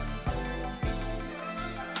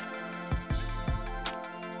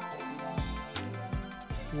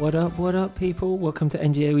What up, people? Welcome to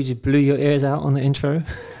NGA. We just blew your ears out on the intro.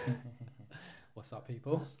 What's up,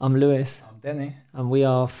 people? I'm Lewis. I'm Denny. And we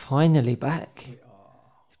are finally back. We are.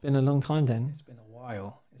 It's been a long time, then. It's been a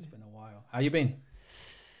while. How you been?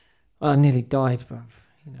 Well, I nearly died, bruv.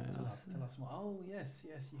 You know. Tell us more. Oh, yes.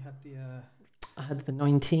 You had the... I had the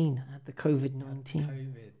 19. I had the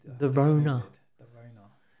COVID-19. The Rona. The Rona.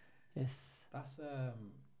 Yes. That's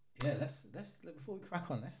yeah. Let's before we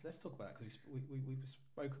crack on. Let's talk about that because we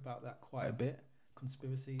spoke about that quite a bit.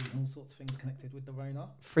 Conspiracies and all sorts of things connected with the Rona.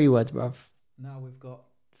 3 words, bruv. Now we've got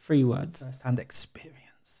 3 words. first-hand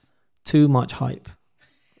experience. Too much hype.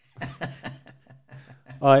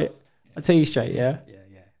 Alright, I'll tell you straight, yeah?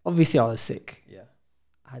 Yeah. Obviously, I was sick. Yeah.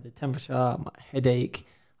 I had a temperature, my headache.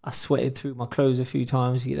 I sweated through my clothes a few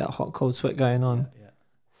times. You get that hot, cold sweat going on. Yeah.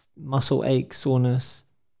 Muscle ache, soreness.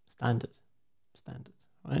 Standard,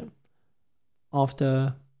 right?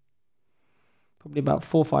 After probably about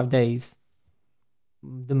 4 or 5 days,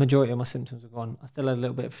 the majority of my symptoms were gone. I still had a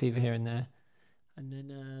little bit of fever here and there. And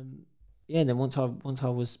then, then once I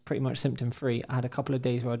was pretty much symptom free, I had a couple of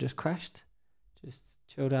days where I just crashed, just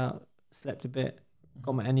chilled out, slept a bit,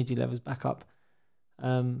 got my energy levels back up.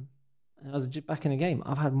 And I was just back in the game.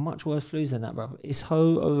 I've had much worse flus than that, bro. It's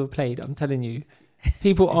so overplayed. I'm telling you,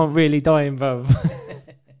 people aren't really dying, bro.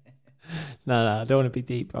 No, I don't want to be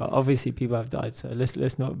deep, bro. Obviously, people have died, so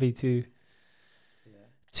let's not be too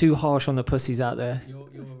harsh on the pussies out there. You're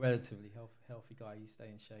a relatively healthy guy. You stay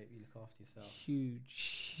in shape. You look after yourself.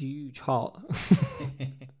 Huge heart.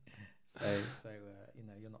 So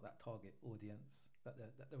you're not that target audience that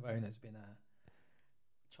the Rona's been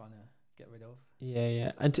trying to get rid of.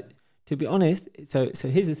 Yeah. And to be honest, so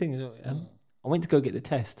here's the thing as well. I went to go get the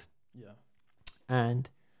test. Yeah. And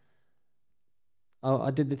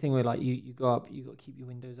I did the thing where like you go up, you got to keep your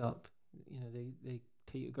windows up. You know, they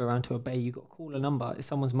tell you to go around to a bay. You got to call a number. It's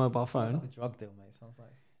someone's mobile phone. Sounds like a drug deal, mate. Sounds like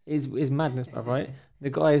it's madness, bruv, right?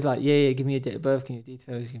 The guy is like, yeah, give me your date of birth, give me your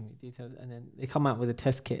details, and then they come out with a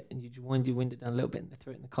test kit, and you just wind your window down a little bit, and they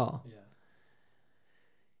throw it in the car. Yeah.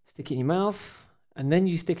 Stick it in your mouth, and then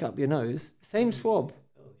you stick it up your nose. Same swab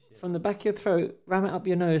from the back of your throat, ram it up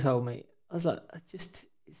your nose hole, mate. I was like, it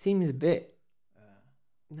seems a bit.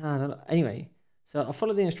 I don't know. Anyway, so I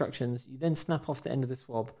follow the instructions. You then snap off the end of the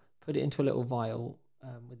swab, put it into a little vial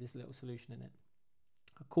with this little solution in it.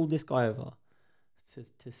 I called this guy over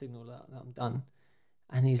to signal that I'm done,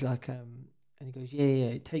 and he's like, and he goes,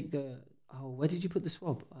 yeah, take the. Oh, where did you put the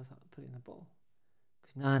swab? I was like, put it in the bottle.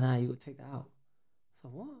 He goes, nah, you got to take that out. I was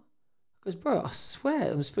like, what? I goes, bro, I swear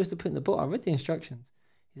I'm supposed to put it in the bottle. I read the instructions.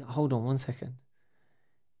 He's like, hold on 1 second.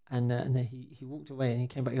 And then he walked away and he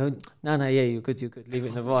came back. He goes, no, yeah, you're good. Leave it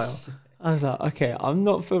in the vial. I was like, okay, I'm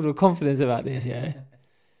not filled with confidence about this, yeah.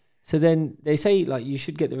 So then they say like you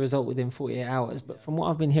should get the result within 48 hours, but from what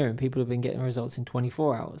I've been hearing, people have been getting results in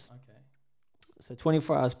 24 hours. Okay. So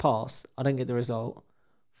 24 hours pass, I don't get the result.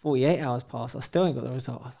 48 hours pass, I still ain't got the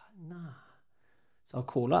result. I was like, nah. So I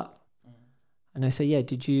call up, and they say, yeah,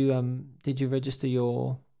 did you register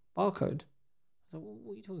your barcode? I was like,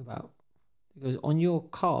 what are you talking about? It goes, on your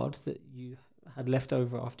card that you had left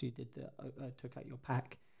over after you did took out your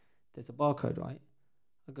pack, there's a barcode, right?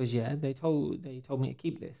 I goes, yeah, they told me to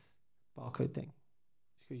keep this barcode thing.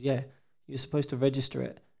 She goes, yeah, you're supposed to register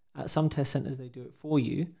it. At some test centers, they do it for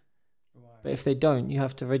you. Right. But if they don't, you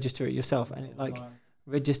have to register it yourself. And it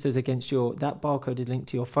registers against that barcode is linked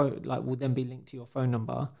to your phone, like will then be linked to your phone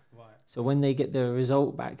number. Right. So when they get the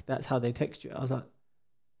result back, that's how they text you. I was like,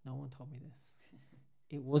 no one told me this.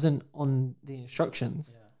 It wasn't on the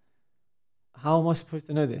instructions. Yeah. How am I supposed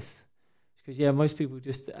to know this? Because most people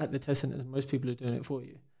just at the test centers, most people are doing it for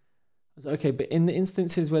you. I was like, okay, but in the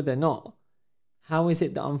instances where they're not, how is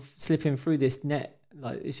it that I'm slipping through this net?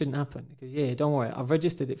 Like, it shouldn't happen. Because don't worry, I've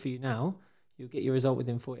registered it for you now. You'll get your result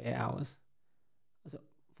within 48 hours. I was like,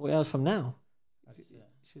 40 hours from now?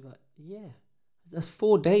 She's like, yeah. That's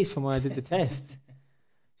 4 days from when I did the test.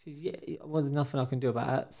 She's well, there's nothing I can do about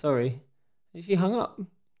that. Sorry. And she hung up. Wow.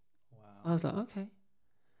 I was like, okay.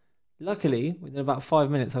 Luckily, within about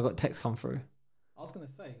 5 minutes, I got text come through. I was going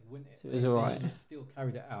to say, wouldn't it? So it was all right. They still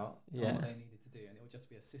carried it out. Yeah. What they needed to do, and it would just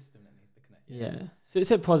be a system that needs to connect. Yeah. So it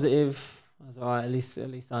said positive. I was all right. At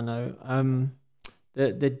least I know.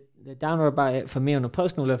 The downer about it for me on a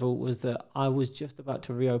personal level was that I was just about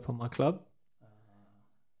to reopen my club,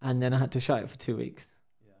 and then I had to shut it for 2 weeks.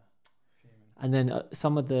 Yeah. And then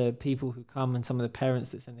some of the people who come and some of the parents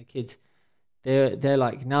that send their kids, they're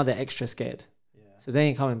like, now they're extra scared. So they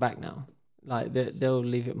ain't coming back now. Like they'll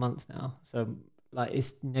leave it months now. So like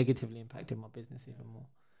it's negatively impacted my business even more.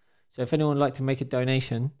 So if anyone would like to make a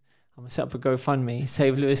donation, I'm gonna set up a GoFundMe,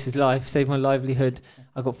 save Lewis's life, save my livelihood.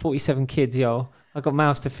 I got 47 kids, yo. I got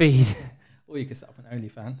mouths to feed. Or you could set up an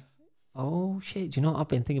OnlyFans. Oh shit! Do you know what I've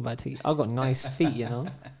been thinking about? I got nice feet, you know.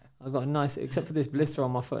 I got a nice, except for this blister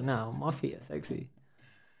on my foot now. My feet are sexy.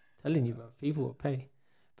 Telling you, bro, people will pay.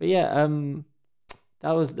 But yeah,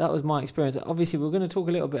 that was my experience. Obviously, we're going to talk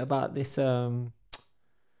a little bit about this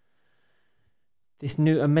this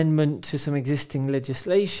new amendment to some existing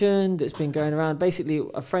legislation that's been going around. Basically,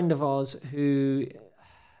 a friend of ours who,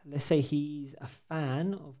 let's say, he's a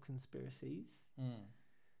fan of conspiracies.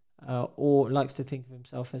 Or likes to think of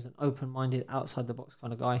himself as an open-minded, outside-the-box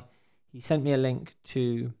kind of guy. He sent me a link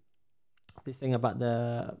to this thing about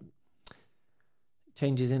the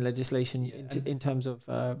changes in legislation in terms of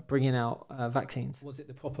bringing out vaccines. Was it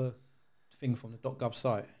the proper thing from the .gov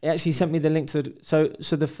site? It actually sent me the link to so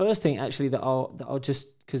the first thing actually that I'll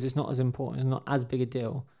just, because it's not as important and not as big a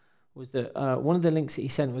deal, was that one of the links that he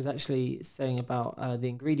sent was actually saying about the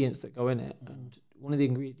ingredients that go in it, and one of the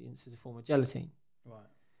ingredients is a form of gelatin. Right.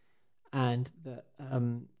 And that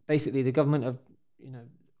basically the government of,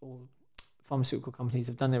 or pharmaceutical companies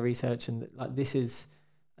have done their research, and that, like, this is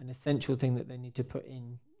an essential thing that they need to put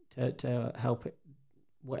in to help it,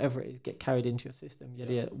 whatever it is, get carried into your system,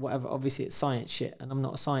 whatever. Obviously it's science shit, and I'm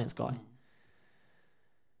not a science guy.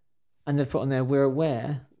 And they've put on there, we're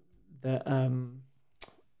aware that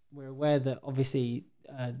obviously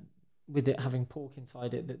with it having pork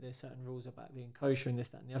inside it, that there's certain rules about being kosher and this,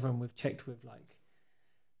 that, and the other, and we've checked with like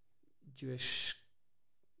Jewish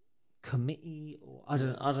committee, or I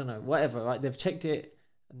don't know, whatever, right? They've checked it,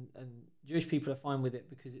 and Jewish people are fine with it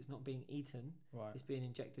because it's not being eaten. Right. It's being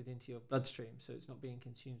injected into your bloodstream, so it's not being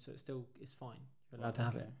consumed, so it's fine. You're allowed to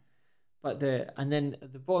have it. But and then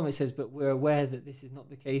at the bottom it says, but we're aware that this is not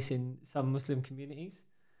the case in some Muslim communities,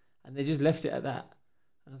 and they just left it at that.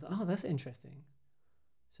 And I was like, oh, that's interesting.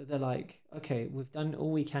 So they're like, okay, we've done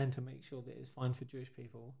all we can to make sure that it's fine for Jewish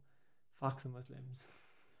people. Fuck the Muslims.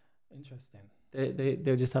 Interesting.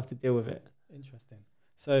 They'll just have to deal with it. Interesting.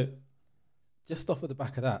 So, just off of the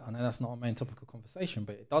back of that, I know that's not a main topic of conversation,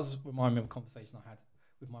 but it does remind me of a conversation I had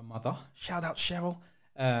with my mother. Shout out Cheryl.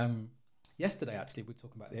 Yesterday, actually, we were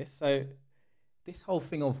talking about this. So, this whole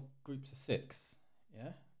thing of groups of 6,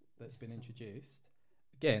 that's been introduced.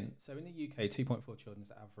 Again, so in the UK, 2.4 children is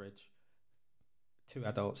the average. 2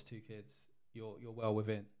 adults, 2 kids. You're well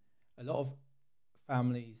within. A lot of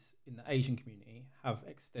families in the Asian community have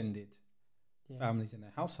extended families in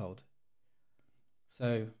their household.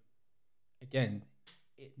 So, again,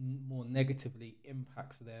 it more negatively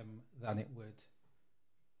impacts them than it would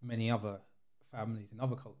many other families in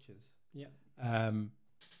other cultures. Yeah. And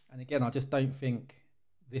again, I just don't think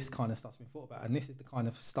this kind of stuff's been thought about. And this is the kind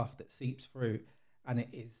of stuff that seeps through. And it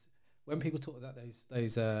is, when people talk about those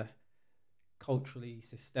culturally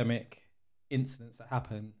systemic incidents that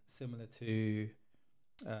happen, similar to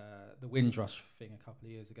the Windrush thing a couple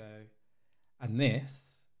of years ago, and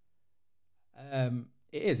this,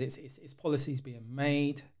 it's policies being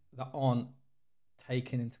made that aren't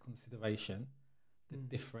taking into consideration the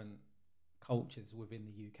different cultures within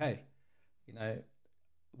the UK.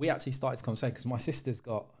 We actually started this conversation because my sister's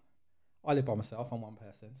I live by myself, I'm one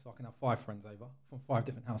person, so I can have 5 friends over from 5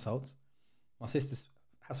 different households. My sister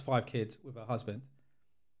has 5 kids with her husband.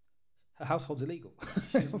 Her household's illegal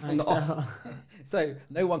from the off. So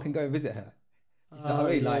no one can go and visit her. Do you know what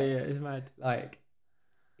I mean? It's mad. Like,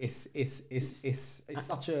 it's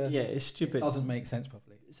such a it's stupid. It doesn't make sense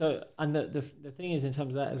properly. So, and the thing is, in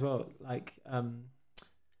terms of that as well, like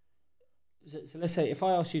so let's say if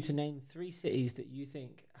I ask you to name 3 cities that you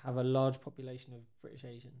think have a large population of British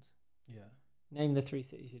Asians. Yeah. Name the 3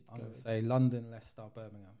 cities you'd I'm go going to with. say London, Leicester,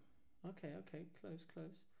 Birmingham. Okay, close.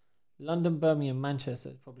 London, Birmingham, Manchester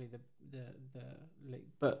is probably the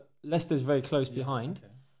but Leicester's very close behind.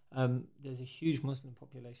 Okay. There's a huge Muslim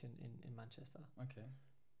population in Manchester. Okay.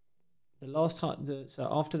 The last time, so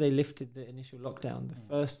after they lifted the initial lockdown, the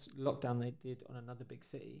first lockdown they did on another big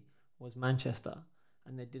city was Manchester,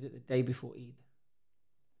 and they did it the day before Eid.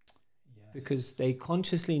 Yes. Because they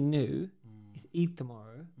consciously knew it's Eid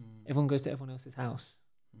tomorrow. Everyone goes to everyone else's house.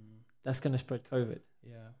 That's going to spread COVID.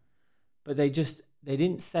 Yeah. But they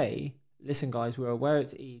didn't say, listen, guys, we're aware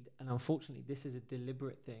it's Eid, and unfortunately, this is a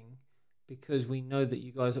deliberate thing because we know that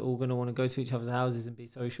you guys are all going to want to go to each other's houses and be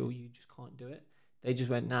social. You just can't do it. They just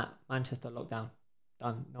went, nah, Manchester lockdown.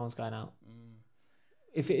 Done. No one's going out.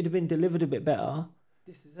 If it had been delivered a bit better,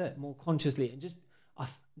 this is it. More consciously, and just, do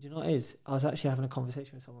you know what it is? I was actually having a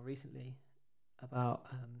conversation with someone recently about,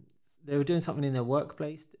 they were doing something in their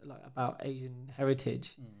workplace, like about Asian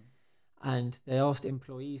heritage, and they asked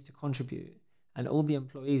employees to contribute. And all the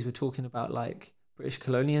employees were talking about, like, British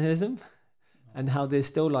colonialism and how there's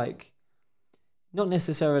still like not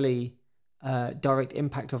necessarily direct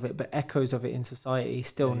impact of it, but echoes of it in society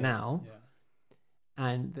still now. Yeah.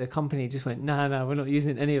 And the company just went, no, we're not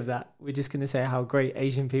using any of that. We're just going to say how great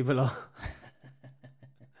Asian people are.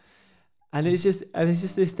 And it's just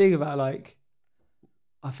this thing about like,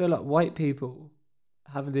 I feel like white people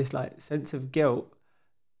have this like sense of guilt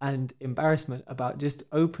and embarrassment about just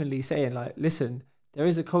openly saying like, listen, there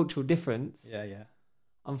is a cultural difference. Yeah, yeah.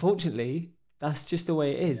 Unfortunately, that's just the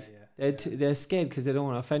way it is. They're scared because they don't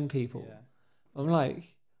want to offend people. Yeah. I'm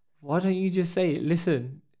like, why don't you just say,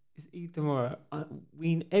 listen, it's Eid tomorrow.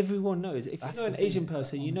 Everyone knows. If That's you know an the thing, Asian it's that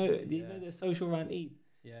person, honesty, you know they're social around Eid.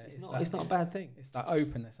 Yeah, It's not a bad thing. It's that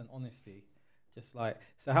openness and honesty. Just like,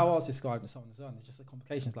 so how I was describing someone as well, just the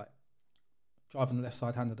complications, like driving the left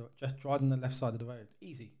side of the road,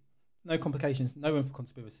 easy, no complications, no room for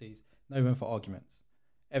conspiracies, no room for arguments.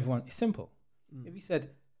 Everyone, it's simple. If you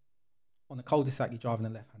said on a cul-de-sac you're driving the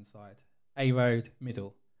left hand side, A road,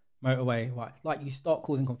 middle, motorway, right, like you start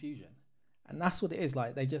causing confusion, and that's what it is.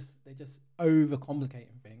 Like they're just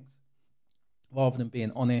overcomplicating things rather than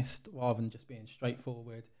being honest, rather than just being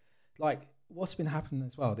straightforward. Like what's been happening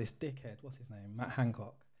as well, this dickhead, what's his name, Matt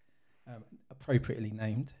Hancock, appropriately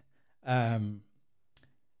named.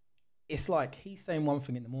 It's like he's saying one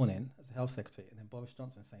thing in the morning as a health secretary, and then Boris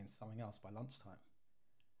Johnson saying something else by lunchtime.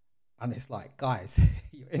 And it's like, guys,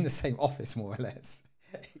 you're in the same office more or less.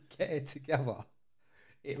 Get it together.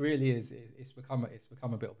 It really is. It's become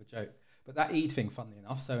a bit of a joke. But that Eid thing, funnily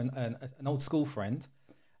enough, so an old school friend,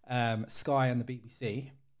 Sky and the BBC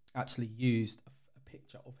actually used a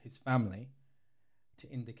picture of his family to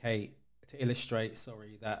illustrate,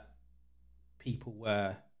 that people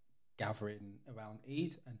were gathering around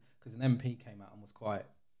Eid, and because an MP came out and was quite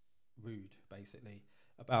rude, basically,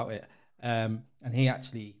 about it. And he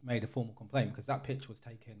actually made a formal complaint because that picture was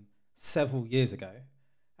taken several years ago,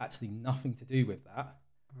 actually nothing to do with that.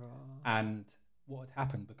 And what had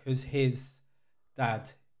happened, because his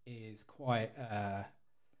dad is quite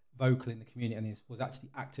vocal in the community and was actually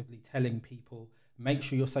actively telling people, make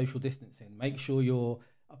sure you're social distancing, make sure you're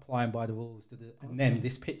applying by the rules. And then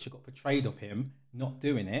this picture got portrayed of him not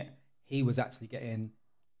doing it. He was actually getting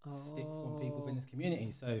stick from people within his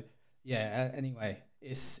community. So yeah, anyway,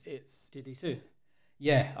 it's Did he sue?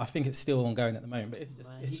 Yeah, I think it's still ongoing at the moment, but it's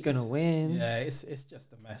just He's gonna win. Yeah, it's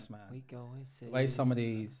just a mess, man. We go and see. The way some of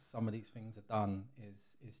these things are done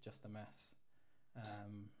is just a mess.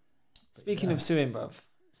 Speaking of suing, bruv.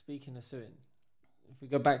 Speaking of suing, if we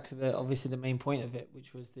go back to the main point of it,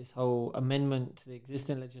 which was this whole amendment to the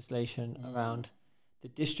existing legislation around the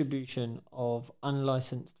distribution of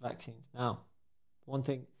unlicensed vaccines. Now, one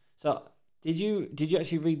thing. So, did you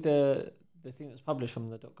actually read the thing that was published from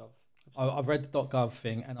the .gov? I've read the .gov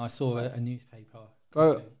thing and I saw a newspaper.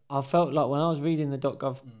 Bro, I felt like when I was reading the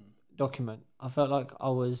 .gov document, I felt like I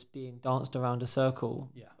was being danced around a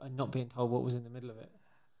circle and not being told what was in the middle of it.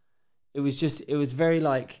 It was very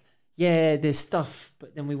like, yeah, there's stuff,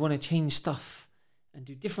 but then we want to change stuff and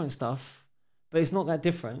do different stuff, but it's not that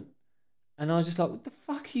different. And I was just like, what the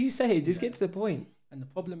fuck are you saying? Just get to the point. And the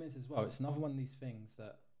problem is as well, it's another one of these things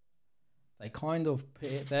that they kind of put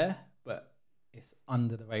it there, but it's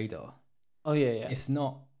under the radar. Oh, yeah. It's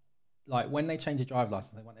not like when they change a driver's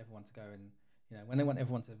license, they want everyone to go and, when they want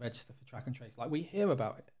everyone to register for track and trace, like we hear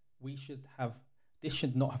about it. This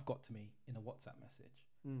should not have got to me in a WhatsApp message.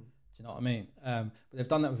 Do you know what I mean? But they've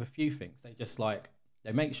done that with a few things. They just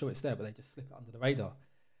they make sure it's there, but they just slip it under the radar.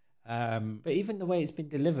 But even the way it's been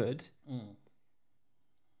delivered,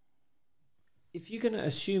 if you're going to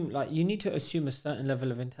assume, you need to assume a certain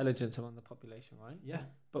level of intelligence among the population, right? Yeah.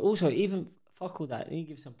 But also, even fuck all that, let me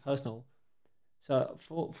give some personal. So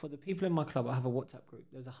for the people in my club, I have a WhatsApp group.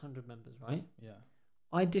 There's 100 members, right? Yeah.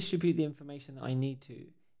 I distribute the information that I need to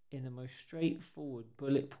in the most straightforward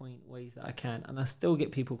bullet point ways that I can, and I still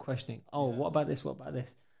get people questioning, what about this, what about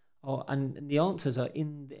this, and the answers are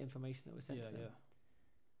in the information that was sent to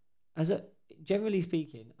them. Generally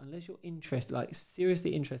speaking, unless you're interested, seriously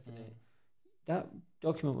interested in it, that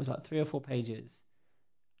document was 3 or 4 pages,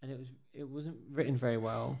 and it wasn't written very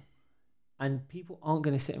well, and people aren't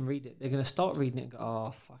going to sit and read it. They're going to start reading it and go,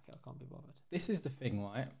 oh fuck it, I can't be bothered. This is the thing,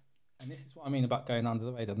 right? And this is what I mean about going under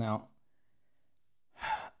the radar. Now,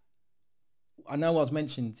 I know I was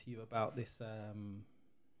mentioning to you about this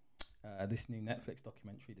this new Netflix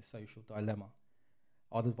documentary, The Social Dilemma.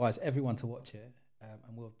 I'd advise everyone to watch it,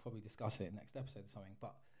 and we'll probably discuss it in the next episode or something.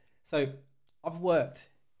 But so I've worked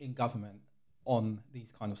in government on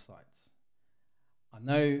these kind of sites. I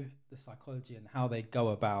know the psychology and how they go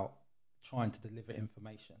about trying to deliver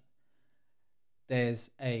information.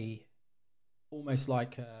 There's a almost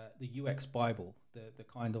like the UX Bible, the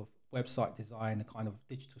kind of website design, the kind of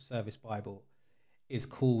digital service Bible is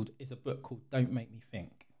a book called Don't Make Me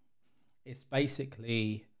Think. It's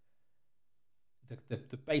basically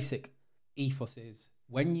the basic ethos is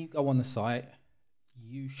when you go on the site,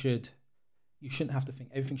 you shouldn't have to think.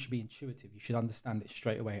 Everything should be intuitive. You should understand it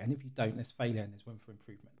straight away. And if you don't, there's failure and there's room for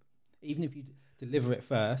improvement. Even if you deliver it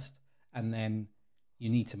first and then you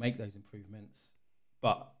need to make those improvements,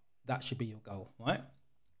 but that should be your goal, right?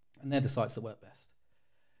 And they're the sites that work best.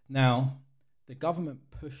 Now, the government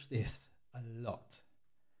pushed this a lot.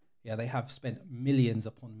 Yeah, they have spent millions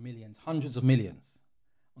upon millions, hundreds of millions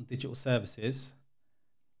on digital services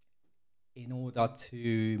in order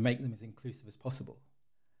to make them as inclusive as possible.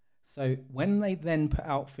 So when they then put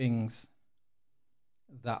out things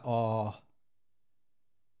that are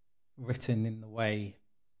written in the way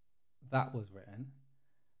that was written,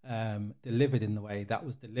 delivered in the way that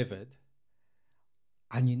was delivered,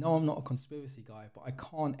 and I'm not a conspiracy guy, but I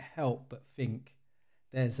can't help but think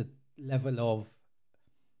there's a level of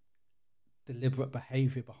deliberate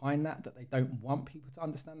behavior behind that they don't want people to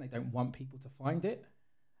understand. They don't want people to find it.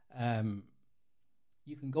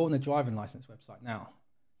 You can go on the driving license website now.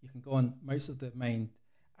 You can go on most of the main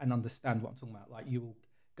and understand what I'm talking about. Like, you will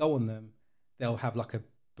go on them, they'll have like a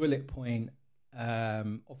bullet point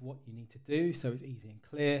of what you need to do, so it's easy and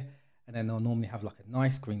clear. And then they'll normally have like a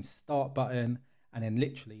nice green start button, and then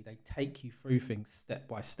literally they take you through things step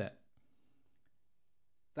by step.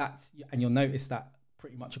 And you'll notice that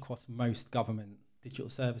pretty much across most government digital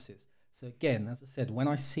services. So again, as I said, when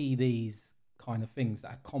I see these kind of things that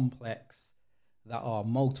are complex, that are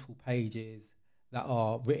multiple pages, that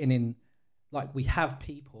are written in, like, we have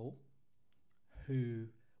people who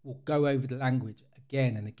will go over the language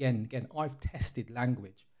again and again and again. I've tested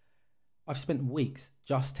language. I've spent weeks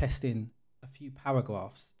just testing a few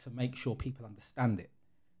paragraphs to make sure people understand it.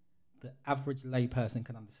 The average layperson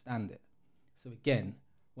can understand it. So again,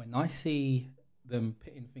 when I see them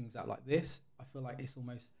putting things out like this, I feel like it's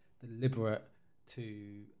almost deliberate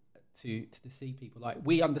to deceive people. Like,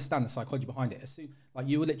 we understand the psychology behind it. As soon, like,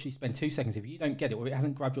 you will literally spend 2 seconds. If you don't get it or it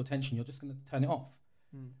hasn't grabbed your attention, you're just going to turn it off.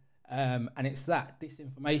 And it's that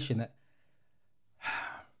disinformation that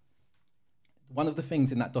one of the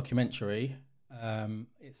things in that documentary,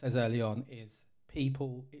 it says early on, is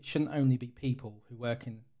people, it shouldn't only be people who work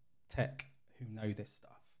in tech who know this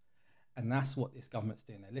stuff. And that's what this government's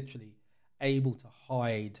doing. They're literally able to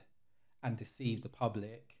hide and deceive the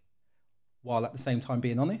public while at the same time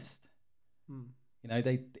being honest.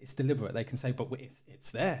 It's deliberate. They can say, but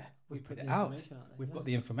it's there. We put it out. We've got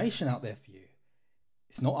the information out there for you.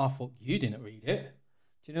 It's not our fault you didn't read it.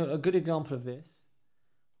 Do you know, a good example of this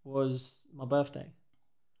was my birthday.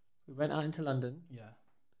 We went out into London. Yeah.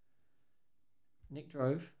 Nick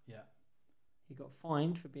drove. Yeah. He got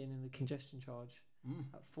fined for being in the congestion charge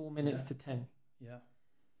at 4 minutes to 10. Yeah.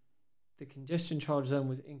 The congestion charge zone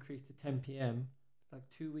was increased to 10 p.m. like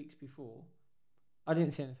 2 weeks before. I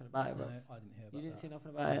didn't see anything about it, bro. No, I didn't hear about it. You didn't see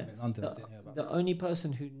nothing about it? In London, I didn't hear about the only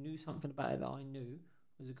person who knew something about it that I knew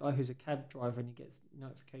was a guy who's a cab driver, and he gets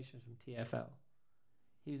notifications from TfL.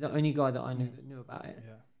 He was the only guy that I knew that knew about it.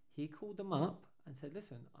 Yeah. He called them up and said,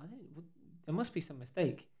 listen, there must be some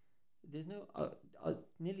mistake. There's no,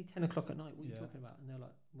 nearly 10 o'clock at night, what are you talking about? And they're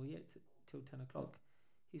like, well, yeah, it's till 10 o'clock.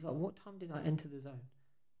 He's like, what time did I enter the zone?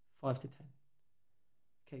 5 to 10.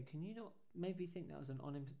 Okay, can you not maybe think that was an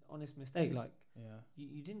honest mistake? Like,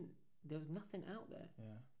 you didn't, there was nothing out there.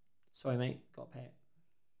 Yeah. Sorry, mate, got to pay it.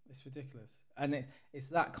 It's ridiculous. And it's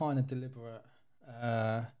that kind of deliberate,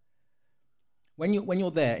 when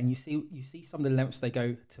you're there and you see some of the lengths they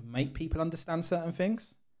go to make people understand certain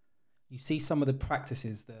things, you see some of the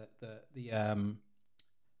practices, the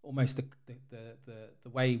almost the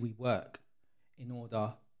way we work in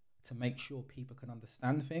order to make sure people can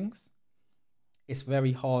understand things. It's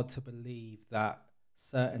very hard to believe that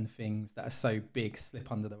certain things that are so big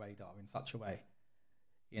slip under the radar in such a way.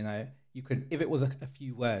 You could, if it was a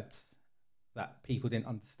few words that people didn't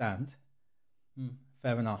understand,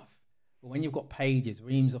 fair enough. But when you've got pages,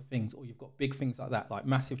 reams of things, or you've got big things like that, like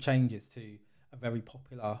massive changes to a very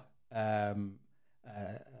popular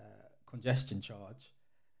congestion charge,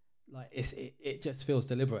 like it just feels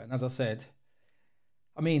deliberate. And as I said,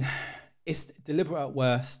 I mean, it's deliberate at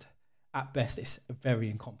worst. At best, it's very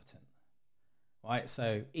incompetent, right?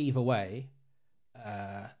 So either way,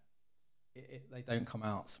 they don't come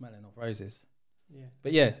out smelling of roses. Yeah.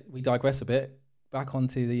 But yeah, we digress a bit. Back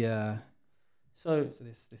onto the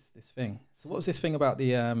this thing. So what was this thing about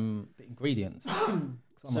the ingredients?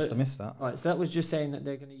 'Cause I must have missed that. Right. So that was just saying that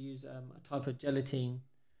they're going to use a type of gelatin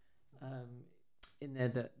in there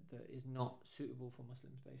that that is not suitable for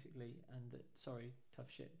Muslims, basically, and that, sorry,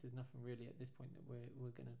 tough shit. There's nothing really at this point that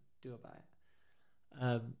we're gonna do about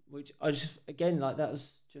it. Which I just, again, like, that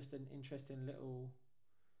was just an interesting little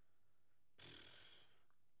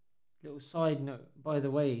side note. By the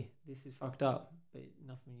way, this is fucked up, but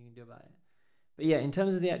nothing you can do about it. But yeah, in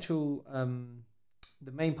terms of the actual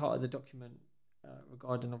the main part of the document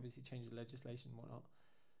regarding obviously change the legislation and whatnot.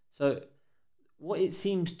 So what it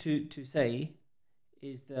seems to say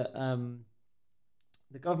is that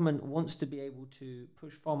the government wants to be able to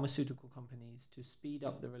push pharmaceutical companies to speed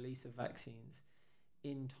up the release of vaccines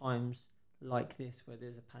in times like this where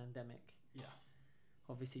there's a pandemic. Yeah.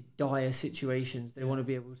 Obviously dire situations. They want to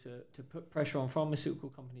be able to put pressure on pharmaceutical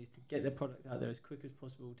companies to get their product out there as quick as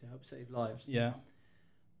possible to help save lives. Yeah.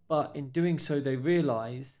 But in doing so, they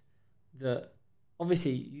realise that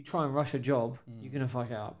obviously you try and rush a job, you're going to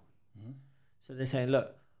fuck it up. Mm-hmm. So they're saying,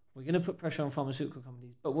 look, we're going to put pressure on pharmaceutical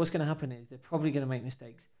companies, but what's going to happen is they're probably going to make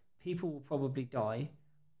mistakes. People will probably die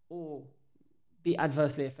or be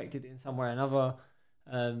adversely affected in some way or another,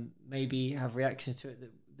 maybe have reactions to it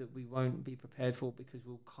that we won't be prepared for because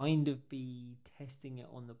we'll kind of be testing it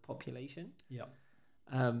on the population. Yeah.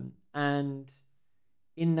 And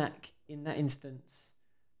in that instance,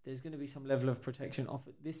 there's going to be some level of protection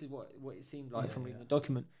offered. This is what it seemed like from reading the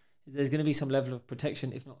document. Is there's going to be some level of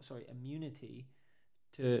protection, if not, immunity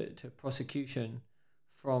to prosecution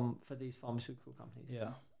for these pharmaceutical companies. Yeah.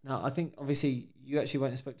 Now, I think obviously you actually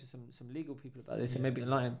went and spoke to some legal people about this, and maybe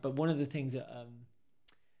enlightened. But one of the things that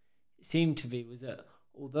seemed to be was that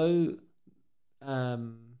although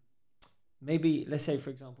maybe, let's say, for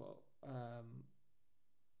example,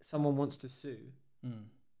 someone wants to sue,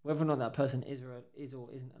 whether or not that person is or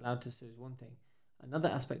isn't allowed to sue is one thing. Another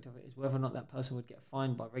aspect of it is whether or not that person would get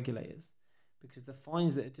fined by regulators, because the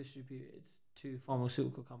fines that are distributed to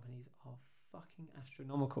pharmaceutical companies are fucking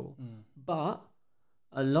astronomical. But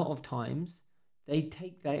a lot of times they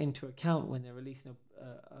take that into account when they're releasing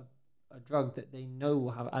a drug that they know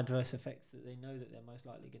will have adverse effects, that they know that they're most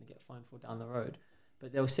likely going to get fined for down the road.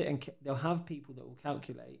 But they'll sit and they'll have people that will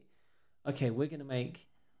calculate, okay, we're going to make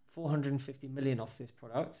 450 million off this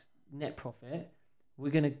product, net profit.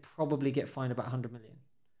 We're going to probably get fined about 100 million.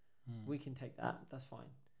 We can take that. That's fine.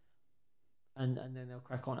 And then they'll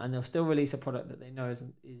crack on, and they'll still release a product that they know is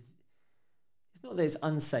it's not that it's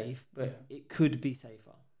unsafe, but it could be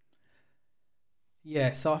safer.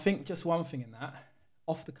 Yeah. So I think just one thing in that,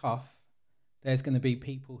 off the cuff, there's going to be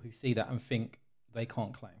people who see that and think they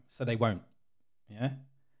can't claim, so they won't. Yeah.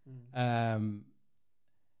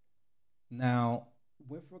 Now,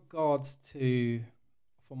 with regards to,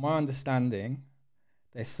 from my understanding,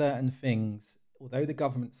 there's certain things, although the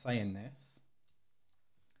government's saying this,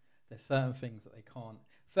 there's certain things that they can't.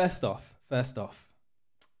 First off,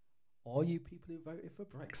 all you people who voted for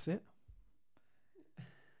Brexit,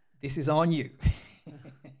 this is on you.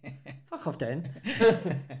 Fuck off, Dan.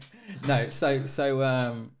 No, so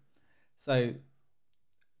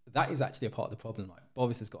that is actually a part of the problem. Like,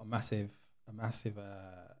 Boris has got a massive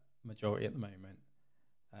majority at the moment,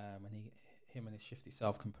 and him and his shifty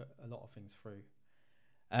self can put a lot of things through.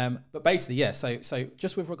 But basically, yeah. So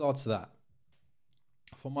just with regards to that,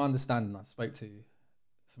 from my understanding, I spoke to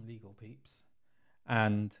some legal peeps,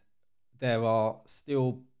 and there are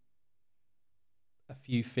still a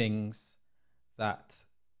few things that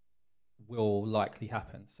will likely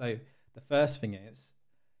happen. So the first thing is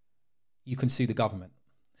you can sue the government.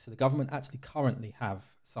 So the government actually currently have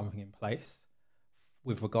something in place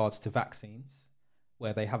with regards to vaccines,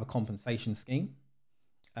 where they have a compensation scheme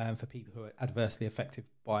for people who are adversely affected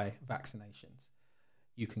by vaccinations.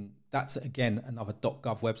 That's again another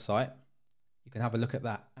 .gov website. You can have a look at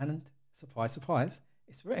that, and surprise, surprise,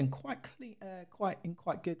 it's written quite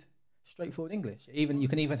good, straightforward English. Even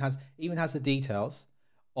has the details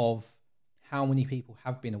of how many people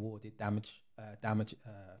have been awarded damages.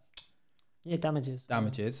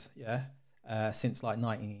 Since like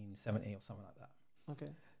 1970 or something like that.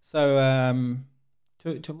 Okay. So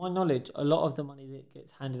to my knowledge, a lot of the money that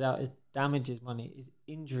gets handed out as damages money is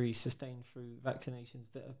injuries sustained through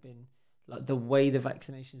vaccinations that have been, like, the way the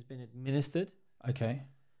vaccination's been administered. Okay.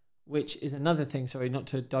 Which is another thing. Sorry, not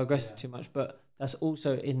to digress too much, but that's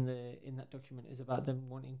also in that document, is about them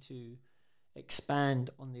wanting to expand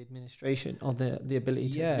on the administration, or the ability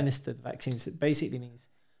to administer the vaccines. It basically means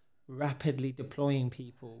rapidly deploying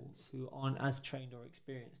people who aren't as trained or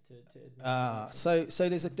experienced to administer. So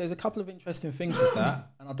there's a couple of interesting things with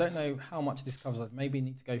that, and I don't know how much this covers. I maybe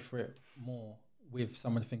need to go through it more with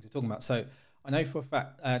some of the things we're talking about. So I know for a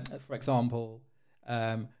fact, for example,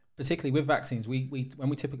 particularly with vaccines, we when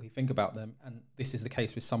we typically think about them, and this is the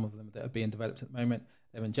case with some of them that are being developed at the moment,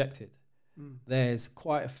 they're injected. There's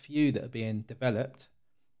quite a few that are being developed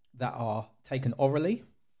that are taken orally.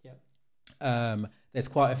 There's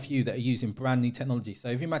quite a few that are using brand new technology. So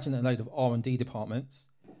if you imagine a load of R&D departments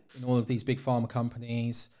in all of these big pharma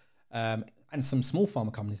companies, and some small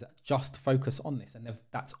pharma companies that just focus on this, and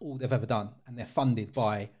that's all they've ever done, and they're funded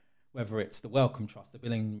by whether it's the Wellcome Trust, the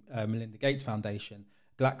Melinda Gates Foundation,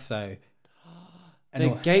 Glaxo, the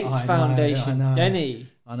Gates Foundation, Denny.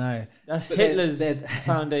 I know. That's But Hitler's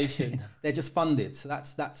foundation. They're just funded, so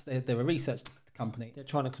they're a research company. They're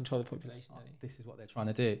trying to control the population. This is what they're trying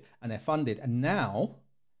to do, and they're funded. And now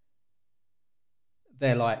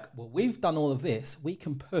they're like, well, we've done all of this. We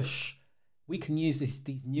can use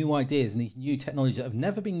these new ideas and these new technologies that have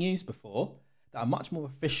never been used before, that are much more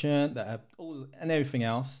efficient, that are all and everything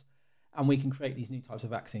else. And we can create these new types of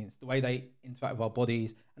vaccines, the way they interact with our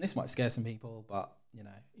bodies. And this might scare some people, but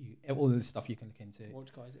all of this stuff you can look into.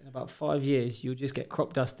 Watch, guys, in about 5 years, you'll just get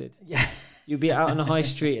crop dusted. Yeah. You'll be out on the high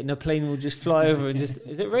street and the plane will just fly over and just,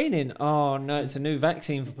 is it raining? Oh, no, it's a new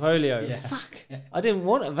vaccine for polio. Yeah. Fuck. Yeah. I didn't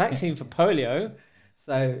want a vaccine for polio.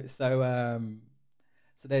 So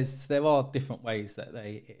there are different ways that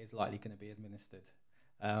it is likely going to be administered.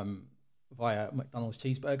 Via McDonald's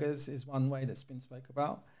cheeseburgers is one way that's been spoke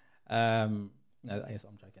about. No, that is,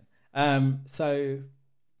 I'm joking.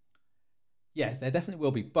 Yeah, there definitely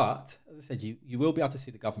will be. But as I said, you will be able to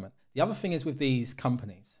see the government. The other thing is with these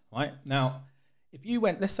companies, right? Now, if you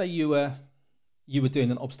went, let's say you were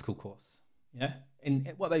doing an obstacle course, yeah,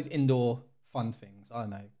 in what those indoor fun things, I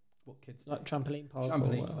don't know what kids like trampoline park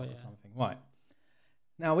or something, right?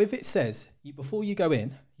 Now, if it says before you go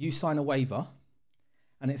in, you sign a waiver,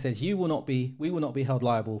 and it says we will not be held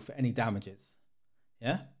liable for any damages,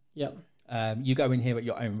 yeah. Yep. You go in here at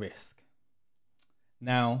your own risk.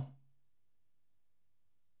 Now,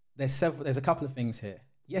 there's a couple of things here.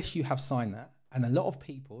 Yes, you have signed that, and a lot of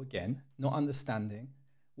people, again, not understanding,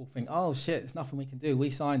 will think, "Oh shit, there's nothing we can do. We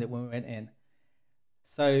signed it when we went in."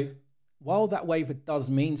 So, while that waiver does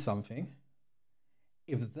mean something,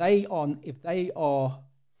 if they are,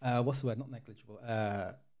 what's the word? Not negligible.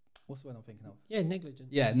 What's the word I'm thinking of? Yeah, negligent.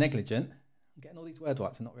 Yeah, negligent. I'm getting all these word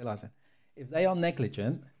rights and not realizing. If they are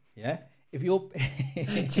negligent, yeah. If you're,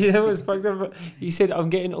 do you know what's fucked up? You said I'm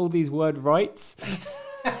getting all these word rights.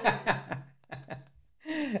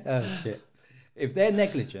 Oh shit! If they're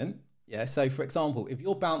negligent, yeah. So for example, if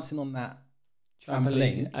you're bouncing on that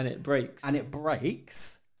trampoline and it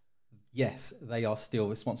breaks, yes, they are still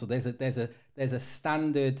responsible. There's a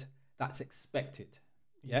standard that's expected.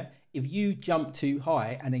 Yeah. If you jump too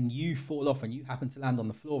high and then you fall off and you happen to land on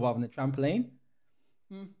the floor rather than the trampoline,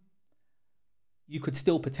 you could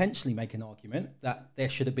still potentially make an argument that there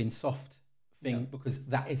should have been soft thing because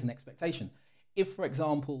that is an expectation. If, for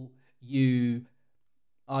example,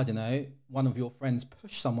 I don't know, one of your friends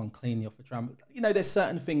pushed someone cleanly off a trampoline, there's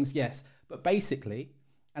certain things, yes. But basically,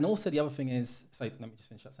 and also the other thing is, so let me just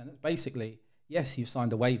finish that sentence. Basically, yes, you've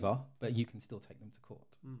signed a waiver, but you can still take them to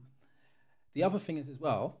court. The other thing is as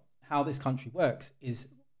well, how this country works is,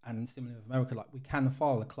 and similar with America, like we can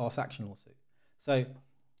file a class action lawsuit. So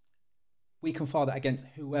we can file that against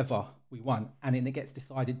whoever we want, and then it gets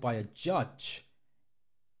decided by a judge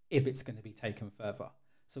if it's going to be taken further.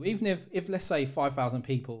 So even if let's say 5,000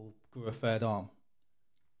 people grew a third arm,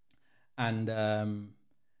 and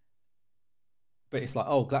but it's like,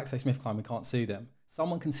 oh, GlaxoSmithKline, we can't sue them.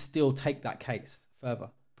 Someone can still take that case further.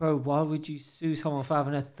 Bro, why would you sue someone for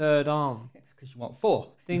having a third arm? Because you want 4.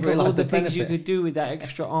 Think of all the things you could do with that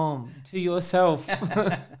extra arm to yourself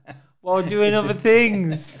while doing other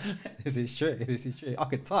things. This is true. I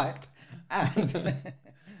could type and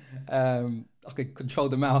I could control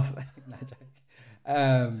the mouse. No joke.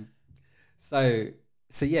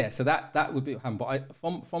 So that would be what happened. But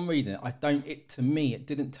from reading it, to me, it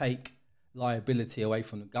didn't take liability away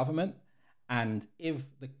from the government. And if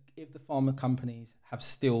the pharma companies have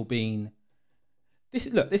still been, this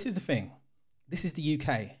is the thing. This is the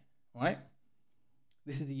UK, right?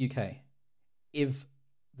 This is the UK.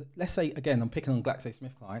 Let's say, again, I'm picking on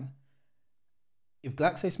GlaxoSmithKline. If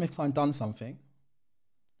GlaxoSmithKline done something,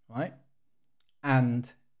 right, and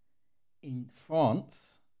in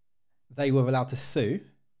France, they were allowed to sue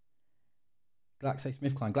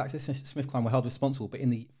GlaxoSmithKline. GlaxoSmithKline were held responsible, but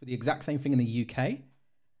for the exact same thing in the UK,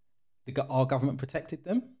 our government protected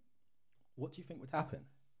them. What do you think would happen?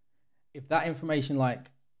 If that information,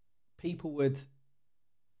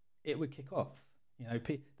 it would kick off.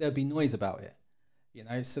 There'd be noise about it.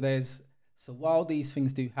 So while these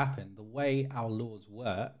things do happen, the way our laws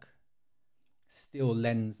work still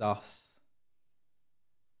lends us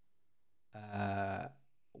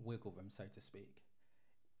wiggle room, so to speak.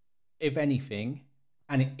 If anything,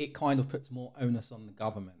 and it kind of puts more onus on the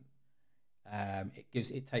government.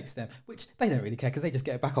 It takes them, which they don't really care because they just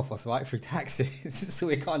get it back off us, right, through taxes. So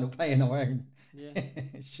we're kind of paying our own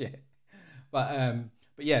shit. But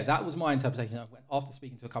yeah, that was my interpretation. After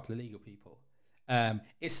speaking to a couple of legal people,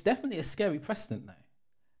 it's definitely a scary precedent, though.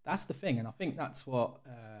 That's the thing, and I think that's what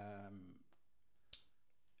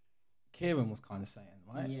Kieran was kind of saying,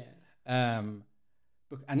 right? Yeah.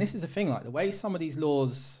 And this is the thing, like the way some of these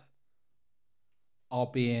laws are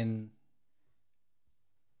being.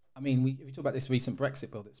 I mean, if we talk about this recent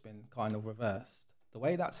Brexit bill that's been kind of reversed, the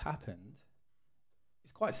way that's happened,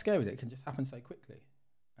 it's quite scary that it can just happen so quickly,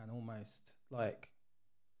 and almost like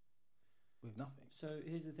with nothing. So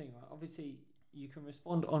here's the thing, right? Obviously, you can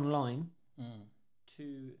respond online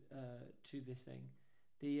to this thing.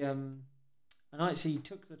 And I actually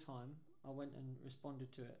took the time. I went and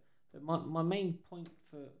responded to it. But my main point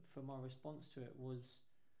for my response to it was,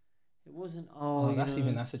 it wasn't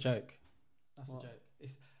that's a joke. That's a joke.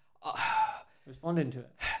 It's responding to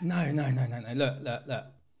it. No. Look.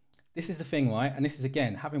 This is the thing, right? And this is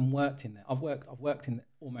again having worked in there. I've worked in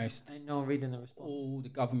almost. Ain't no one reading the response. All the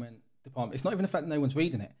government department. It's not even the fact that no one's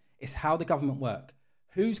reading it. It's how the government work.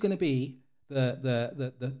 Who's going to be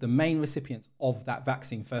the main recipients of that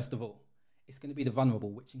vaccine? First of all, it's going to be the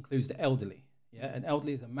vulnerable, which includes the elderly. Yeah, and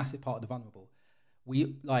elderly is a massive part of the vulnerable.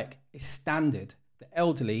 It's standard. The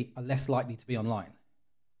elderly are less likely to be online.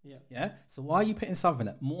 Yeah. So why are you putting something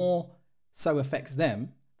that more so affects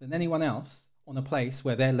them than anyone else on a place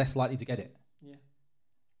where they're less likely to get it? Yeah.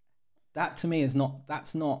 That to me is not.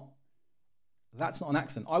 That's not an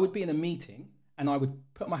accident. I would be in a meeting and I would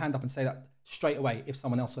put my hand up and say that straight away if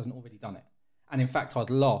someone else hasn't already done it. And in fact, I'd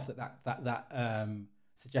laugh that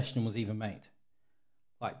suggestion was even made.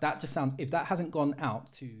 Like that just sounds. If that hasn't gone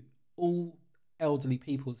out to all elderly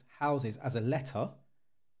people's houses as a letter,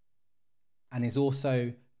 and is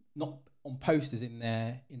also not on posters in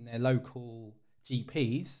their local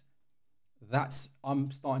GPs,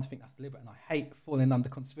 I'm starting to think that's deliberate, and I hate falling under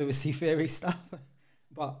conspiracy theory stuff,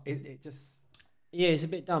 but it just it's a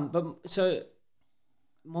bit dumb. But so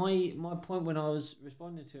my point when I was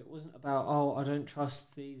responding to it wasn't about I don't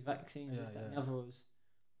trust these vaccines, this, that, and the other. Was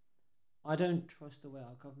I don't trust the way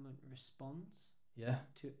our government responds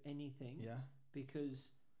to anything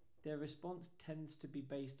because their response tends to be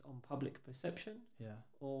based on public perception,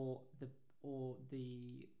 or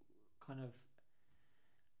the kind of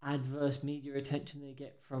adverse media attention they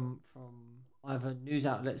get from either news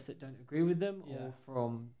outlets that don't agree with them or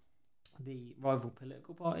from the rival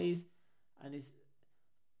political parties. And do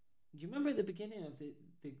you remember at the beginning of the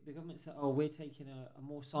government said, we're taking a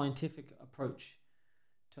more scientific approach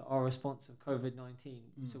to our response of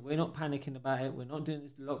COVID-19. So we're not panicking about it. We're not doing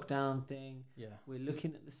this lockdown thing. We're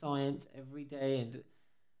looking at the science every day.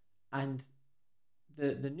 And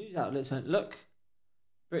the news outlets went, look,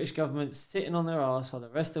 British government's sitting on their arse while the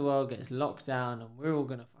rest of the world gets locked down and we're all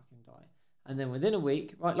going to fucking die. And then within a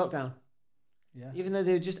week, right, lockdown. Yeah. Even though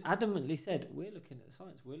they just adamantly said, we're looking at the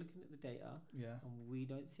science, we're looking at the data, and we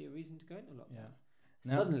don't see a reason to go into lockdown.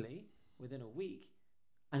 Suddenly, within a week,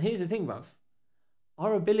 and here's the thing, bruv,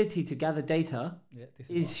 our ability to gather data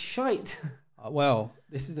is shite. Well,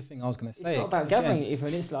 this is the thing I was going to say. It's not about gathering it,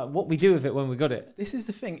 even. It's like what we do with it when we got it. This is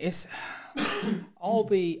the thing. It's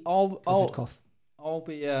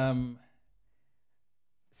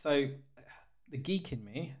so the geek in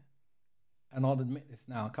me, and I'll admit this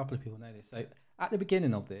now, a couple of people know this. So at the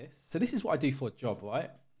beginning of this, so this is what I do for a job, right?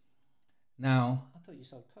 Now, I thought you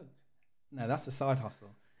sold Coke. No, that's a side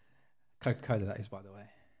hustle. Coca-Cola, that is, by the way.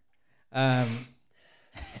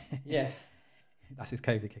 Yeah, that's his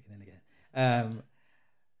COVID kicking in again.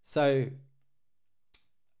 So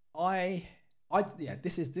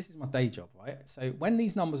this is my day job, right? So when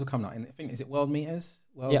these numbers were coming out, and I think, is it world meters,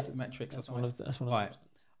 metrics? That's one of them. Right.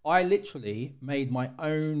 I literally made my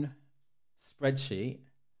own spreadsheet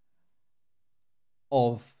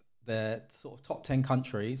of the sort of top 10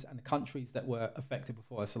 countries and the countries that were affected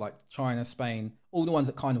before us. So like China, Spain, all the ones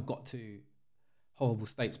that kind of got to horrible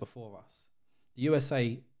states before us. The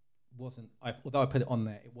USA although I put it on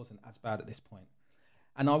there, it wasn't as bad at this point.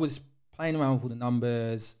 And I was playing around with all the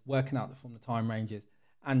numbers, working out from the time ranges,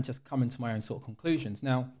 and just coming to my own sort of conclusions.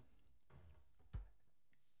 Now,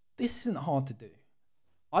 this isn't hard to do.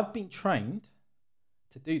 I've been trained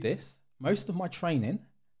to do this. Most of my training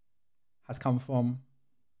has come from,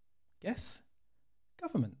 guess,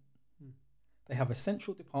 government. They have a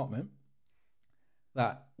central department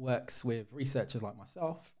that works with researchers like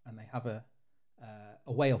myself, and they have a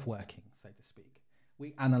way of working, so to speak.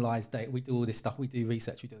 We analyze data, we do all this stuff, we do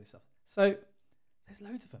research, we do all this stuff. So there's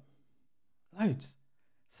loads of them, loads.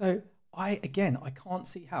 So I can't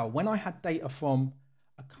see how, when I had data from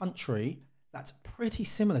a country that's pretty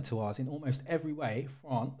similar to ours in almost every way,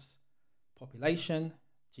 France, population,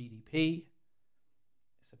 GDP,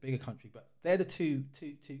 it's a bigger country, but they're the two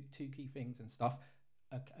key things and stuff.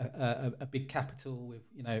 A big capital with,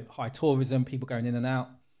 you know, high tourism, people going in and out.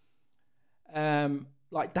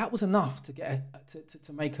 Like that was enough to get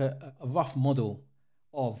to make a rough model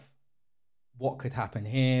of what could happen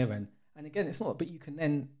here. And again, it's not, but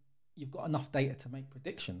you've got enough data to make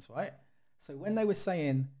predictions, right? So when they were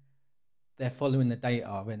saying they're following the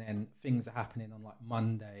data and then things are happening on like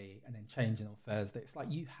Monday and then changing on Thursday, it's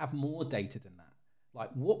like you have more data than that. Like,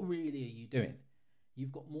 what really are you doing?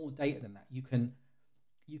 You've got more data than that. You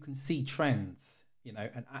can see trends, you know,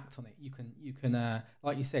 and act on it. You can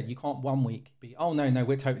like you said, you can't one week be, oh no,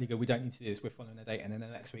 we're totally good, we don't need to do this, we're following the data, and then the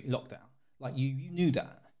next week lockdown. Like you knew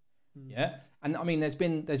that. Yeah. And I mean, there's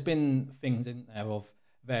been things in there of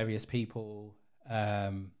various people,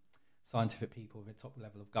 scientific people at the top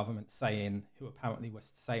level of government who apparently were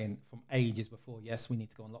saying from ages before, yes, we need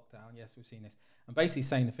to go on lockdown, yes, we've seen this, and basically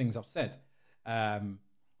saying the things I've said,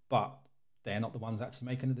 but they're not the ones actually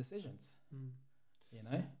making the decisions. You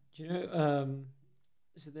know? Do you know,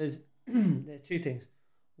 so there's there's two things.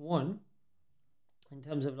 One, in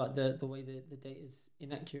terms of like the way the data is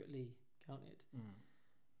inaccurately counted,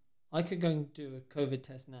 I could go and do a COVID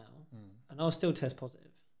test now, and I'll still test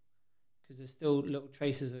positive because there's still little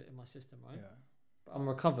traces in my system, right? Yeah. But I'm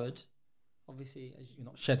recovered, obviously. As you're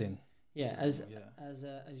not shedding. Yeah, as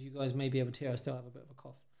you guys may be able to hear, I still have a bit of a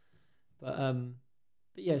cough, but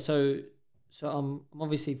yeah, so I'm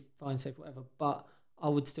obviously fine, safe, whatever, but I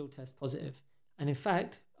would still test positive. And in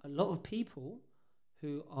fact, a lot of people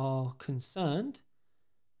who are concerned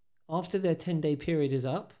after their 10-day period is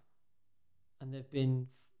up and they've been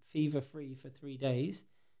fever-free for 3 days,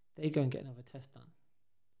 they go and get another test done.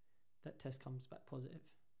 That test comes back positive.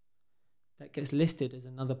 That gets listed as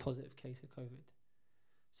another positive case of COVID.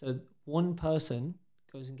 So one person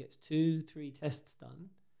goes and gets 2-3 tests done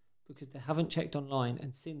because they haven't checked online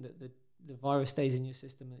and seen that the virus stays in your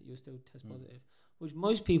system and that you'll still test positive. Which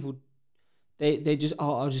most people, they just,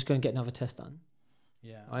 I'll just go and get another test done.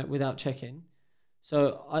 Yeah. Right, without checking.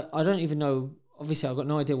 So I don't even know, obviously I've got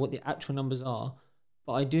no idea what the actual numbers are,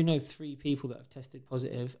 but I do know 3 people that have tested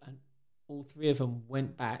positive, and all 3 of them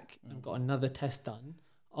went back and got another test done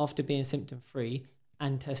after being symptom-free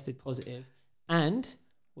and tested positive, and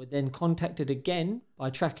were then contacted again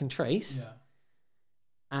by track and trace. Yeah.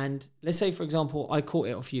 And let's say, for example, I caught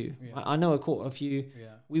it off you. Yeah. I know I caught it off you.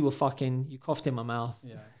 Yeah. We were fucking, you coughed in my mouth.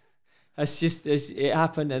 Yeah. It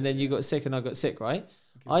happened, and then you got sick and I got sick, right?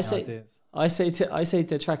 I say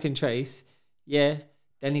to track and trace, yeah,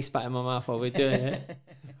 then he spat in my mouth while we're doing it.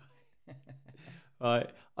 Right.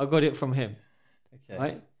 I got it from him. Okay.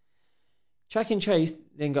 Right? Track and trace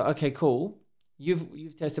then go, okay, cool.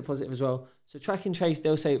 You've tested positive as well. So track and trace,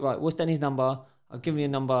 they'll say, right, what's Danny's number? I'll give you a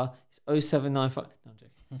number. It's 0795. No, I'm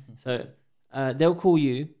joking. So they'll call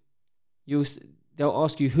you. They'll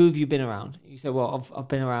ask you, who have you been around? You say, well, I've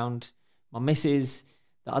been around my missus,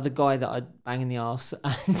 the other guy that I bang in the arse,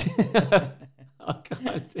 and I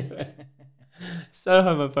can't do it. So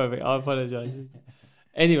homophobic. I apologise.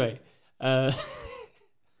 Anyway,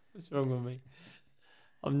 what's wrong with me?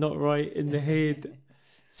 I'm not right in the head.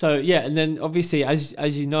 So yeah, and then obviously,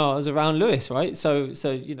 as you know, I was around Lewis, right? So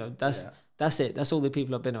you know, that's it. That's all the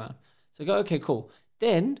people I've been around. So I go, okay, cool.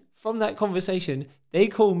 Then from that conversation, they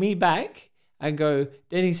call me back and go,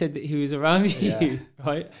 then he said that he was around you,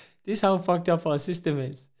 right? This is how fucked up our system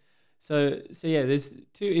is. So yeah, there's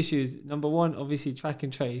 2 issues. Number one, obviously track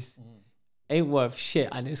and trace ain't worth shit,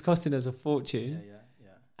 and it's costing us a fortune. Yeah.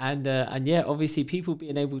 And yeah, obviously people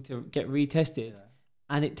being able to get retested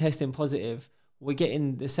and it testing positive, we're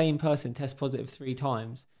getting the same person test positive 3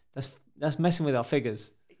 times. That's messing with our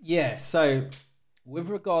figures. Yeah. So with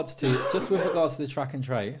regards to the track and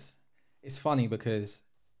trace, it's funny because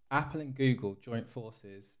Apple and Google joined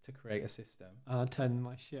forces to create a system. I'll turn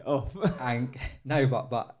my shit off. And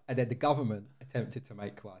then the government attempted to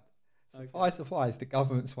make one. Surprise, the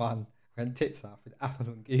government's one went tits up, and Apple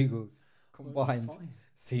and Google's combined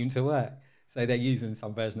seemed to work. So they're using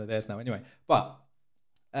some version of theirs now anyway. But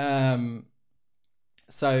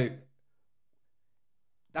so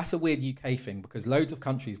that's a weird UK thing because loads of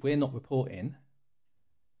countries, we're not reporting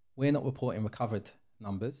recovered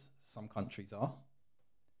numbers. Some countries are.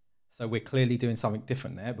 So we're clearly doing something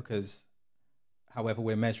different there because however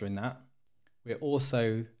we're measuring that, we're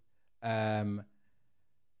also,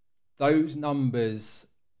 those numbers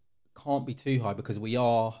can't be too high because we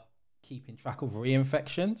are keeping track of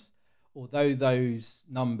reinfections. although those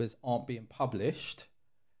numbers aren't being published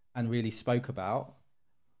and really spoke about,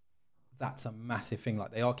 that's a massive thing.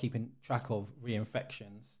 Like, they are keeping track of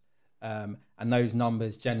reinfections, and those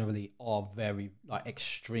numbers generally are very, like,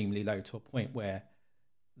 extremely low, to a point where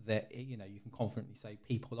that, you know, you can confidently say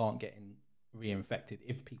people aren't getting reinfected.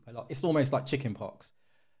 If people are, it's almost like chicken pox.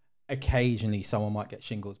 Occasionally someone might get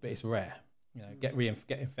shingles, but it's rare, you know,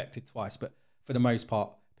 get infected twice, but for the most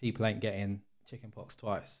part people ain't getting chicken pox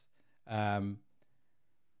twice.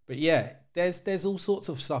 But yeah, there's all sorts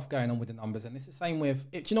of stuff going on with the numbers, and it's the same with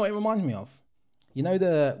it. Do you know what it reminds me of? You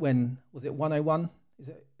know, when was it 101? Is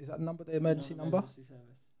that the number, the emergency number? Emergency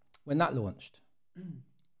service. When that launched,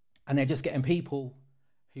 and they're just getting people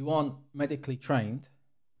who aren't medically trained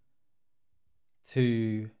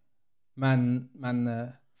to man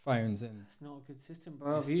the phones, and it's not a good system,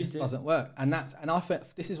 bro. It just doesn't work. And I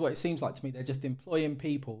think this is what it seems like to me. They're just employing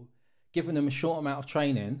people, giving them a short amount of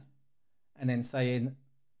training, and then saying,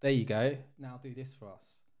 "There you go, now do this for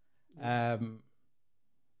us." Yeah.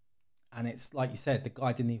 And it's like you said, the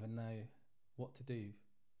guy didn't even know what to do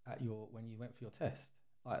when you went for your test.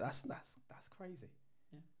 Like, that's crazy.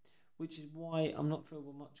 Yeah. Which is why I'm not filled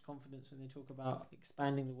with much confidence when they talk about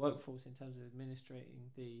expanding the workforce in terms of administrating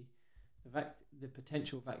the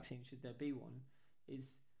potential vaccine, should there be one.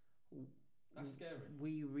 That's scary.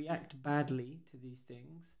 We react badly to these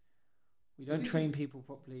things. We don't train people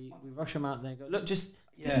properly. We rush them out there and go, look, just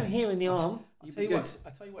stick them here in the arm. I tell you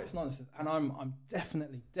what, it's nonsense. And I'm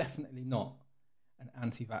definitely not an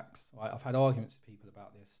anti-vax. Right? I've had arguments with people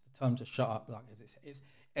about this. The term "just shut up," like,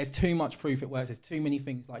 it's too much proof it works. There's too many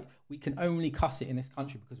things. Like, we can only cuss it in this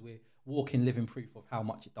country because we're walking living proof of how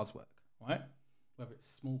much it does work, right? Whether it's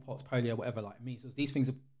smallpox, polio, whatever, like measles, these things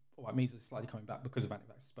are, well, measles is slightly coming back because of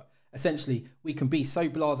anti-vaxxers, but essentially we can be so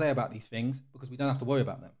blasé about these things because we don't have to worry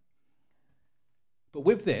about them. But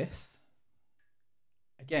with this,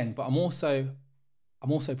 again, but I'm also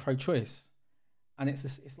pro-choice, and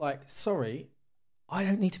it's like, sorry, I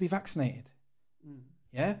don't need to be vaccinated.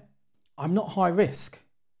 Yeah, I'm not high risk.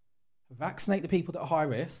 Vaccinate the people that are high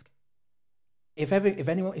risk. If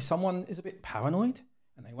someone is a bit paranoid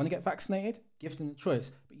and they want to get vaccinated, give them the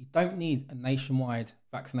choice. But you don't need a nationwide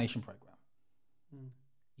vaccination program.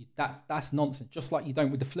 That's nonsense. Just like you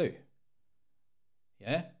don't with the flu.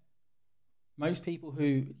 Yeah. Most people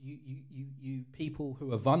people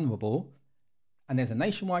who are vulnerable, and there's a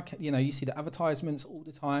nationwide, you see the advertisements all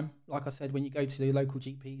the time. Like I said, when you go to the local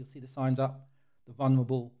GP, you'll see the signs up, the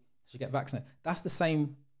vulnerable should get vaccinated. That's the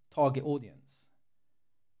same target audience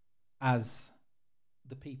as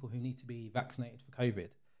the people who need to be vaccinated for COVID.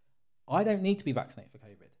 I don't need to be vaccinated for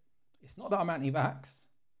COVID. It's not that I'm anti-vax.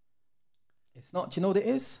 It's not, do you know what it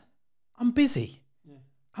is? I'm busy. Yeah.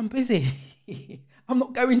 I'm busy. I'm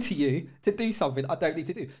not going to you to do something I don't need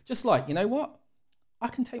to do. Just like, you know what? I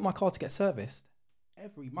can take my car to get serviced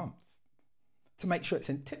every month to make sure it's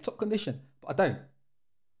in tip-top condition, but I don't.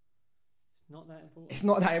 It's not that important. It's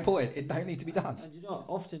not that important. It don't need to be done. And you know,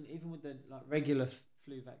 often, even with the regular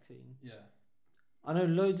flu vaccine, yeah, I know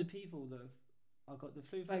loads of people that I got the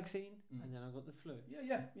flu vaccine and then I got the flu.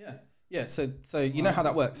 Yeah. So you know how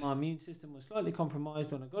that works. My immune system was slightly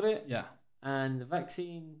compromised when I got it. Yeah. And the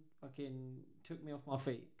vaccine fucking took me off my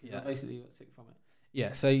feet because I basically got sick from it.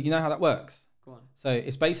 Yeah. So you know how that works. Go on. So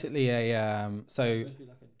it's basically a It's supposed to be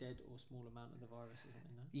like a dead or small amount of the virus, isn't it?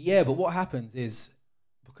 No? Yeah, but what happens is,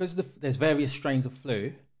 because there's various strains of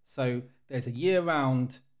flu, so there's a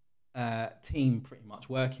year-round team pretty much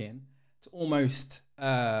working to almost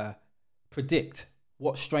predict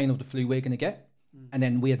what strain of the flu we're going to get, and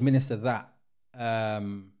then we administer that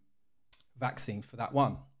vaccine for that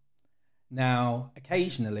one. Now,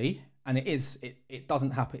 occasionally, and it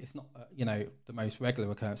doesn't happen, it's not the most regular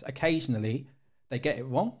occurrence. Occasionally, they get it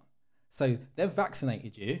wrong, so they've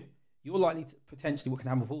vaccinated you. You're likely to potentially, what can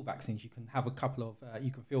happen with all vaccines, you can have a couple of, you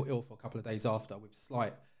can feel ill for a couple of days after with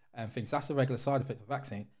slight things. That's a regular side effect of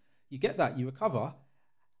vaccine. You get that, you recover,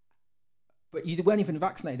 but you weren't even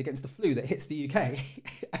vaccinated against the flu that hits the UK,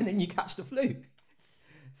 and then you catch the flu.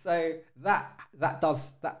 So that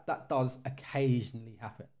does occasionally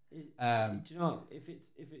happen. Do you know what? If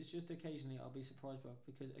it's just occasionally, I'll be surprised, bruv,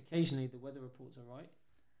 because occasionally the weather reports are right.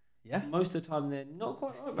 Yeah. Most of the time they're not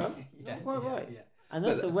quite right, bruv. Not quite right. Yeah. And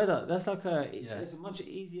that's the weather. That's like it's a much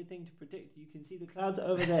easier thing to predict. You can see the clouds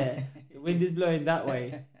over there. The wind is blowing that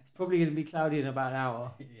way. It's probably going to be cloudy in about an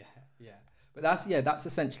hour. Yeah. But that's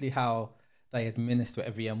essentially how they administer it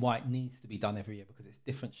every year, and why it needs to be done every year, because it's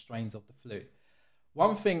different strains of the flu.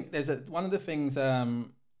 One thing,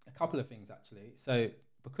 a couple of things actually. So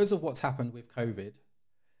because of what's happened with COVID,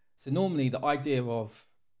 so normally the idea of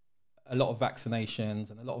a lot of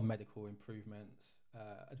vaccinations and a lot of medical improvements,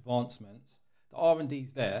 advancements. The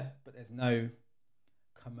R&D's there, but there's no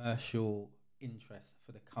commercial interest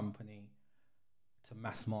for the company to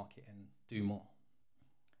mass market and do more,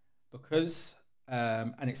 because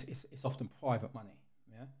and it's often private money.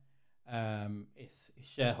 It's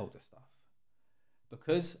shareholder stuff,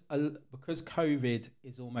 because COVID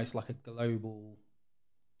is almost like a global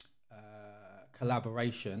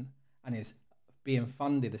collaboration and is being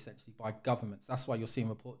funded essentially by governments. That's why you're seeing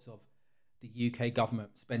reports of the UK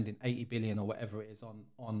government spending 80 billion or whatever it is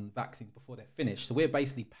on vaccines before they're finished. So we're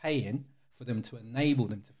basically paying for them to enable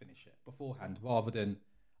them to finish it beforehand, rather than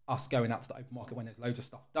us going out to the open market when there's loads of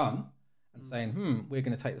stuff done and saying, we're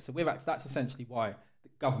going to take this. So that's essentially why the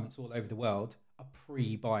governments all over the world are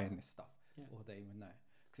pre-buying this stuff, or they even know,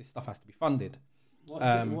 because this stuff has to be funded. What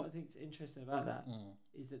I think's interesting about that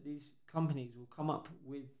is that these companies will come up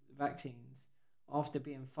with vaccines after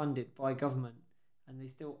being funded by government, and they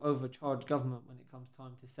still overcharge government when it comes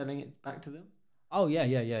time to selling it back to them. Oh yeah.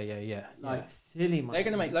 Like silly money. They're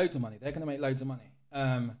going to make loads of money.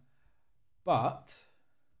 But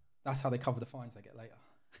that's how they cover the fines they get later.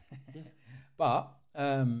 Yeah. But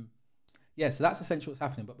so that's essentially what's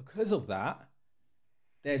happening. But because of that,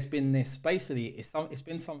 there's been this, basically it's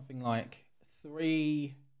been something like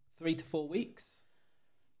 3 to 4 weeks.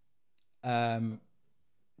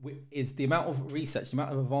 Is the amount of research, the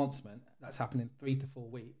amount of advancement that's happened in 3 to 4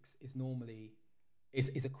 weeks is normally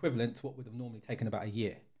is equivalent to what would have normally taken about a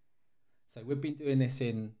year. So we've been doing this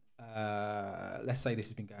in let's say this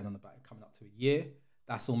has been going on about coming up to a year.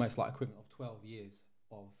 That's almost like equivalent of 12 years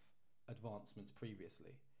of advancements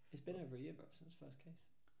previously. It's been over a year, bro, since first case.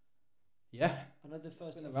 Yeah. I know the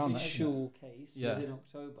first official case was in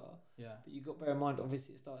October. Yeah. But you got to bear in mind,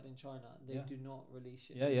 obviously, it started in China. They do not release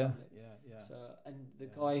shit to the public. Yeah. So, and the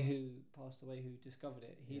guy who passed away, who discovered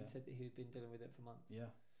it, he'd said that he'd been dealing with it for months. Yeah.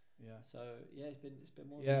 So it's been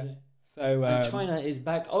more than a year. So and China is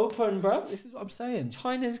back open, bro. This is what I'm saying.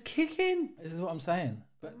 China's kicking. This is what I'm saying.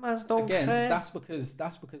 But Mans don't again, care. that's because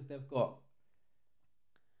they've got.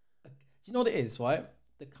 Do you know what it is, right?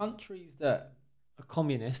 The countries that are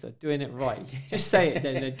communist are doing it right. Just say it,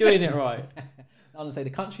 then they're doing it right. I want to say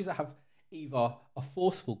the countries that have either a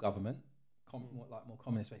forceful government, more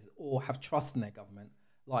communist bases, or have trust in their government,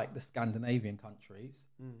 like the Scandinavian countries,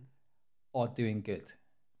 are doing good,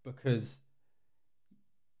 because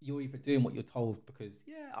you're either doing what you're told because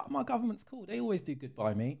my government's cool, they always do good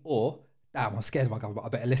by me, or damn, I'm scared of my government, I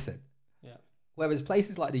better listen. Yeah. Whereas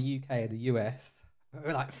places like the UK and the US,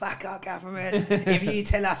 we're like, fuck our government. If you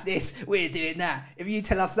tell us this, we're doing that. If you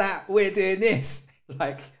tell us that, we're doing this.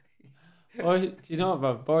 Like, do you know what,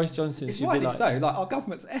 bro? Boris Johnson it's should be like, so. Like, our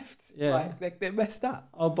government's effed. Yeah. Like, they're messed up.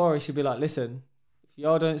 Oh, Boris should be like, listen, if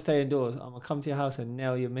y'all don't stay indoors, I'm gonna come to your house and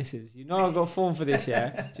nail your missus. You know I got form for this,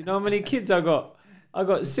 yeah? Do you know how many kids I got? I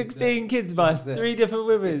got 16 kids by 3 different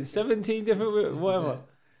women, 17 different women, whatever.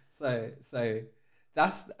 So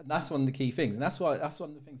that's one of the key things, and that's one of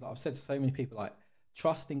the things that I've said to so many people. Like,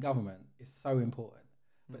 trust in government is so important,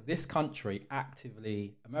 but this country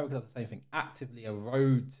America does the same thing, actively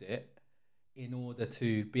erodes it in order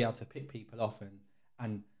to be able to pick people off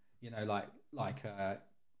and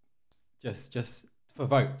just for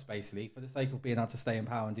votes, basically, for the sake of being able to stay in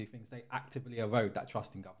power and do things. They actively erode that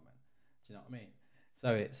trust in government. Do you know what I mean?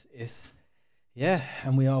 So it's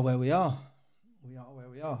and we are where we are.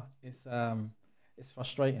 It's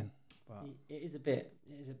frustrating, but it is a bit.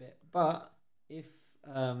 But if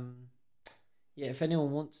if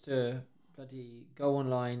anyone wants to bloody go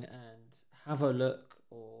online and have a look,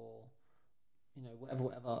 or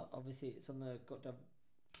whatever, obviously it's on the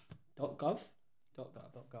 .gov.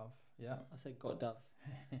 Yeah, I said .gov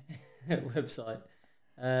website.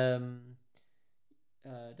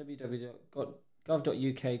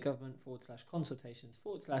 www.gov.uk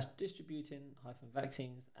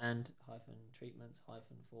government/consultations/distributing-vaccines and -treatments -for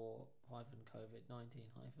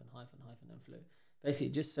 -COVID-19 and flu. Basically,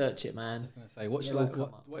 just search it, man. I was just going to say, what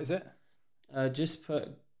is it? Just put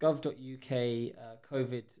gov.uk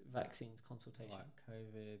COVID vaccines consultation. Right,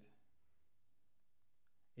 COVID.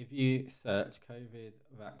 If you search COVID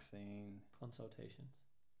vaccine consultations.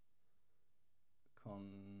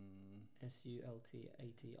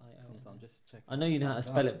 SULTATIO. I'm just checking. I know you know how to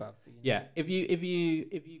spell it, bruv. Yeah, if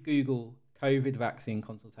you Google COVID vaccine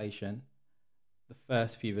consultation, the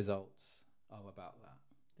first few results are about that.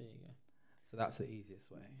 There you go. So that's the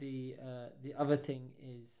easiest way. The other thing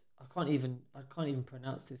is I can't even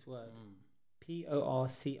pronounce this word.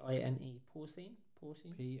 PORCINE. Porcine.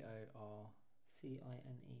 PORCINE.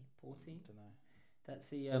 Porcine. I don't know. That's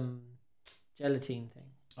the gelatine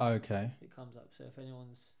thing. Okay. It comes up. So if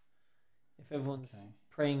anyone's if everyone's Okay.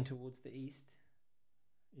 praying towards the east,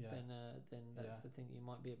 Yeah. then that's the thing you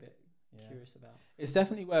might be a bit curious about. It's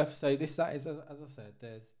definitely worth. So that is, as I said,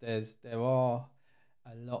 there are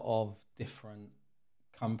a lot of different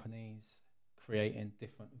companies creating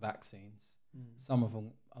different vaccines. Some of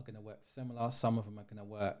them are going to work similar. Some of them are going to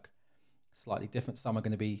work slightly different. Some are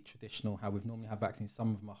going to be traditional, how we've normally had vaccines.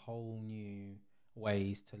 Some of them are whole new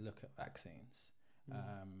ways to look at vaccines.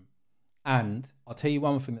 And I'll tell you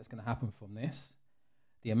one thing that's going to happen from this.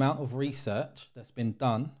 The amount of research that's been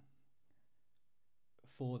done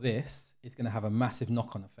for this is going to have a massive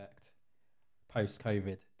knock-on effect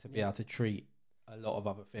post-COVID to be able to treat a lot of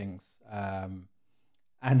other things. And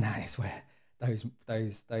that is where those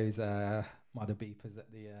mother beepers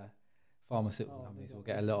at the pharmaceutical companies will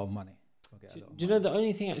get a lot of money. Do you know the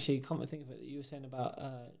only thing, actually, come to think of it, that you were saying about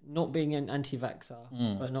not being an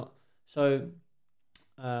anti-vaxxer, but not... So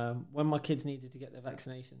when my kids needed to get their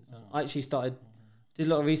vaccinations, I actually did a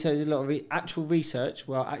lot of research, did a lot of actual research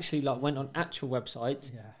where I actually went on actual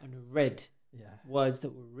websites and read words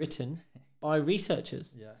that were written by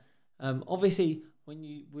researchers. Obviously,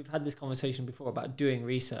 we've had this conversation before about doing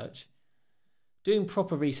research. Doing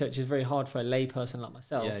proper research is very hard for a lay person like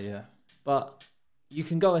myself. But you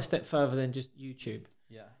can go a step further than just YouTube.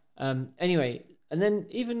 Anyway, and then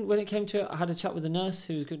even when it came to it, I had a chat with a nurse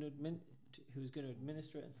who was going to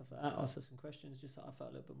administer it and stuff like that. Asked her some questions just so I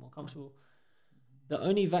felt a little bit more comfortable. The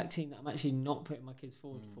only vaccine that I'm actually not putting my kids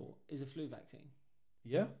forward for is a flu vaccine.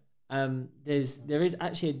 There is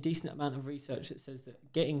actually a decent amount of research that says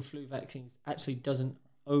that getting flu vaccines actually doesn't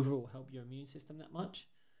overall help your immune system that much.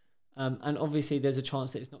 And obviously there's a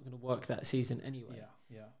chance that it's not going to work that season anyway.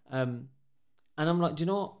 And I'm like, do you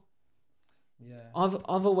know what?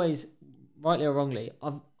 I've always, rightly or wrongly,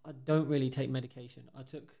 I don't really take medication. I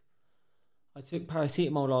took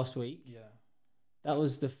paracetamol last week. That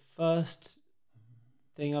was the first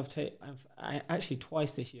thing I've taken. Actually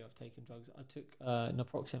twice this year I've taken drugs. I took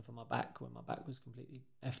naproxen for my back when my back was completely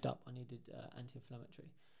effed up. I needed anti-inflammatory.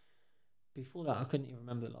 Before that, I couldn't even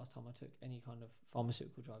remember the last time I took any kind of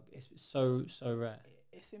pharmaceutical drug. It's so rare.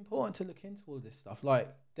 It's important to look into all this stuff. Like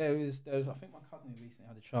there was I think my cousin who recently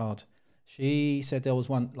had a child. She said there was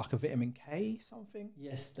one like a vitamin K something.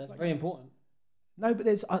 Yes, that's very important. No, but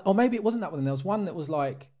there's, or maybe it wasn't that one. There was one that was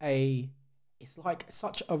like it's like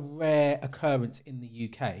such a rare occurrence in the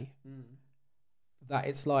UK that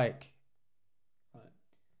it's like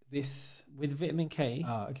this with vitamin K.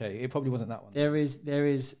 Okay, it probably wasn't that one. There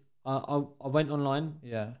is. I went online.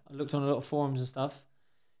 I looked on a lot of forums and stuff.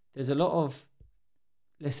 There's a lot of,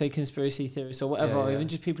 let's say, conspiracy theorists or whatever, or even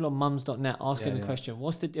just people on mums.net asking the question,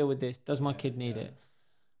 what's the deal with this? Does my kid need it?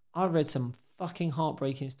 I read some fucking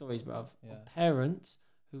heartbreaking stories, bruv, of parents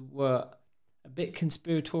who were a bit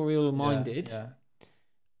conspiratorial minded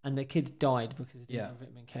and their kids died because they didn't have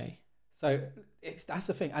vitamin K. So that's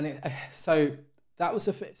the thing. And so that was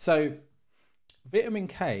so vitamin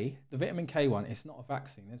K, the vitamin K one, it's not a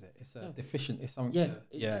vaccine, is it? It's a deficient. It's something.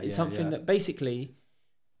 It's something that basically.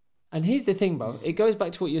 And here's the thing, bro. It goes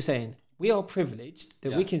back to what you're saying. We are privileged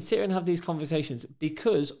that we can sit here and have these conversations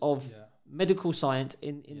because of medical science.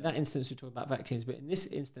 In that instance, we're talking about vaccines, but in this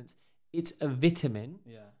instance, it's a vitamin.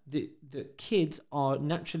 The kids are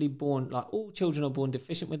naturally born, like all children are born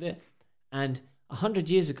deficient with it. And 100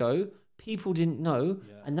 years ago, people didn't know,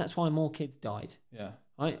 and that's why more kids died.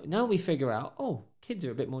 Right? Now we figure out, kids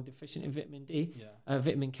are a bit more deficient in vitamin D,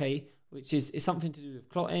 vitamin K, which is something to do with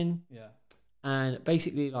clotting. And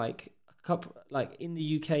basically, like in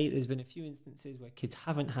the UK, there's been a few instances where kids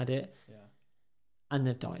haven't had it, and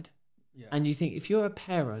they've died. And you think, if you're a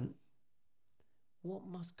parent, what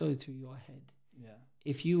must go through your head?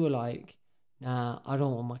 If you were like, nah, I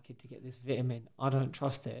don't want my kid to get this vitamin, I don't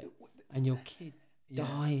trust it, and your kid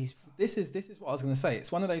dies. This is what I was going to say.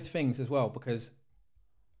 It's one of those things as well, because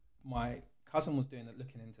my cousin was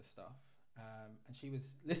looking into stuff, and she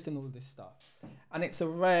was listing all of this stuff, and it's a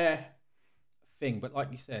rare thing. But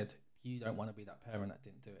like you said, you don't want to be that parent that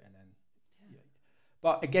didn't do it, and then.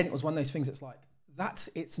 But again, it was one of those things. It's like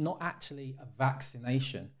it's not actually a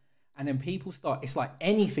vaccination, and then people start. It's like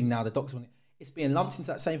anything now. The doctors want it's being lumped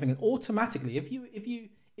into that same thing, and automatically,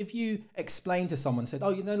 if you explain to someone, said,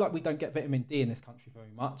 like we don't get vitamin D in this country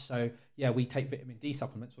very much, so we take vitamin D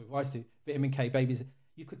supplements. We're advised to vitamin K babies.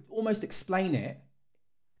 You could almost explain it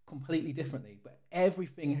completely differently, but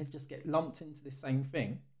everything has just get lumped into the same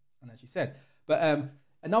thing. And as you said, but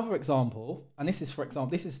another example, and this is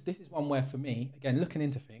one where for me, again, looking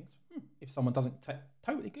into things, if someone doesn't take,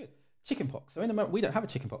 totally good, chickenpox. So in America, we don't have a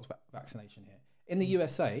chickenpox vaccination here. In the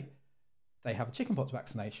USA, they have a chickenpox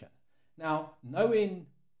vaccination. Now, knowing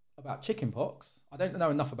about chickenpox. I don't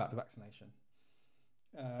know enough about the vaccination.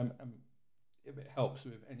 And if it helps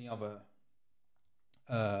with any other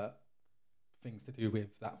things to do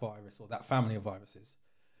with that virus or that family of viruses.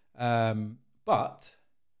 But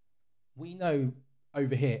we know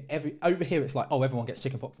over here it's like, oh, everyone gets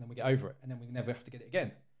chickenpox and then we get over it and then we never have to get it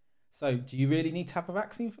again. So do you really need to have a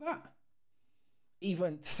vaccine for that?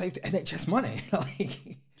 Even to save the NHS money?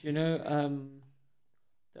 Do you know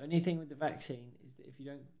the only thing with the vaccine is that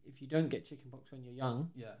if you don't get chickenpox when you're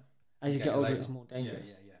young, as you get older, it's more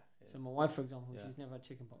dangerous. So my wife, for example, she's never had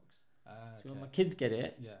chickenpox. So when my kids get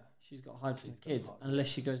it, she's got hide from the kids unless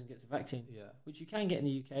she goes and gets the vaccine, which you can get in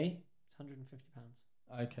the UK. It's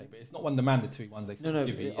 £150. Okay, but it's not one of the mandatory ones they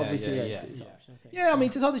give you. Obviously, it's an optional thing. Yeah, I mean,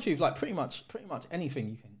 to tell the truth, like pretty much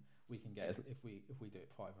anything we can get if we do it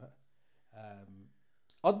private.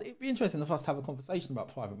 It'd be interesting for us to have a conversation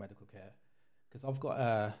about private medical care, because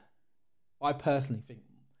I personally think,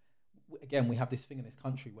 again, we have this thing in this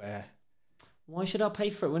country where, why should I pay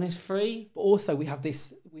for it when it's free? But also we have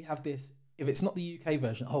this. If it's not the UK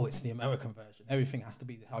version, it's the American version. Everything has to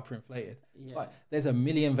be hyperinflated. Yeah. It's like there's a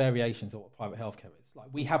million variations of what private healthcare is. Like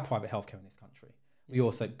we have private healthcare in this country. Yeah. We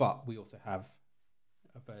also have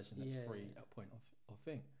a version that's free at point of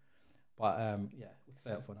thing. But we can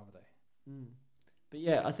say that for another day. But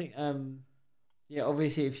yeah, I think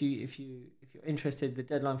obviously if you're interested, the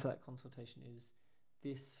deadline for that consultation is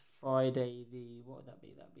this Friday. What would that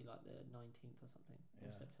be? That'd be like the 19th or something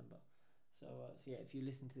of September. So if you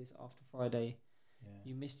listen to this after Friday,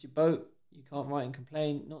 you missed your boat. You can't write and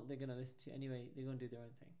complain. Not they're gonna listen to you anyway. They're gonna do their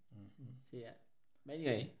own thing. Mm-hmm. So but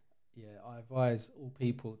anyway, I advise all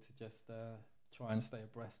people to just try and stay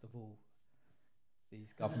abreast of all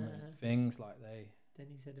these government things. Like Then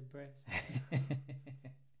he said abreast.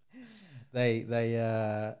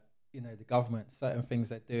 The government, certain things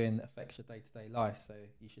they're doing affects your day-to-day life, so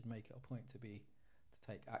you should make it a point to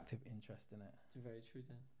take active interest in it. It's very true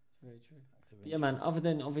then. Very true. Yeah, man. Other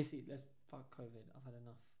than obviously, let's fuck COVID. I've had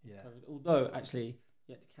enough. Yeah. COVID. Although actually,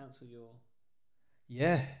 you had to cancel your.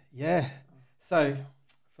 Yeah. So,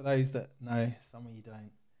 for those that know, some of you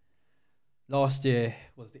don't. Last year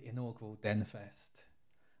was the inaugural Den Fest,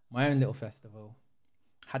 my own little festival.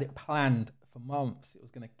 Had it planned for months. It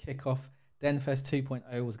was going to kick off. Den Fest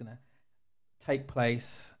 2.0 was going to take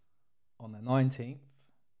place on the 19th,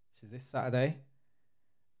 which is this Saturday,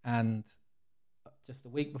 and just a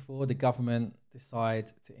week before, the government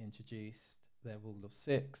decided to introduce their rule of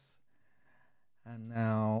 6, and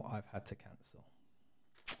now I've had to cancel.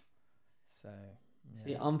 So,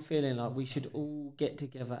 see, I'm feeling like we should all get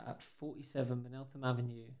together at 47 Beneltham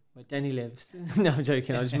Avenue, where Denny lives. No, I'm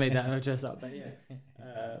joking. I just made that address up, but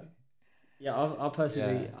I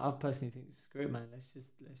personally think screw it, man. Let's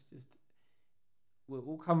just we'll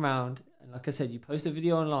all come round, and like I said, you post a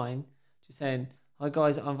video online, just saying, hi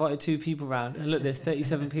guys, I invited 2 people round. And look, there's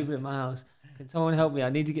 37 people in my house. Can someone help me? I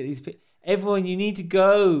need to get these people. Everyone, you need to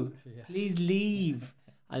go. Please leave.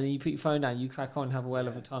 And then you put your phone down, you crack on, have a whale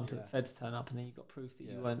of a time till the feds turn up, and then you've got proof that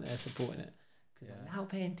you weren't there supporting it. Because they're now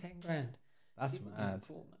paying 10 grand. That's mad.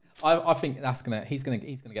 I think he's gonna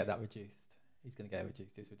get that reduced. He's gonna get it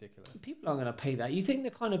reduced. It's ridiculous. People aren't gonna pay that. You think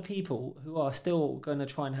the kind of people who are still gonna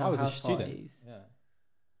try and have house parties?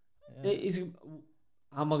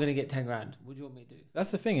 How am I going to get 10 grand? What do you want me to do?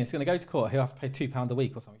 That's the thing. It's going to go to court. He'll have to pay £2 a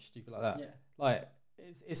week or something stupid like that. Yeah. Like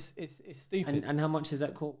it's stupid. And how much is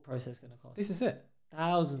that court process going to cost? This is it.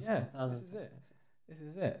 Thousands. This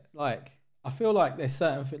is it. Like I feel like there's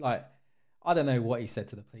certain I don't know what he said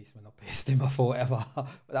to the policeman or pissed him off or whatever,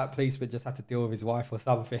 but that policeman just had to deal with his wife or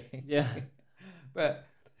something. Yeah. But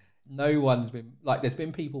no one's been there's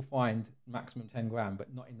been people fined maximum 10 grand,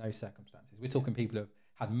 but not in those circumstances. We're talking people who have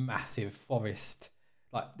had massive forest.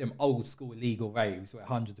 Like them old school illegal raves where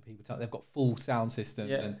hundreds of people they've got full sound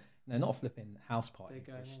systems and not a flipping house party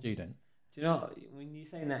for a student. Do you know, when you're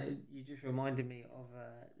saying that, you just reminded me of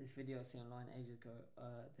this video I seen online ages ago.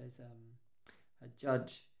 There's a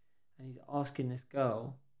judge, and he's asking this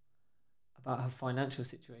girl about her financial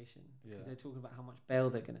situation because they're talking about how much bail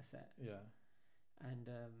they're going to set. Yeah. And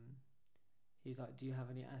he's like, do you have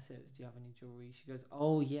any assets? Do you have any jewelry? She goes,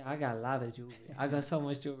 oh yeah, I got a lot of jewelry. I got so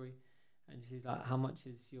much jewelry. And she's like, how much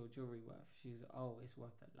is your jewelry worth? She's like, oh, it's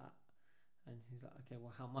worth a lot. And he's like, okay,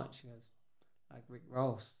 well, how much? She goes, like Rick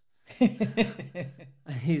Ross.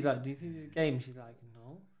 And he's like, do you think this is a game? She's like,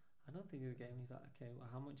 no, I don't think it's a game. He's like, okay, well,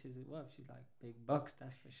 how much is it worth? She's like, big bucks,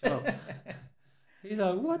 that's for sure. He's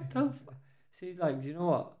like, what the fuck? She's like, do you know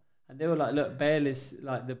what? And they were like, look, bail is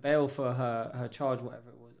like the bail for her charge,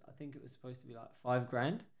 whatever it was. I think it was supposed to be like 5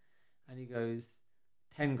 grand. And he goes,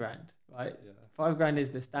 10 grand, right? Yeah. 5 grand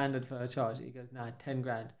is the standard for her charge. He goes, nah, 10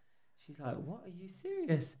 grand. She's like, what, are you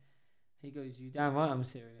serious? He goes, you damn right I'm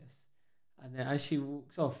serious. And then as she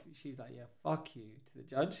walks off, she's like, yeah, fuck you, to the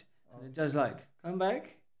judge. And the judge like, come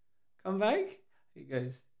back. He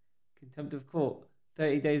goes, contempt of court,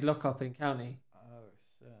 30 days lockup in county. Oh,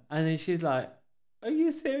 shit. And then she's like, are you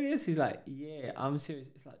serious? He's like, yeah, I'm serious.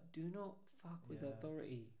 It's like, do not fuck with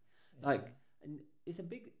authority. Yeah. Like, and it's a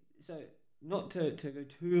big, so not to go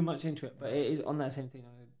too much into it, but it is on that same thing.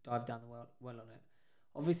 I'm going to dive down the well on it.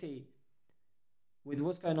 Obviously, with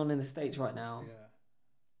what's going on in the States right now,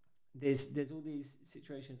 there's all these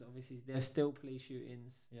situations. Obviously, there's still police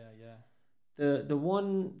shootings. The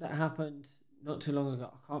one that happened not too long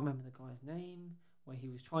ago, I can't remember the guy's name, where he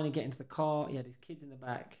was trying to get into the car. He had his kids in the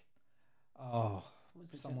back. Oh,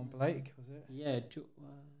 someone Blake, was it? Yeah, George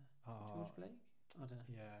Blake? I don't know.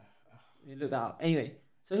 Yeah. You look that up. Anyway,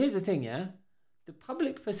 so here's the thing, yeah? The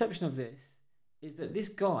public perception of this is that this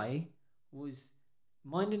guy was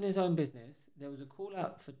minding his own business. There was a call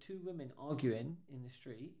out for two women arguing in the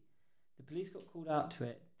street. The police got called out to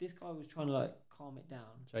it. This guy was trying to like calm it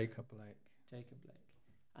down. Jacob Blake.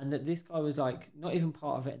 And that this guy was like not even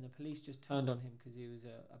part of it, and the police just turned on him because he was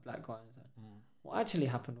a black guy. And so what actually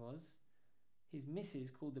happened was his missus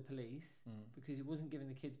called the police because he wasn't giving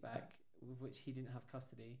the kids back, with which he didn't have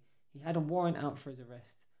custody. He had a warrant out for his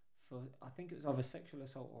arrest for, I think it was either sexual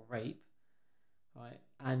assault or rape, right?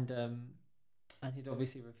 And he'd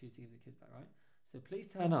obviously refused to give the kids back, right? So the police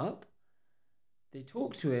turn up, they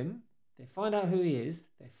talk to him, they find out who he is,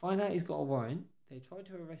 they find out he's got a warrant, they try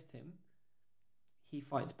to arrest him, he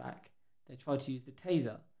fights back. They try to use the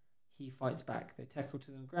taser, he fights back. They tackle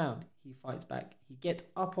to the ground, he fights back. He gets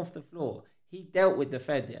up off the floor. He dealt with the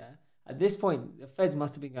feds, yeah? At this point, the feds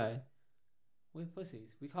must have been going, we're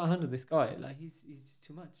pussies. We can't handle this guy. Like, he's just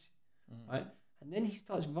too much, right? And then he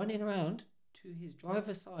starts running around to his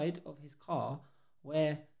driver's side of his car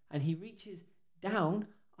and he reaches down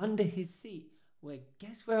under his seat where,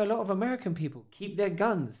 guess where a lot of American people keep their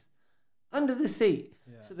guns? Under the seat.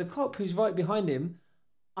 Yeah. So the cop who's right behind him,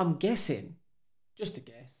 I'm guessing, just a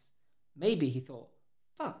guess, maybe he thought,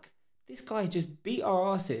 fuck, this guy just beat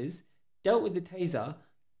our asses, dealt with the taser,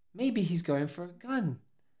 maybe he's going for a gun.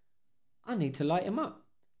 I need to light him up.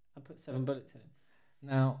 I put 7 bullets in him.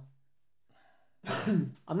 Now,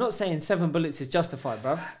 I'm not saying 7 bullets is justified,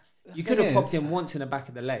 bruv. You could have popped him once in the back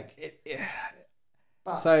of the leg.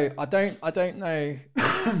 So I don't know.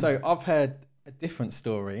 So I've heard a different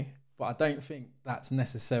story, but I don't think that's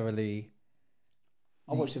necessarily.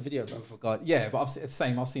 I watched the video, bro. Forgot. Yeah, but it's the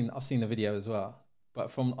same. I've seen the video as well,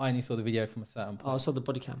 but I only saw the video from a certain point. Oh, I saw the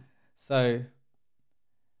body cam. So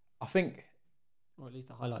I think, or at least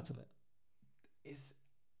the highlights of it.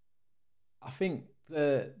 I think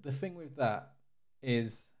the thing with that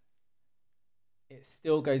is it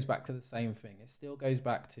still goes back to the same thing. It still goes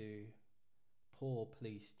back to poor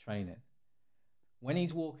police training. When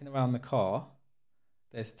he's walking around the car,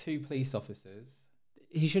 there's 2 police officers.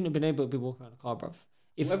 He shouldn't have been able to be walking around the car, bruv.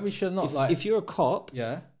 If you're a cop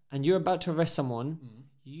and you're about to arrest someone,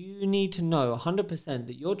 you need to know 100%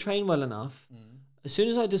 that you're trained well enough. As soon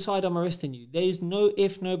as I decide I'm arresting you, there's no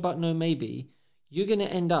if, no but, no maybe. You're going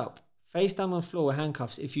to end up face down on the floor with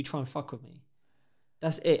handcuffs if you try and fuck with me.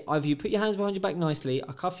 That's it. Either you put your hands behind your back nicely,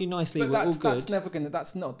 I cuff you nicely, we're all good.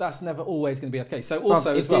 That's never always going to be the case. So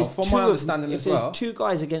also, as well, from my understanding as well, if there's 2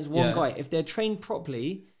 guys against 1 guy, if they're trained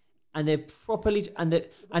properly and they're properly and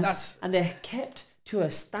they're kept to a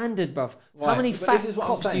standard, bruv. Right. How many fat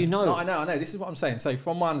cops do you know? No, I know. This is what I'm saying. So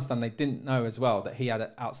from my understanding, they didn't know as well that he had an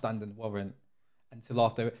outstanding warrant until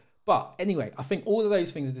after. But anyway, I think all of those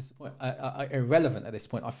things are irrelevant at this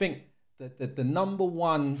point. I think the number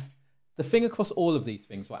one. The thing across all of these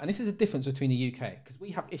things, right, and this is a difference between the UK, because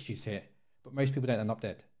we have issues here, but most people don't end up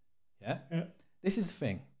dead. Yeah? This is the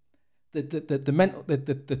thing.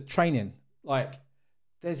 The training, like,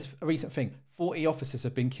 there's a recent thing. 40 officers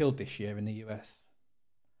have been killed this year in the US.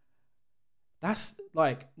 That's,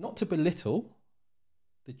 like, not to belittle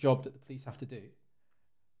the job that the police have to do,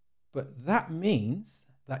 but that means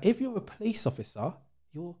that if you're a police officer,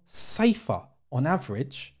 you're safer on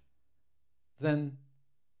average than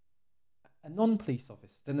a non-police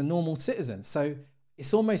officer, than a normal citizen. So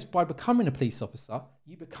it's almost by becoming a police officer,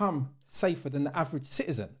 you become safer than the average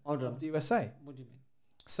citizen of the USA. What do you mean?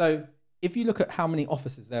 So if you look at how many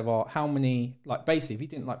officers there are, how many, like basically, if you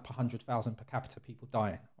didn't like 100,000 per capita people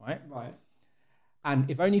dying, right? Right. And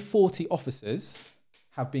if only 40 officers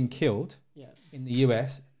have been killed in the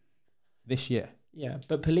US this year. Yeah,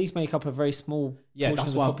 but police make up a very small portion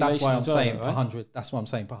of the population. That's why I'm saying right? per 100. That's why I'm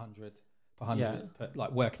saying per 100.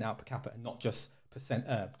 Like working out per capita, not just percent,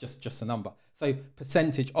 just a number. So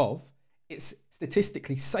percentage of, it's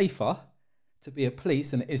statistically safer to be a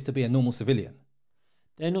police than it is to be a normal civilian.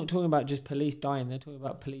 They're not talking about just police dying. They're talking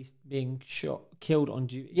about police being killed on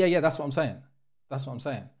duty. Yeah, that's what I'm saying.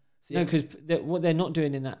 So, no, because what they're not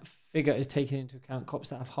doing in that figure is taking into account cops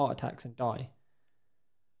that have heart attacks and die.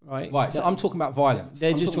 Right. So I'm talking about violence.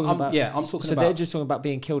 They're just talking about. Yeah, I'm talking about. So they're just talking about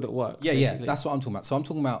being killed at work. Yeah, basically. yeah. That's what I'm talking about. So I'm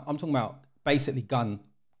talking about basically gun.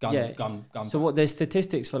 So what? There's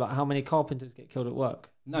statistics for like how many carpenters get killed at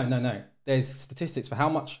work. No. There's statistics for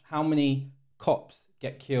how many cops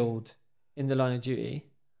get killed in the line of duty.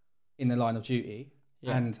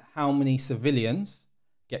 Yeah. And how many civilians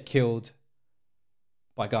get killed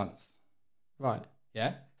by guns. Right.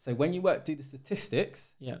 Yeah. So when you do the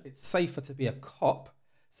statistics, it's safer to be a cop.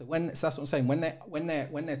 So that's what I'm saying. When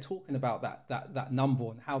they're talking about that number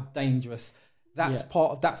and how dangerous, that's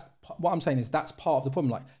what I'm saying is that's part of the problem.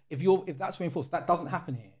 Like if that's reinforced, that doesn't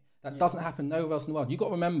happen here. That doesn't happen nowhere else in the world. You've got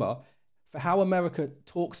to remember, for how America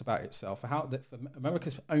talks about itself, for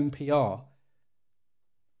America's own PR,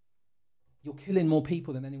 you're killing more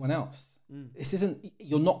people than anyone else.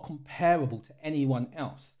 You're not comparable to anyone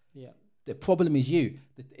else. Yeah. The problem is you.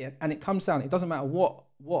 And it comes down, it doesn't matter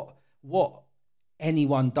what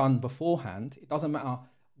anyone done beforehand. It doesn't matter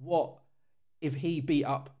if he beat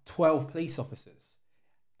up 12 police officers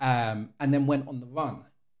and then went on the run.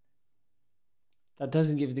 That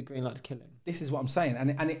doesn't give you the green light to kill him. This is what I'm saying.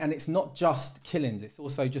 And it's not just killings. It's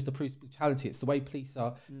also just the brutality. It's the way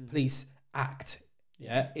police act.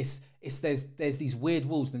 Yeah, there's these weird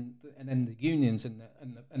rules and then the unions and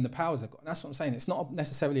the powers they've got. And that's what I'm saying. It's not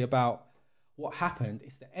necessarily about what happened.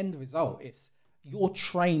 It's the end result. It's your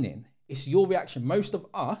training. It's your reaction. Most of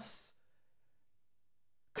us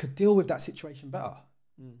could deal with that situation better.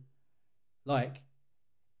 Like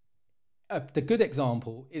the good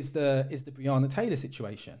example is the Breonna Taylor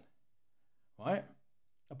situation, right?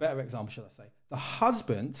 A better example, should I say?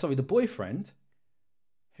 The boyfriend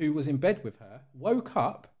who was in bed with her, woke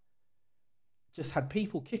up, just had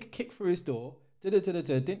people kick through his door,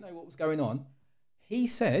 didn't know what was going on. He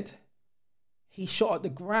said he shot at the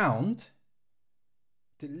ground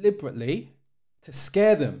deliberately to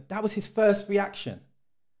scare them. That was his first reaction.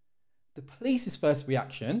 The police's first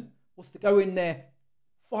reaction was to go in there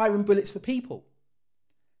firing bullets for people.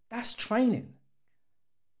 That's training.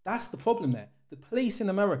 That's the problem there. The police in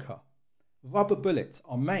America, rubber bullets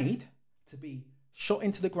are made to be shot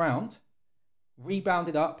into the ground,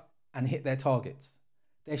 rebounded up, and hit their targets.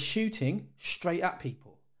 They're shooting straight at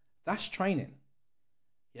people. That's training.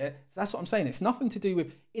 Yeah, so that's what I'm saying. It's nothing to do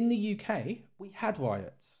with... In the UK, we had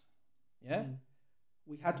riots. Yeah?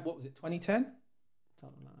 We had, 2010?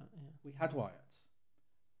 Something like that, yeah. We had riots.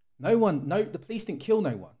 The police didn't kill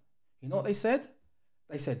no one. You know what they said?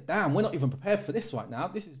 They said, damn, we're not even prepared for this right now.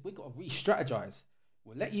 We've got to re-strategize.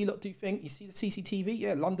 We'll let you lot do things. You see the CCTV?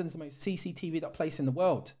 Yeah, London's the most CCTV'd place in the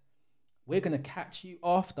world. We're going to catch you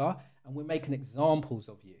after, and we're making examples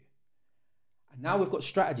of you. And now we've got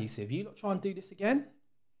strategies. So if you lot try and do this again,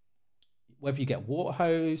 whether you get water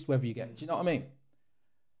hosed, do you know what I mean?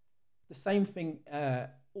 The same thing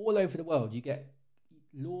all over the world. You get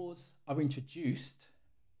laws are introduced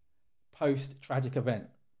post-tragic event.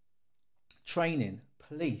 Training,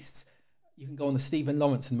 police. You can go on the Stephen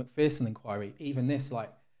Lawrence and McPherson inquiry. Even this,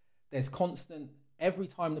 there's constant, every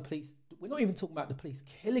time the police, we're not even talking about the police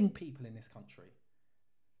killing people in this country.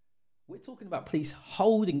 We're talking about police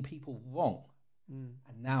holding people wrong. And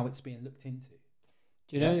now it's being looked into.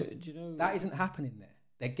 Do you know that isn't happening there?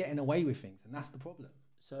 They're getting away with things, and that's the problem.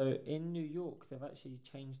 So in New York, they've actually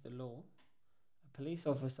changed the law. A police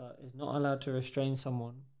officer is not allowed to restrain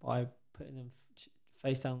someone by putting them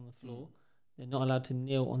face down on the floor. They're not allowed to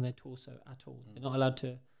kneel on their torso at all. They're not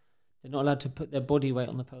allowed to put their body weight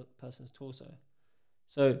on the person's torso.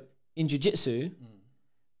 So in jiu-jitsu,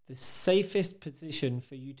 the safest position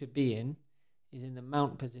for you to be in is in the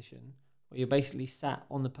mount position, where you're basically sat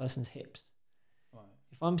on the person's hips. Right.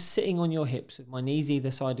 If I'm sitting on your hips with my knees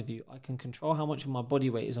either side of you, I can control how much of my body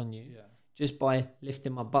weight is on you just by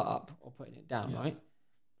lifting my butt up or putting it down, right?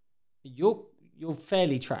 You're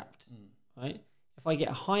fairly trapped, right? If I get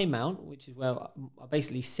a high mount, which is where I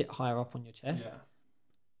basically sit higher up on your chest,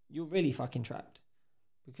 you're really fucking trapped.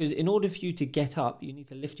 Because in order for you to get up, you need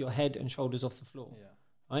to lift your head and shoulders off the floor,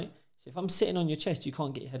 right? So if I'm sitting on your chest, you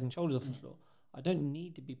can't get your head and shoulders off the floor. I don't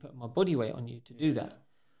need to be putting my body weight on you to do that.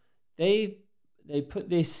 They put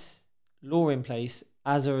this law in place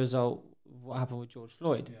as a result of what happened with George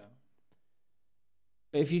Floyd. Yeah.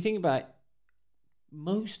 But if you think about it,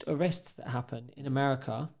 most arrests that happen in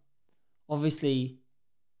America, obviously,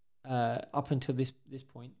 up until this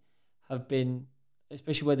point, have been,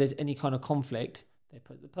 especially where there's any kind of conflict, They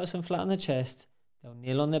put the person flat on the chest. They'll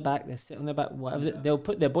kneel on their back. They'll sit on their back. Whatever. They'll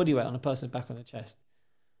put their body weight on a person's back on the chest.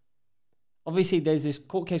 Obviously, there's this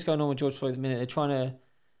court case going on with George Floyd at the minute. They're trying to.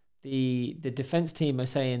 The defense team are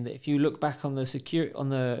saying that if you look back on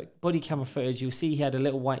the body camera footage, you'll see he had a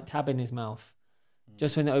little white tab in his mouth.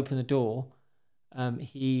 Just when they opened the door,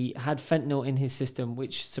 he had fentanyl in his system,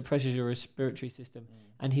 which suppresses your respiratory system.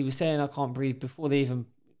 And he was saying, "I can't breathe," before they even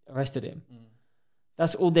arrested him.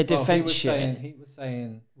 That's all their defense shit. He was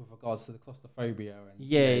saying with regards to the claustrophobia. And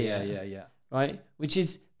yeah. Right? Which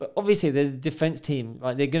is, but obviously the defense team,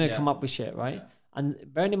 right? They're going to come up with shit, right? Yeah.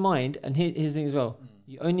 And bearing in mind, and here's the thing as well,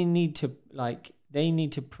 you only need to, they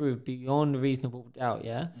need to prove beyond reasonable doubt,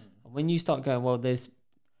 yeah? And when you start going, well,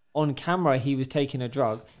 on camera, he was taking a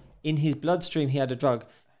drug. In his bloodstream, he had a drug.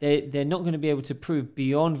 They're not going to be able to prove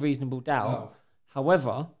beyond reasonable doubt. Wow.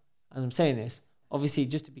 However, as I'm saying this, obviously,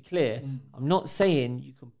 just to be clear, I'm not saying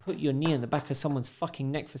you can put your knee in the back of someone's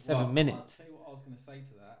fucking neck for 7 minutes. I'll tell you what I was going to say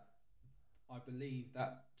to that. I believe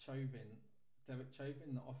that Derek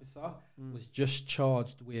Chauvin, the officer, was just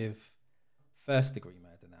charged with first-degree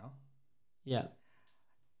murder now. Yeah.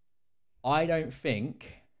 I don't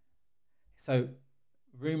think... So,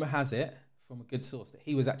 rumour has it, from a good source, that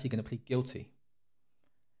he was actually going to plead guilty.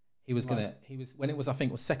 He was when it was, I think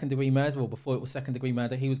it was second-degree murder, or before it was second-degree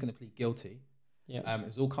murder, he was going to plead guilty. Yeah. It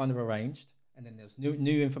was all kind of arranged, and then there was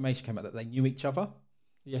new information came out that they knew each other.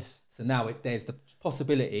 Yes. So now there's the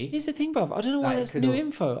possibility. Here's the thing, bruv. I don't know why there's new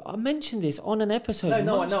info. I mentioned this on an episode.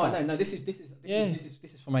 No. This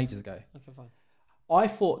is from ages ago. Okay, fine. I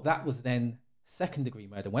thought that was then second-degree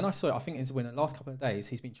murder. When I saw it, I think it's when the last couple of days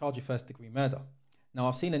he's been charged with first-degree murder. Now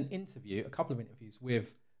I've seen a couple of interviews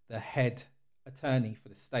with the head attorney for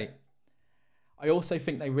the state. I also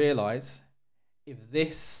think they realise if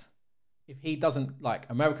he doesn't,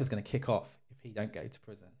 America's going to kick off if he don't go to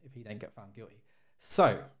prison, if he don't get found guilty.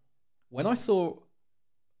 So when I saw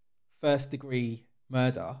first-degree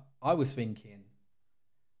murder, I was thinking,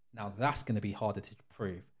 now that's going to be harder to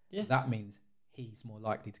prove. Yeah. That means he's more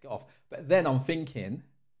likely to get off. But then I'm thinking,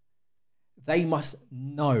 they must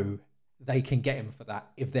know they can get him for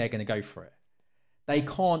that if they're going to go for it. They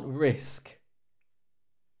can't risk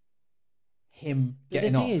him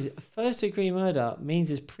getting off. The thing is, first-degree murder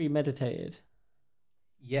means it's premeditated.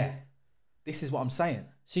 Yeah. This is what I'm saying.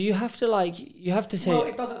 So you have to say... Well,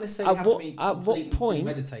 it doesn't necessarily have to be completely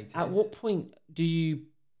premeditated. At what point do you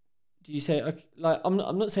say... Okay, I'm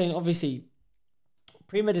not saying, obviously,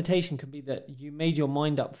 premeditation could be that you made your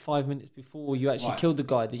mind up 5 minutes before you actually killed the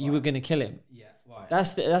guy, that you were going to kill him. Yeah, right.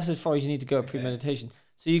 That's as far as you need to go at premeditation.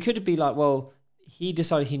 So you could be like, well, he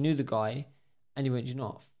decided he knew the guy, and he went, you know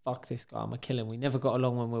what, fuck this guy, I'm going to kill him. We never got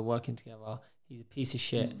along when we were working together. He's a piece of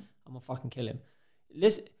shit. I'm going to fucking kill him.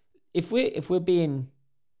 Listen, if we're being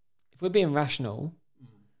rational,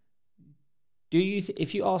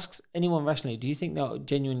 if you ask anyone rationally, do you think they'll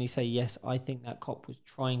genuinely say, yes, I think that cop was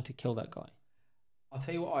trying to kill that guy? I'll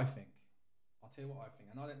tell you what I think.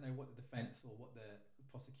 And I don't know what the defence or what the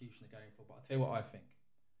prosecution are going for, but I'll tell you what I think.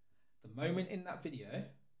 The moment in that video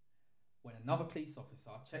when another police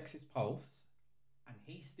officer checks his pulse and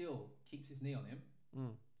he still keeps his knee on him,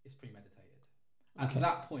 it's premeditated. At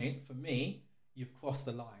that point, for me, you've crossed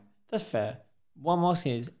the line. That's fair. What I'm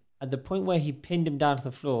asking is, at the point where he pinned him down to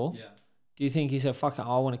the floor, do you think he said, fuck it,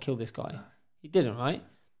 I want to kill this guy? No. He didn't, right?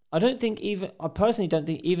 No. I personally don't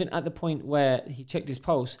think even at the point where he checked his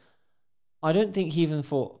pulse, I don't think he even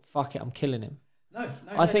thought, fuck it, I'm killing him. No.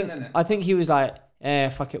 I think he was like,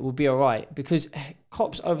 fuck it, we'll be all right. Because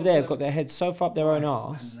cops over there have got their heads so far up their own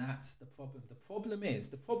arse. And that's the problem.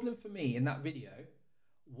 The problem for me in that video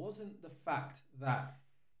wasn't the fact that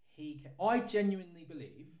I genuinely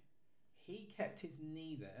believe he kept his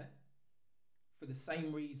knee there for the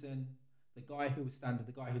same reason the guy who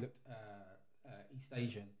looked East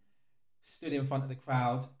Asian, stood in front of the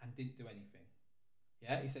crowd and didn't do anything.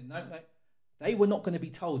 Yeah, he said, no, they were not going to be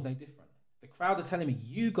told no different. The crowd are telling me,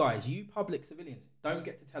 you guys, you public civilians, don't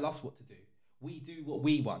get to tell us what to do. We do what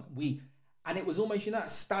we want. And it was almost, a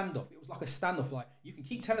standoff. It was like a standoff, like, you can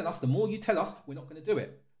keep telling us, the more you tell us, we're not going to do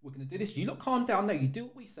it. We're going to do this. You lot calm down. No, you do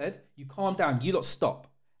what we said. You calm down. You lot stop.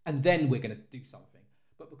 And then we're going to do something.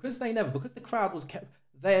 But because the crowd was kept,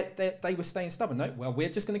 they were staying stubborn. No, well, we're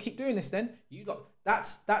just going to keep doing this then. You lot,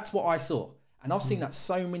 that's what I saw. And I've seen that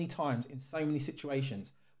so many times in so many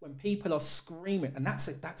situations when people are screaming. And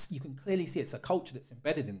that's you can clearly see it's a culture that's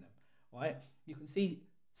embedded in them, right? You can see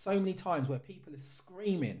so many times where people are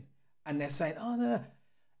screaming and they're saying,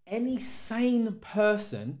 any sane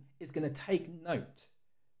person is going to take note.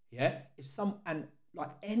 Yeah,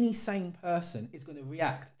 any sane person is going to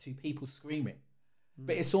react to people screaming.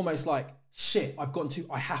 But it's almost like, shit,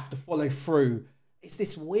 I have to follow through. It's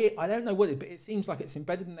this weird, I don't know what but it seems like it's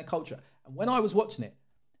embedded in their culture. And when I was watching it,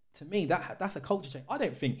 to me, that's a culture change. I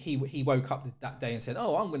don't think he woke up that day and said,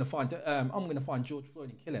 "Oh, I'm going to find George Floyd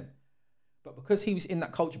and kill him." But because he was in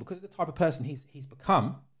that culture, because of the type of person he's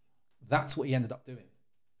become, that's what he ended up doing.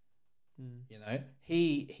 You know,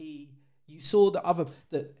 you saw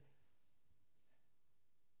that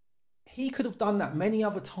he could have done that many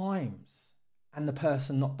other times and the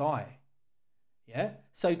person not die. Yeah.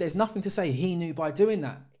 So there's nothing to say he knew by doing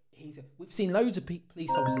that. We've seen loads of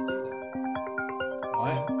police officers do that.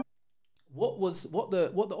 Right. What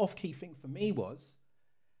the off-key thing for me was,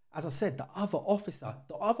 as I said, the other officer,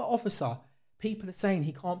 people are saying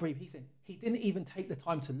he can't breathe. He said he didn't even take the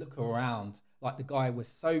time to look around. Like, the guy was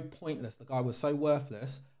so pointless. The guy was so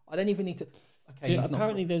worthless. I don't even need to. Okay.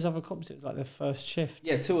 Apparently, there's other cops. It was like their first shift.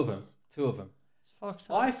 Yeah, two of them. It's fucked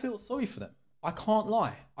up. I feel sorry for them. I can't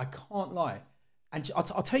lie. And I'll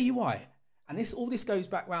tell you why. And all this goes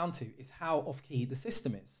back round to is how off-key the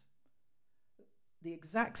system is. The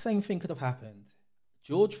exact same thing could have happened.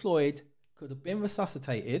 George Floyd could have been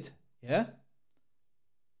resuscitated, yeah?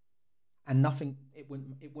 And nothing,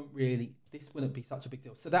 this wouldn't be such a big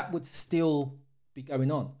deal. So that would still be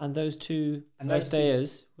going on. And those two first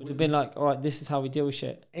stayers would have been like, all right, this is how we deal with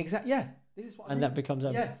shit. Exactly, yeah. This is what I mean. That becomes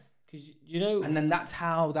yeah. Because, you know... And then that's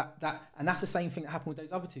how and that's the same thing that happened with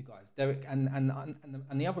those other two guys, Derek and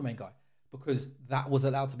the other main guy, because that was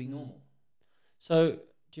allowed to be normal. So,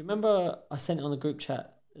 do you remember I sent it on the group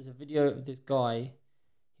chat? There's a video of this guy.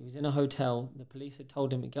 He was in a hotel. The police had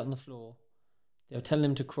told him to get on the floor. They were telling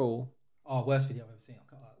him to crawl. Oh, worst video I've ever seen.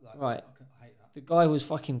 Right. I hate that. The guy was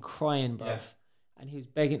fucking crying, bruv. Yeah. And he was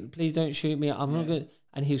begging, please don't shoot me. I'm not going to...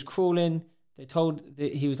 And he was crawling. They told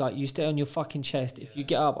that he was like, you stay on your fucking chest. If you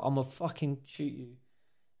get up, I'm going to fucking shoot you.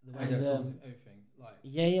 The way they're talking everything. Like.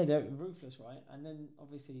 Yeah, they're ruthless, right? And then,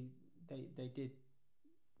 obviously, they did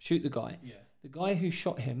shoot the guy. Yeah. The guy who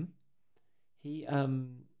shot him, he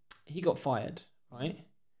got fired, right?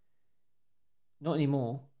 Not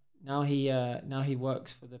anymore. Now he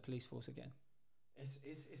works for the police force again.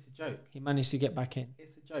 It's a joke. He managed to get back in.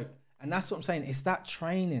 It's a joke. And that's what I'm saying. It's that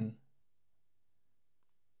training.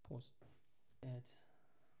 Pause. Dead.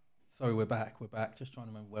 Sorry, we're back. Just trying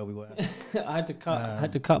to remember where we were. I had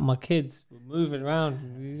to cut my kids. We're moving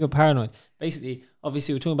around. We got paranoid. Basically,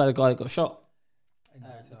 obviously, we're talking about the guy that got shot.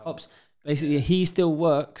 The cops. Basically, he still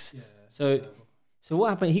works. Yeah. So what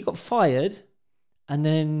happened? He got fired, and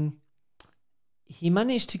then he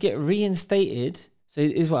managed to get reinstated. So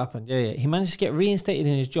it is what happened. Yeah. He managed to get reinstated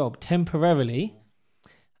in his job temporarily,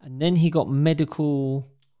 and then he got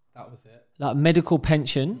medical. That was it. Like medical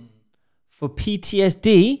pension for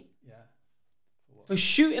PTSD. Yeah. For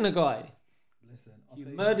shooting a guy. Listen, you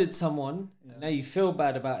murdered someone. Yeah. And now you feel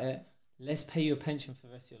bad about it. Let's pay you a pension for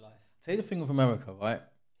the rest of your life. Tell you the thing with America, right?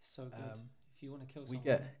 It's so good. If you want to kill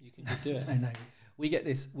someone, you can just do it. I know. We get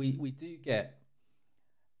this. We do get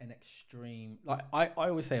an extreme. Like I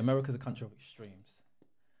always say, America's a country of extremes.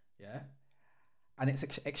 Yeah, and it's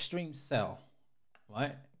extreme sell,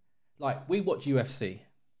 right? Like we watch UFC.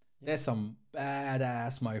 There's some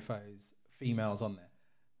badass mofos, females on there,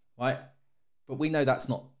 right? But we know that's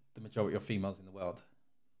not the majority of females in the world,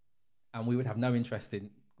 and we would have no interest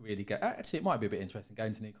in really actually, it might be a bit interesting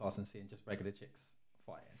going to Newcastle and seeing just regular chicks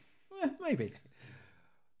fighting. Maybe.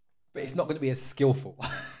 But it's not going to be as skillful.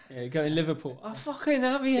 Yeah, go in Liverpool. I fucking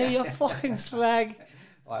have you, you fucking slag.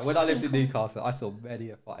 Like, when I lived in Newcastle, I saw many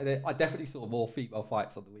a fight. I definitely saw more female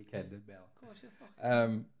fights on the weekend than male. Of course, you're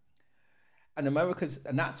fucking... And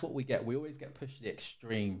that's what we get. We always get pushed to the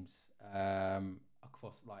extremes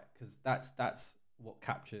across, like, because that's what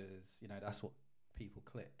captures, that's what people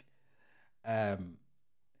click. But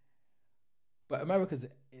America's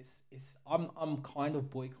I'm kind of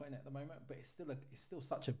boycotting it at the moment, but it's still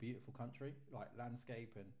such a beautiful country, like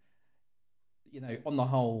landscape, and on the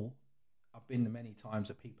whole, I've been there many times.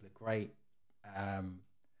 That people are great,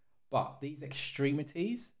 but these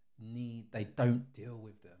extremities they don't deal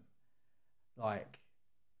with them, like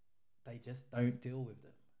they just don't deal with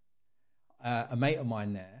them. A mate of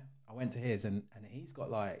mine there, I went to his, and he's got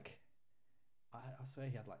like, I swear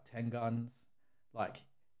he had like 10 guns, like.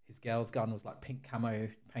 His girl's gun was like pink camo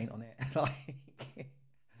paint on it,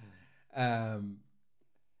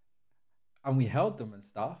 and we held them and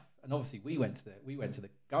stuff. And obviously, we went to the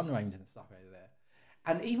gun range and stuff over there.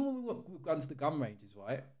 And even when we've gone to the gun ranges,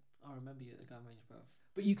 right? I remember you at the gun range, bro.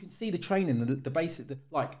 But you can see the training, the basic,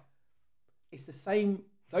 like it's the same.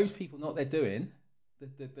 Those people know what they're doing.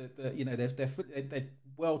 They're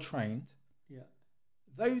well trained. Yeah.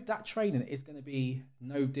 though that training is going to be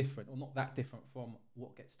no different or not that different from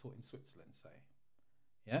what gets taught in Switzerland, say,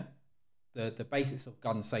 yeah, the basics of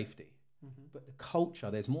gun safety, but the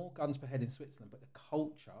culture, there's more guns per head in Switzerland, but the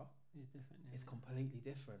culture It's different. is completely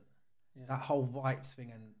different. Yeah. That whole rights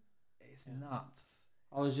thing, and it's nuts.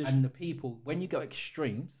 And the people, when you go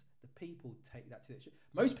extremes, the people take that to the extreme.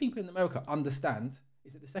 Most people in America understand,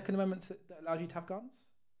 is it the Second Amendment that allows you to have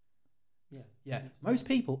guns? Yeah. Most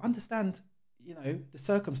people understand, you know, the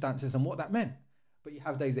circumstances and what that meant. But you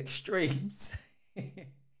have those extremes that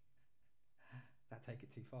take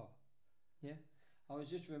it too far. Yeah. I was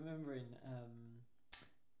just remembering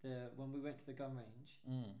when we went to the gun range,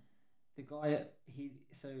 the guy,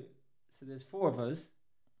 so there's 4 of us,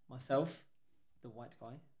 myself, the white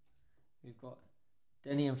guy. We've got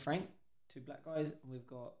Denny and Frank, 2 black guys, and we've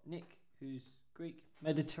got Nick, who's Greek,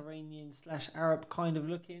 Mediterranean / Arab kind of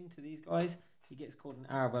looking to these guys. He gets called an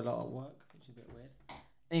Arab a lot at work, which is a bit weird.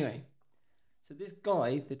 Anyway, so this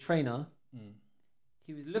guy, the trainer,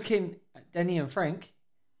 he was looking at Denny and Frank,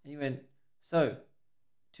 and he went, "So,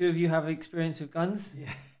 2 of you have experience with guns?"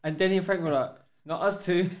 Yeah. And Denny and Frank were like, "It's not us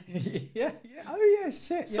 2." Yeah. Oh yeah,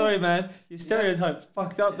 shit. Sorry, man. Your stereotype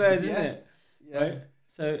fucked up there, didn't it? Yeah. Right?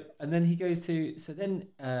 So, and then he goes,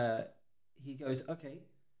 okay,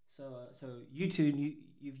 so you 2,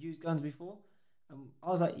 you've used guns before? And I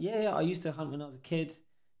was like, yeah, I used to hunt when I was a kid.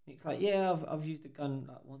 Nick's like, yeah, I've used a gun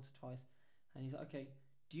like once or twice. And he's like, okay,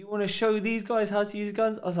 do you want to show these guys how to use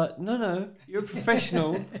guns? I was like, no, you're a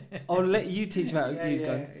professional. I'll let you teach me how to use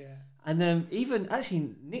guns. Yeah. And then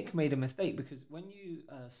actually Nick made a mistake, because when you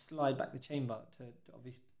slide back the chamber to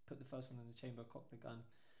obviously put the first one in the chamber, cock the gun,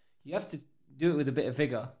 you have to do it with a bit of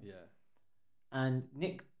vigor. Yeah. And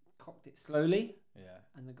Nick cocked it slowly. Yeah.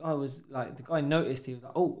 And the guy noticed. He was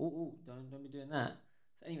like, oh, don't be doing that.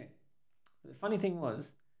 So anyway, but the funny thing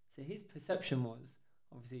was, so his perception was,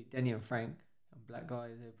 obviously Denny and Frank, and black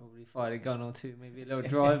guys, they probably fired a gun or 2, maybe a little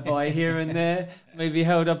drive-by here and there, maybe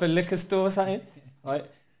held up a liquor store or something, right?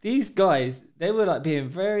 These guys, they were like being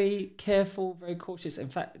very careful, very cautious. In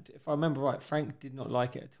fact, if I remember right, Frank did not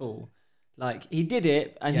like it at all. Like, he did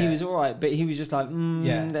it and he was all right, but he was just like,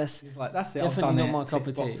 that's definitely not my cup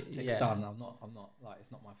of tea. Tick's done. I'm not like,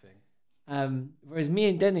 it's not my thing. Whereas me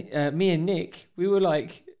and Nick, we were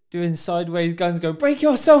like doing sideways guns, going, break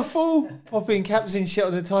yourself, fool, popping caps and shit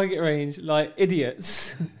on the target range like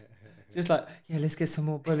idiots. Just like, yeah, let's get some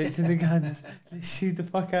more bullets in the guns. Let's shoot the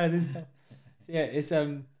fuck out of this stuff. So yeah, it's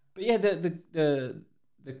but yeah, the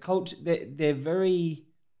culture, they're very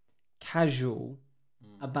casual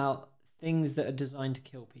about things that are designed to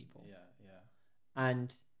kill people. Yeah.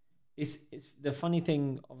 And it's the funny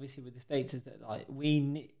thing, obviously, with the States is that like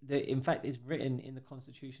in fact, it's written in the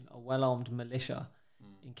Constitution, a well-armed militia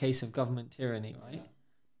in case of government tyranny, right?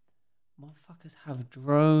 Yeah. Motherfuckers have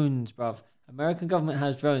drones, bruv. American government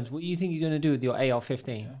has drones. What do you think you're going to do with your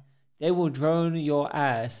AR-15? Yeah. They will drone your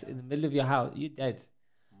ass in the middle of your house. You're dead.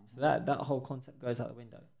 So that whole concept goes out the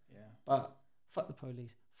window. Yeah. But fuck the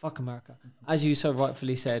police. Fuck America. As you so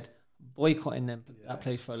rightfully said, boycotting that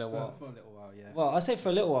place for a little while. For a little while, yeah. Well, I say for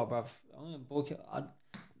a little while, bruv. I'm going to boycott.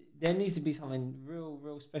 There needs to be something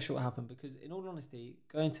real special to happen, because in all honesty,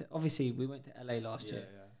 obviously we went to LA last year.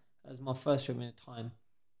 Yeah. That was my first trip in a time.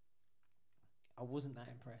 I wasn't that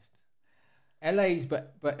impressed. LA's,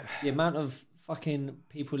 but the amount of fucking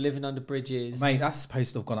people living under bridges. Mate, that's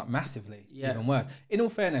supposed to have gone up massively. Yeah. Even worse. In all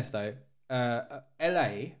fairness, though,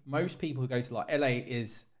 LA, most people who go to LA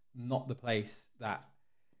is not the place that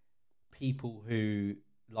people who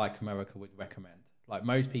like America would recommend. Like,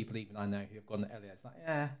 most people, even I know, who have gone to LA, it's like,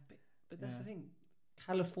 yeah. But that's the thing.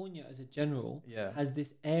 California, as a general, has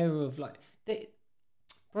this air of like,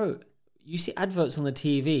 bro, you see adverts on the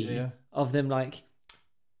TV of them like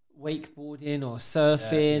wakeboarding or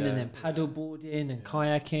surfing and then paddleboarding and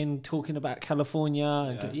kayaking, talking about California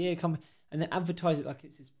and and they advertise it like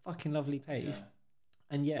it's this fucking lovely place,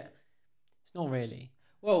 and yet it's not really.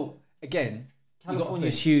 Well, again,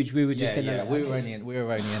 California's huge. We were just in LA. We were only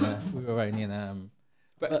in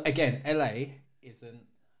but again, LA isn't.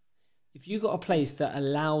 If you got a place that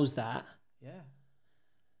allows that,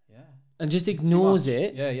 and just ignores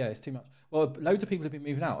it, it's too much. Well, loads of people have been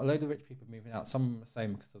moving out. A load of rich people are moving out. Some are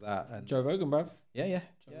saying because of that. And Joe Rogan, bruv. Joe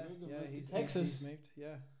Rogan moved to Texas. He's moved.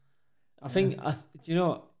 Yeah. I think. Do you know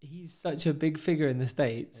what? He's such a big figure in the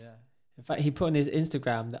States. Yeah. In fact, he put on his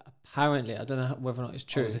Instagram that apparently, I don't know whether or not it's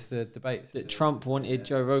true. Is this the debate? That Trump wanted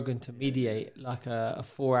Joe Rogan to mediate like a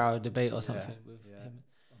 4-hour debate or something with him.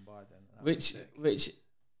 On Biden. Which,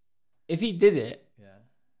 if he did it,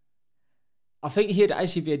 I think he'd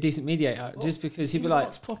actually be a decent mediator, just because he'd be like,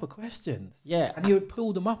 ask proper questions. Yeah. And he would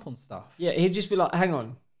pull them up on stuff. yeah, he'd just be like, hang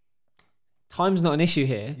on, time's not an issue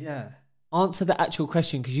here. Yeah. Answer the actual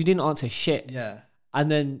question, because you didn't answer shit. Yeah.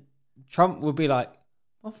 And then Trump would be like,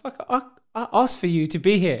 motherfucker, I asked for you to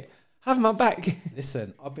be here. Have my back.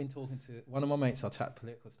 Listen, I've been talking to one of my mates. I chat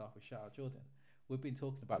political stuff with. Shout out Jordan. We've been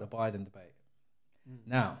talking about the Biden debate.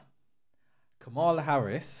 Now, Kamala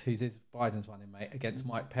Harris, who's Biden's running mate, against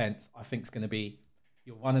Mike Pence, I think is going to be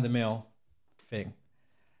your run-of-the-mill thing.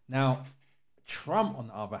 Now, Trump, on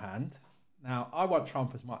the other hand, now I want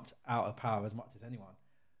Trump as much out of power as much as anyone,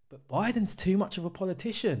 but Biden's too much of a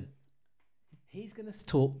politician. He's going to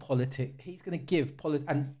talk politics. He's going to give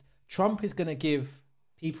and Trump is going to give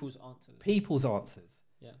People's answers.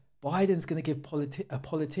 Yeah. Biden's going to give a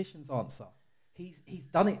politician's answer. He's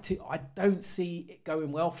done it too. I don't see it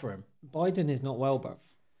going well for him. Biden is not well, bruv.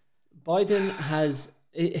 Biden has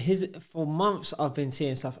for months. I've been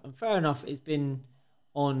seeing stuff, and fair enough, it's been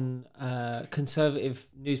on conservative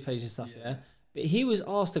news pages and stuff. Yeah. But he was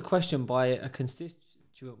asked a question by a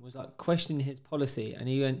constituent, was like questioning his policy, and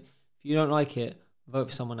he went, "If you don't like it, vote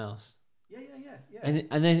for someone else." Yeah.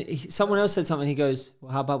 And then someone else said something. He goes,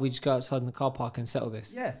 "Well, how about we just go outside in the car park and settle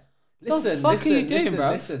this?" Yeah. What the fuck are you doing, bro?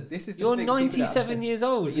 Listen, this is You're the thing, 97 years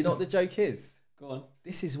old. But you know what the joke is? Go on.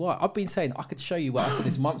 This is why I've been saying, I could show you what I said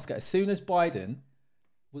this months ago. As soon as Biden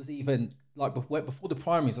was even like before the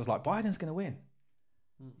primaries, I was like, Biden's going to win.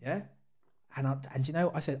 Yeah. And you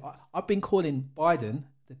know, I said, I've been calling Biden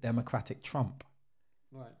the Democratic Trump.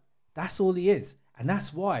 Right. That's all he is. And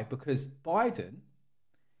that's why, because Biden,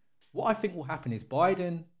 what I think will happen is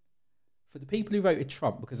Biden, for the people who voted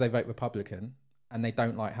Trump because they vote Republican and they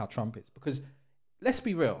don't like how Trump is, because let's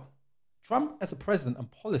be real, Trump as a president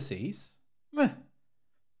and policies, meh,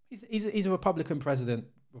 he's a Republican president,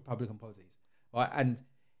 Republican policies, right? And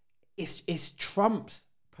it's Trump's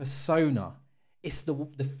persona. It's the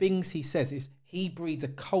things he says. Is he breeds a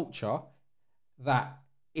culture that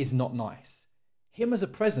is not nice. Him as a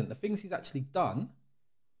president, the things he's actually done.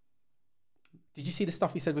 Did you see the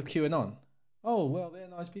stuff he said with QAnon? Oh, well, they're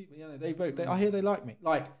nice people. You know, they vote. I hear they like me.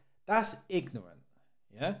 Like, that's ignorant.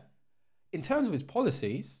 Yeah. In terms of his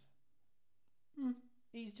policies,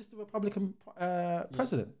 he's just a Republican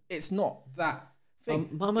president. It's not that thing.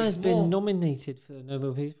 My man's been nominated for the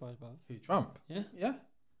Nobel Peace Prize, bro. Who, Trump? Yeah. Yeah.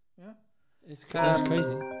 It's crazy.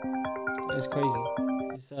 It's crazy.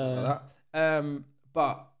 It's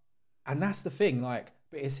and that's the thing, like,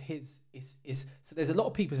 but it's so there's a lot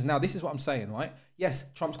of people. Now, this is what I'm saying, right?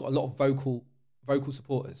 Yes, Trump's got a lot of vocal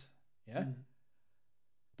supporters, yeah.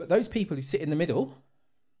 But those people who sit in the middle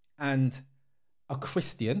and are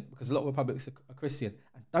Christian, because a lot of Republicans are Christian,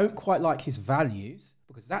 and don't quite like his values,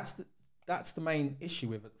 because that's the main issue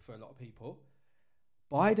with it for a lot of people.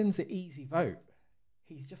 Biden's an easy vote.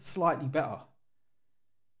 He's just slightly better.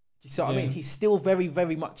 Do you see what I mean? He's still very,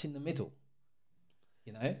 very much in the middle.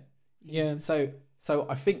 You know? So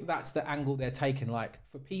I think that's the angle they're taking. Like,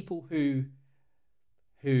 for people who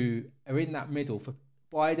are in that middle, for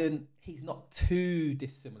Biden, he's not too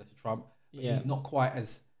dissimilar to Trump, but he's not quite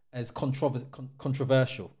as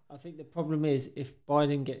controversial. I think the problem is, if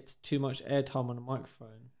Biden gets too much airtime on a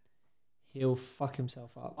microphone, he'll fuck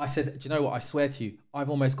himself up. I said, do you know what? I swear to you, I've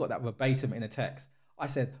almost got that verbatim in a text. I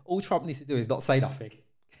said, all Trump needs to do is not say nothing.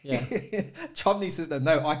 Yeah. Trump needs to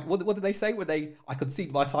know. What did they say when I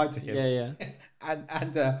concede my time to him? Yeah. and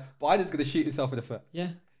Biden's going to shoot himself in the foot. Yeah.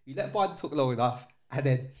 You let Biden talk long enough, and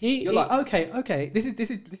then you're like, okay. This is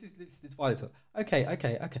Biden talk. Okay.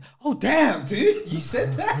 Oh damn, dude, you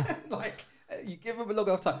said that. Like, you give him a long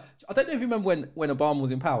enough time. I don't know if you remember when Obama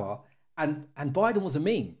was in power, and Biden was a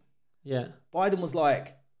meme. Yeah. Biden was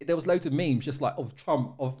like, there was loads of memes just like of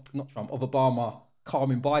Obama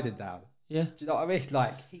calming Biden down. Yeah. Do you know what I mean?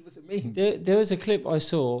 Like, he was a meme. There was a clip I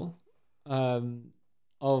saw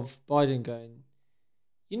of Biden going,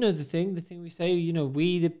 you know, the thing we say, you know,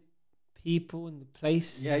 we the people and the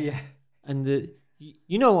place. Yeah. And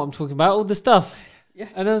you know what I'm talking about, all the stuff. Yeah.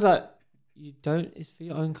 And I was like, you don't, it's for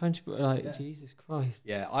your own country, but like, Jesus Christ.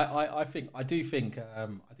 Yeah, I do think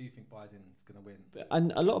Biden's gonna win.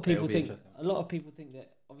 And a lot of people think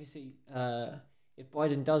that obviously if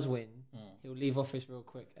Biden does win, he'll leave office real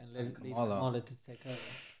quick and leave Kamala to take over.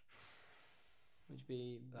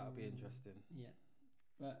 That would be interesting. Yeah.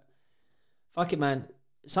 But fuck it, man.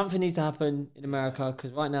 Something needs to happen in America,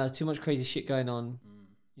 because right now there's too much crazy shit going on.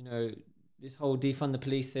 You know, this whole defund the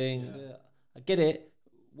police thing. Yeah. I get it.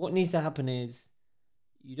 What needs to happen is,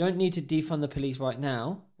 you don't need to defund the police right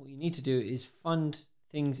now. What you need to do is fund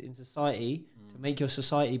things in society to make your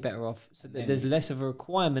society better off, so that then there's less of a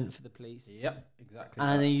requirement for the police. Yep, exactly.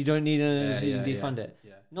 And then you don't need to yeah, defund it.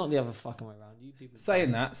 Yeah. Not the other fucking way around. You people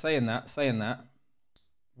Saying that,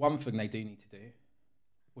 one thing they do need to do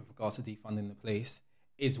with regards to defunding the police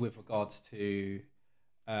is with regards to,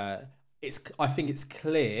 I think it's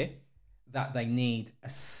clear that they need a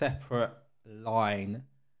separate line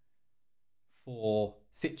for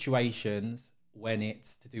situations when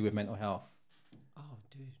it's to do with mental health. Oh,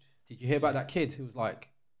 dude. Did you hear about that kid who was like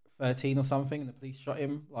 13 or something and the police shot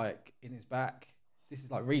him like in his back? This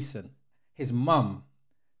is like recent. His mum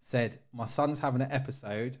said, my son's having an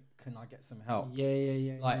episode. Can I get some help?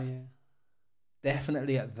 Yeah. Like,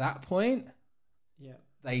 definitely at that point, yeah,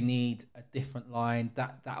 they need a different line.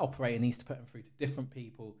 That operator needs to put them through to different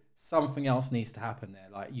people. Something else needs to happen there.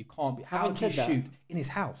 Like, you can't be. How do you shoot in his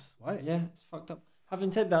house, right? Yeah, it's fucked up.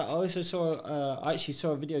 Having said that, I also saw. I actually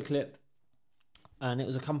saw a video clip, and it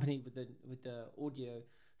was accompanied with the audio.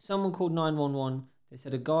 Someone called 911. They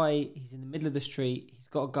said a guy. He's in the middle of the street. He's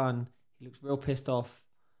got a gun. He looks real pissed off.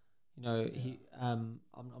 You know, I'm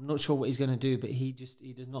not sure what he's going to do, but he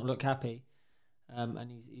does not look happy.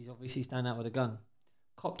 And he's obviously standing out with a gun.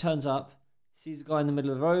 Cop turns up, sees a guy in the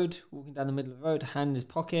middle of the road, walking down the middle of the road, hand in his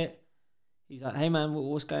pocket. He's like, hey man,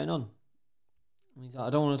 what's going on? And he's like, I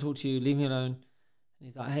don't want to talk to you, leave me alone. And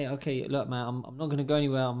he's like, hey, okay, look man, I'm not going to go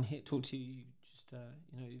anywhere, I'm here to talk to you. Just,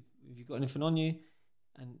 if you've got anything on you.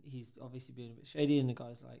 And he's obviously being a bit shady, and the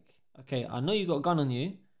guy's like, okay, I know you got a gun on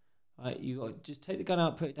you. Right, you got just take the gun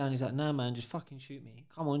out, put it down. He's like, nah man, just fucking shoot me.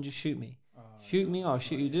 Come on, just shoot me. Shoot me, I'll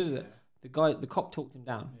shoot you. The cop talked him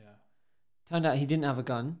down. Yeah. Turned out he didn't have a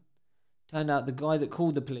gun. Turned out the guy that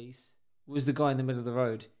called the police was the guy in the middle of the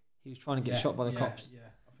road. He was trying to get shot by the cops. Yeah,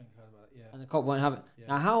 I think I heard about it. Yeah. And the cop won't have it. Yeah.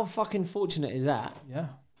 Now, how fucking fortunate is that? Yeah.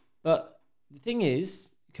 But the thing is,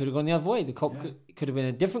 it could have gone the other way. The cop could have been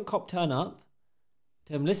a different cop turn up.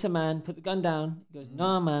 Tell him, listen, man, put the gun down. He goes,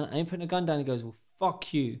 nah, man, I ain't putting the gun down. He goes, well,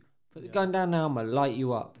 fuck you. Put the gun down now, I'm going to light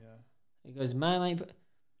you up. Yeah. He goes, man, I ain't put...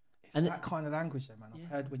 It's and that kind of language though, man. I've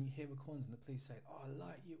heard when you hear recordings and the police say, oh, I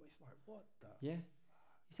like you. It's like, what the? Yeah.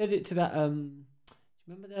 He said it to that, do you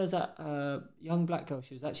remember there was that young black girl?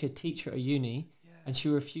 She was actually a teacher at a uni and she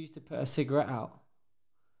refused to put a cigarette out.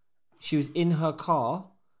 She was in her car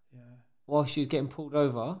while she was getting pulled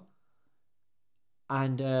over.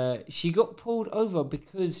 And she got pulled over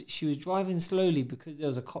because she was driving slowly because there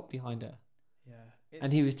was a cop behind her. Yeah.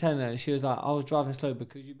 And he was telling her, and she was like, I was driving slow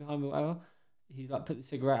because you behind me, whatever. He's like, put the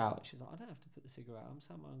cigarette out. She's like, I don't have to put the cigarette out. I'm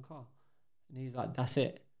sat in my own car. And he's like, that's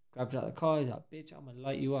it. Grabbed her out of the car. He's like, bitch, I'm going to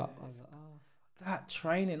light you up. I was like, oh. That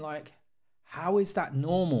training, like, how is that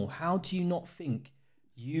normal? How do you not think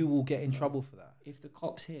you will get in trouble for that? If the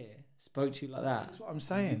cops here spoke to you like that. This is what I'm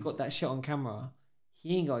saying. You got that shit on camera.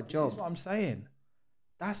 He ain't got a job. This is what I'm saying.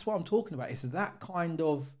 That's what I'm talking about. It's that kind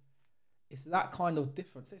of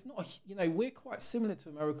difference. It's not, we're quite similar to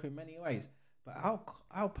America in many ways. But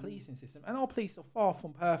our policing system, and our police are far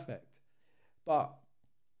from perfect, but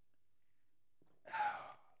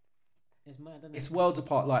it's mad, isn't it? It's worlds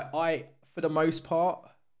apart. Like for the most part,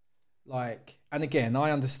 like, and again,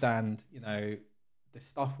 I understand, the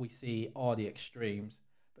stuff we see are the extremes,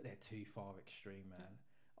 but they're too far extreme, man.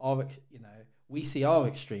 We see our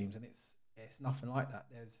extremes, and it's nothing like that.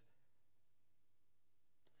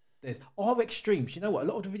 There's our extremes. You know what? A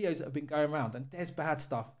lot of the videos that have been going around, and there's bad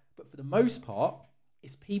stuff. But for the most part,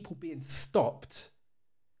 it's people being stopped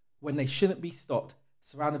when they shouldn't be stopped,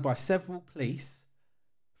 surrounded by several police,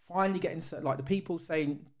 finally getting, like the people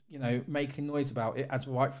saying, making noise about it, as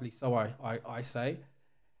rightfully so, I say,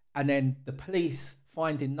 and then the police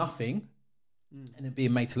finding nothing and then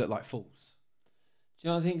being made to look like fools. Do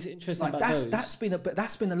you know what I think is interesting about those? That's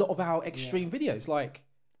been a lot of our extreme videos. Like,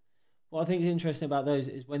 what I think is interesting about those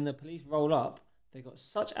is when the police roll up, they got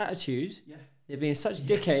such attitude. Yeah. They're being such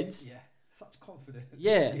dickheads. Yeah. Such confidence.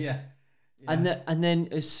 Yeah. Yeah. And then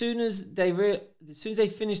as soon as they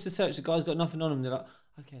finish the search, the guy's got nothing on him. They're like,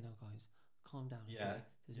 okay, now guys, calm down. Yeah. Okay?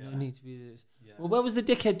 There's no need to be this. Yeah. Well, where was the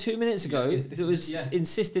dickhead 2 minutes ago that was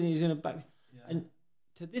insisting he was going to back? Yeah. And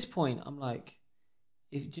to this point, I'm like,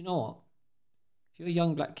 do you know what? If you're a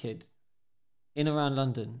young black kid in around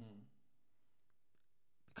London,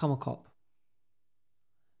 become a cop.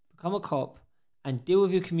 Become a cop. And deal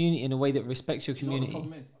with your community in a way that respects your community. You know what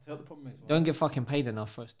the problem is? I'll tell you what the problem is. Right? Don't get fucking paid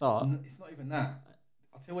enough for a start. It's not even that.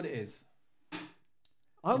 I'll tell you what it is.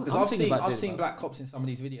 Because I've seen black cops in some of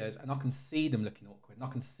these videos, and I can see them looking awkward, and I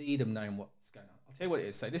can see them knowing what's going on. I'll tell you what it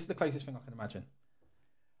is. So this is the closest thing I can imagine.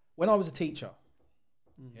 When I was a teacher,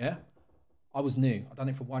 I was new. I'd done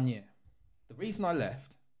it for 1 year. The reason I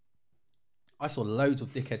left, I saw loads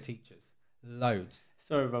of dickhead teachers. Loads.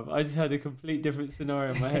 Sorry, bruv. I just had a complete different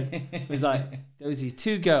scenario in my head. It was like, there was these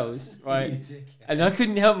two girls, right? And I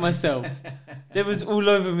couldn't help myself. They was all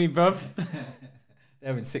over me, bruv.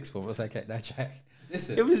 They were in sixth form. It was okay. No, Jack.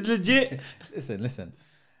 Listen. It was legit. Listen.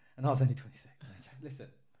 And I was only 26. No, Jack. Listen.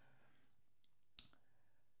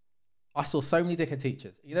 I saw so many dickhead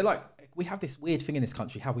teachers. You know, like, we have this weird thing in this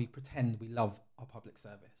country, how we pretend we love our public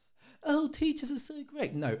service. Oh, teachers are so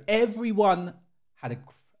great. No, everyone had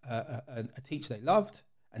a teacher they loved,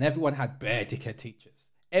 and everyone had bare dickhead teachers.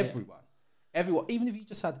 Everyone. Even if you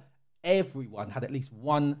just had, everyone had at least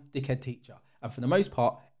one dickhead teacher. And for the most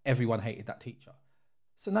part, everyone hated that teacher.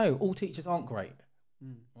 So no, all teachers aren't great,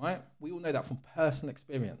 right? We all know that from personal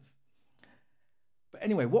experience. But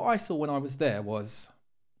anyway, what I saw when I was there was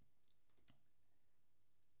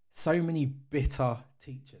so many bitter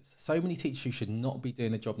teachers, so many teachers who should not be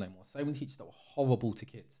doing the job no more, so many teachers that were horrible to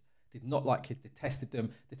kids, did not like kids, detested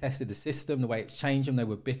them, detested the system, the way it's changed them, they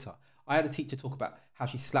were bitter. I had a teacher talk about how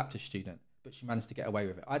she slapped a student, but she managed to get away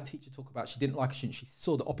with it. I had a teacher talk about she didn't like a student, she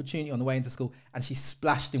saw the opportunity on the way into school and she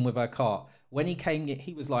splashed him with her car. When he came in,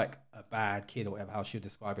 he was like a bad kid or whatever, how she would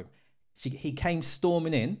describe him. He came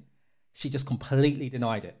storming in, she just completely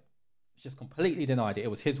denied it. She just completely denied it. It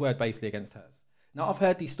was his word basically against hers. Now, I've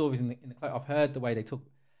heard these stories in the class. I've heard the way they talk.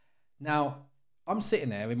 Now, I'm sitting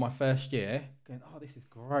there in my first year going, oh, this is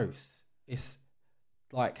gross. It's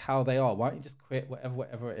like how they are. Why don't you just quit,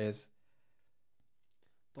 whatever it is?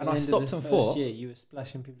 By and the I end stopped of the and first thought. year, you were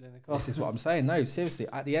splashing people in the car. This is what I'm saying. No, seriously.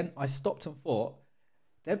 At the end, I stopped and thought,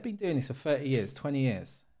 they've been doing this for 30 years, 20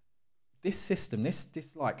 years. This system,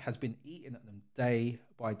 this like has been eating at them day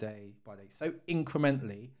by day by day. So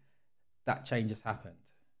incrementally, that change has happened.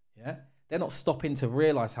 Yeah? They're not stopping to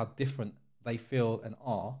realise how different they feel and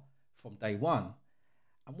are from day one.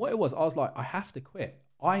 And what it was, I was like, I have to quit.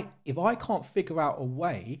 If I can't figure out a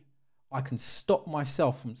way, I can stop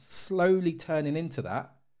myself from slowly turning into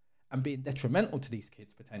that and being detrimental to these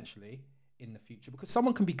kids potentially in the future. Because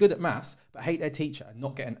someone can be good at maths but hate their teacher and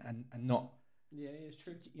not getting and not. Yeah, it's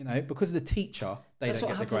true. You know, because of the teacher, they don't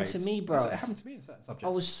get the grades. That's what happened to me, bro. That's what happened to me in certain subjects. I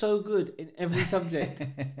was so good in every subject.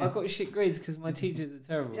 I got shit grades because my teachers are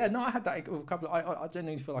terrible. Yeah, no, I had that with a couple. I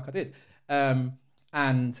genuinely feel like I did,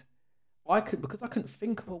 and because I couldn't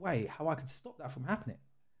think of a way how I could stop that from happening.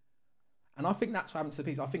 And I think that's what happens to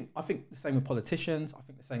police. I think the same with politicians. I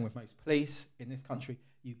think the same with most police in this country.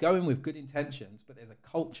 You go in with good intentions, but there's a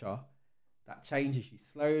culture that changes you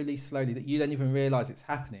slowly, that you don't even realise it's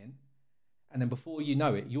happening. And then before you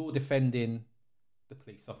know it, you're defending the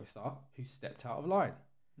police officer who stepped out of line.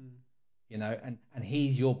 You know, and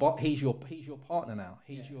he's your partner now.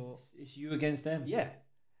 It's you against them. Yeah.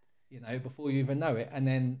 You know, before you even know it, and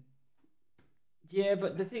then. Yeah,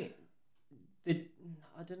 but the thing,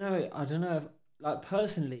 I don't know if, like,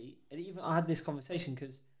 personally, and even I had this conversation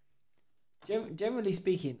because generally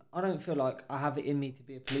speaking, I don't feel like I have it in me to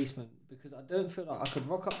be a policeman because I don't feel like I could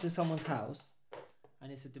rock up to someone's house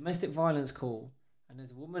and it's a domestic violence call and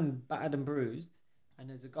there's a woman battered and bruised and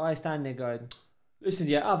there's a guy standing there going, listen,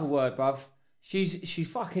 yeah, have a word, bruv. She's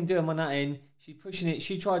fucking doing my nutting. She's pushing it.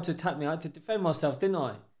 She tried to attack me. I had to defend myself, didn't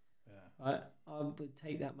I? Yeah. Right? I would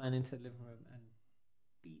take that man into the living room and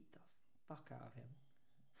beat the fuck out of him.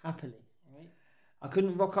 Happily. Right? I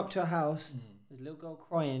couldn't rock up to a house. There's a little girl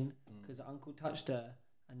crying because her uncle touched her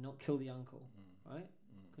and not kill the uncle. Right?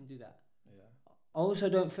 Couldn't do that. Yeah. I also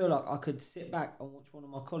don't feel like I could sit back and watch one of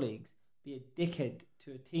my colleagues be a dickhead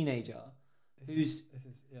to a teenager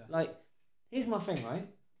like, here's my thing, right?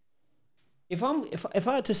 If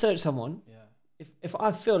I had to search someone, if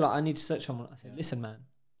I feel like I need to search someone, I say, listen, man,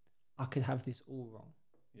 I could have this all wrong.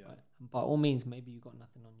 Yeah. Right? And by all means, maybe you got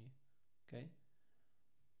nothing on you. Okay?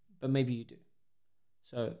 But maybe you do.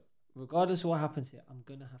 So regardless of what happens here, I'm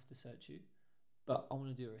gonna have to search you. But I want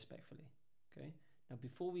to do it respectfully. Okay? Now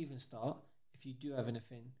before we even start, if you do have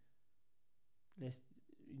anything, you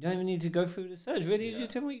don't even need to go through the search. Really, you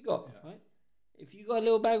just tell me what you got, right? If you got a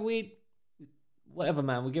little bag of weed, whatever,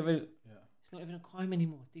 man, we'll give it. Yeah. It's not even a crime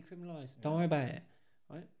anymore. It's decriminalised. Don't worry about it,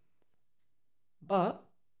 right? But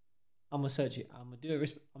I'm gonna search you. I'm gonna do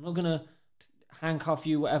it. I'm not gonna handcuff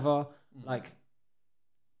you, whatever. Like,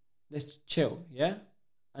 let's chill, yeah,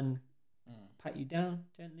 and pat you down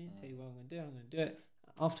gently. Tell you what I'm gonna do. I'm gonna do it.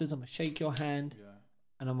 Afterwards, I'm gonna shake your hand,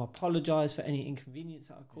 and I'm gonna apologise for any inconvenience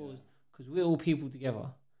that I caused because we're all people together.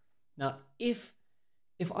 Now, if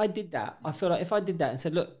I did that, I feel like if I did that and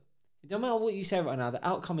said, look, it don't matter what you say right now, the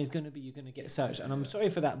outcome is going to be you're going to get searched. And I'm sorry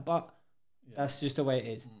for that, but that's just the way it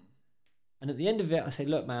is. And at the end of it, I say,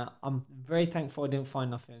 look, man, I'm very thankful I didn't find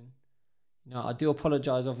nothing. You know, I do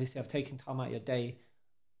apologise. Obviously, I've taken time out of your day.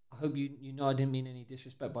 I hope you know I didn't mean any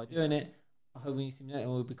disrespect by doing it. I hope when you see me later,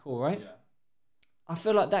 we'll be cool, right? Yeah. I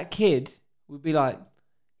feel like that kid would be like,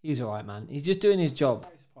 he's all right, man. He's just doing his job.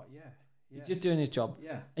 Yeah. He's just doing his job.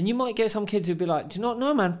 Yeah. And you might get some kids who'd be like, do you not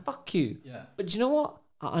know, man? Fuck you. Yeah. But do you know what?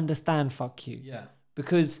 I understand fuck you. Yeah.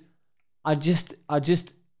 Because I just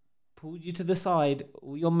pulled you to the side,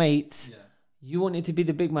 all your mates. Yeah. You wanted to be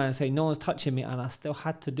the big man and say, no one's touching me, and I still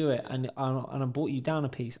had to do it, and I brought you down a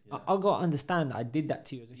piece. Yeah. I got to understand that I did that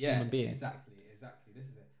to you as a human being. Exactly. This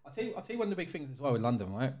is it. I'll tell you one of the big things as well with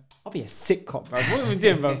London, right? I'll be a sick cop, bro. What are we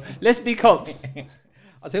doing, bro? Let's be cops.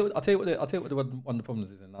 I'll tell you what one of the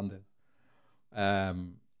problems is in London.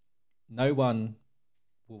 No one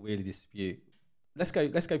will really dispute. Let's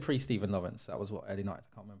go pre Stephen Lawrence. That was what, early nights.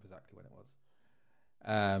 I can't remember exactly when it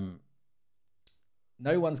was.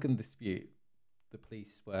 No one's going to dispute the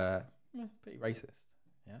police were pretty racist.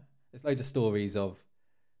 Yeah, there's loads of stories of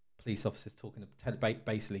police officers talking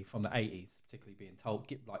basically from the 80s, particularly being told,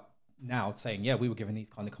 like now saying, yeah, we were given these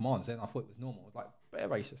kind of commands. Then I thought it was normal. It was like bare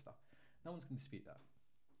racist stuff. No one's going to dispute that.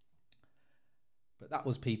 But that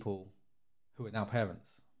was people who are now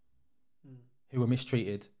parents, who were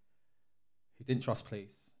mistreated, who didn't trust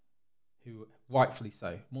police, who rightfully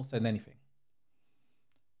so, more so than anything.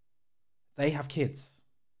 They have kids.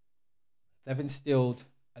 They've instilled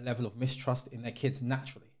a level of mistrust in their kids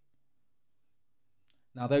naturally.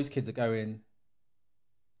 Now those kids are going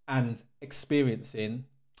and experiencing,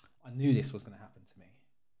 I knew this was going to happen to me.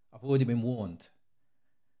 I've already been warned.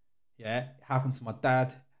 Yeah, it happened to my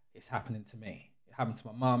dad, it's happening to me. It happened to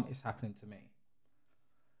my mum, it's happening to me.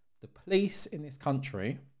 The police in this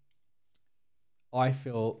country, I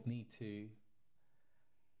feel, need to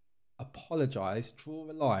apologise, draw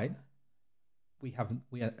a line. We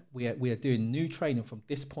are doing new training from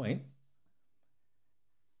this point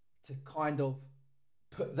to kind of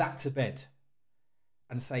put that to bed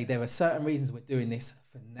and say there are certain reasons we're doing this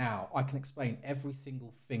for now. I can explain every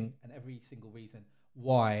single thing and every single reason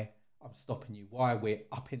why I'm stopping you, why we're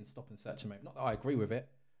up in stop and search and mode. Not that I agree with it,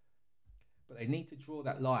 but they need to draw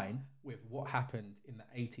that line with what happened in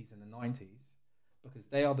the 80s and the 90s, because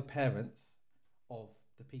they are the parents of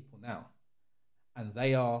the people now, and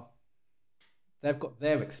they've got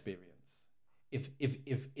their experience.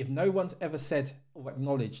 If no one's ever said or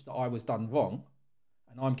acknowledged that I was done wrong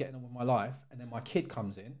and I'm getting on with my life, and then my kid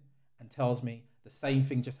comes in and tells me the same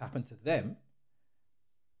thing just happened to them,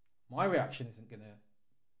 my reaction isn't going to,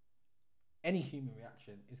 any human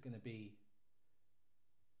reaction is going to be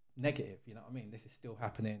negative. You know what I mean? This is still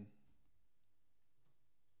happening.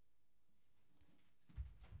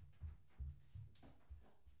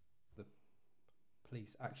 The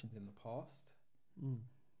police actions in the past.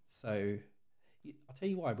 So I'll tell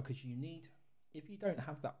you why, because you need, if you don't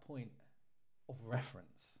have that point of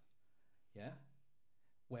reference, yeah,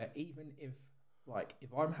 where even if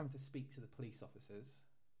I'm having to speak to the police officers,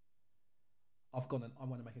 I've gone and I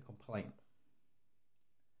want to make a complaint,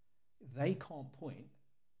 they can't point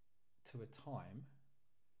to a time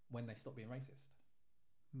when they stopped being racist.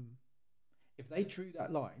 If they drew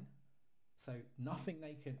that line, so nothing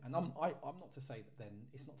they can, and I'm not to say that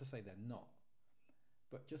it's not to say they're not,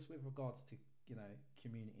 but just with regards to, you know,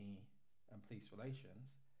 community and police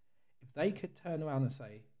relations, if they could turn around and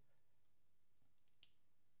say,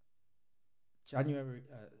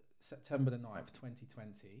 September the 9th,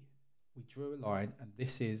 2020, we drew a line and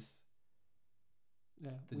this is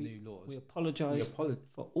the new laws. We apologise for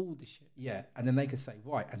all the shit. Yeah, and then they could say,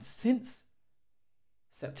 right, and since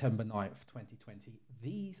September 9th, 2020,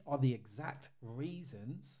 these are the exact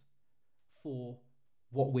reasons for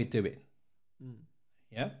what we're doing.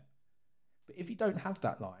 Yeah? But if you don't have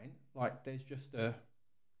that line, like there's just a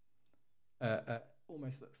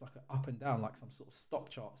almost looks like an up and down, like some sort of stock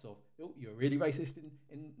charts of, oh, you were really racist in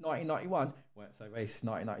 1991, weren't so racist in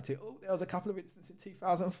 1992. Oh, there was a couple of instances in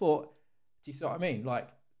 2004. Do you see what I mean? Like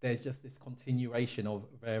there's just this continuation of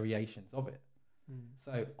variations of it.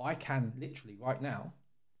 So I can literally right now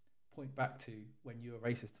point back to when you were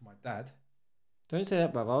racist to my dad. Don't say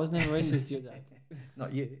that, brother. I was never racist to your dad.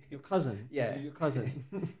 Not you. Your cousin. Yeah. Your cousin.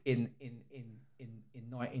 in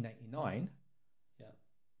 1989. Yeah.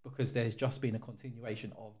 Because there's just been a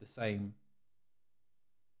continuation of the same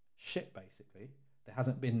shit, basically. There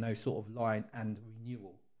hasn't been no sort of line and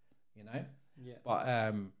renewal, you know? Yeah.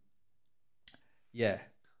 But, yeah.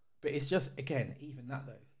 But it's just, again, even that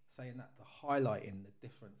though, saying that, the highlighting the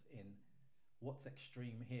difference in what's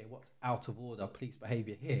extreme here, what's out of order, police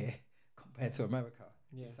behaviour here, compared to America,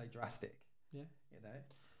 is so drastic. Yeah. You know?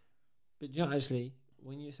 But you know, actually,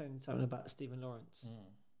 when you were saying something about Stephen Lawrence,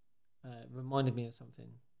 reminded me of something.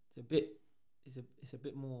 It's a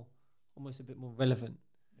bit more, almost a bit more relevant.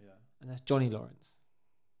 Yeah. And that's Johnny Lawrence.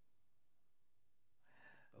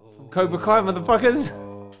 from Cobra Kai, motherfuckers.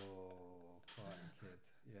 Oh, Karate Kid.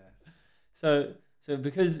 Yes. So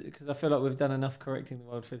because I feel like we've done enough correcting the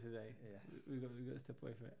world for today. Yes. We've got to step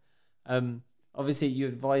away from it. Obviously you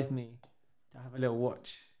advised me to have a little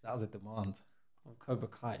watch That was a demand. of Cobra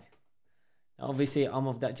Kai. Now obviously I'm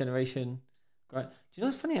of that generation. Great. Do you know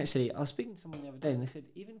what's funny actually? I was speaking to someone the other day and they said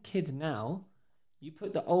even kids now, you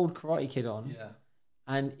put the old Karate Kid on, Yeah.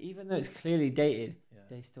 and even though it's clearly dated, Yeah.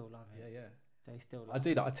 they still love it. Yeah. They still love I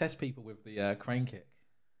do that. I test people with the crane kick.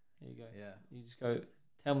 There you go. Yeah. You just go,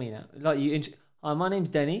 tell me now. Like hi, my name's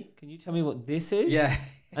Denny. Can you tell me what this is? Yeah.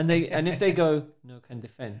 And if they go, no can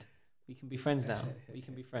defend, we can be friends now. We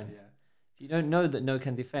can be friends. Yeah. If you don't know that no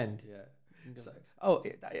can defend. Yeah. So,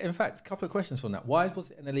 in fact, a couple of questions from that. Why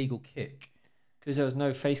was it an illegal kick? Because there was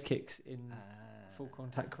no face kicks in full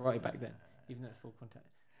contact karate back then, even though it's full contact.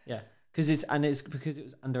 Yeah. Because it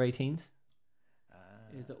was under 18s.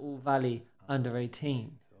 It was the All Valley under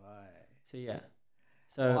 18s. Right. So yeah.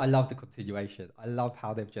 So I love the continuation. I love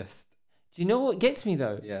how they've just. Do you know what gets me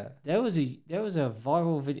though? Yeah. There was a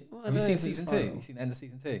viral video. Well, Have you seen season 2? Have you seen the end of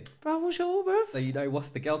season 2? Bro, what's your bro? So you know what's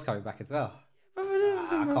the girl's coming back as well. Bro,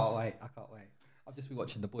 I can't wait. I've just been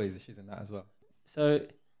watching The Boys. She's in that as well. So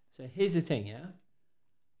here's the thing, yeah.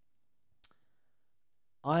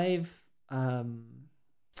 I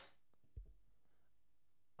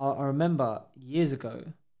remember years ago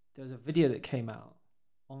there was a video that came out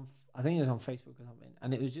on I think it was on Facebook or something,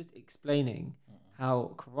 and it was just explaining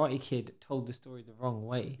how Karate Kid told the story the wrong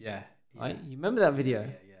way. Yeah. Right? You remember that video?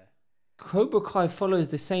 Yeah. Cobra Kai follows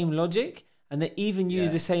the same logic, and they even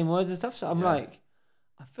use the same words and stuff. So I'm like,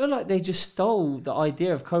 I feel like they just stole the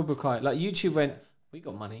idea of Cobra Kai. Like YouTube went, we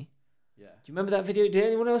got money. Yeah. Do you remember that video? Did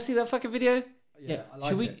anyone else see that fucking video? Yeah. I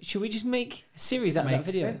liked it. Should we just make a series out of that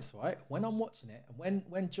video? Makes sense, right? When I'm watching it, and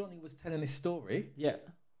when Johnny was telling his story, Yeah.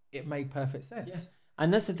 it made perfect sense. Yeah.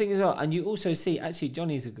 And that's the thing as well. And you also see, actually,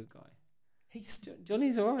 Johnny's a good guy.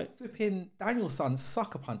 Johnny's all right. Flipping Daniel's son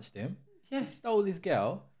sucker punched him. Yeah. He stole his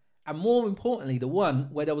girl. And more importantly, the one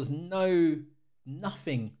where there was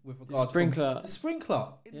nothing with regards The sprinkler. to the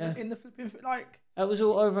sprinkler in the flipping, like. That was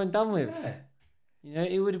all over and done with. Yeah. You know,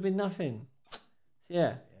 it would have been nothing. So,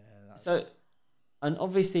 yeah. So, and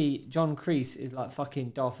obviously, John Kreese is like fucking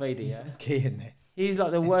Darth Vader, He's key in this. He's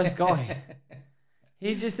like the worst guy.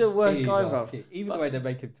 He's just the worst guy, bro. Even the way they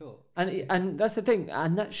make him talk. And that's the thing.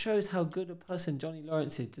 And that shows how good a person Johnny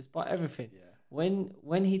Lawrence is, despite everything. Yeah.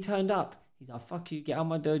 When he turned up, he's like, fuck you, get out of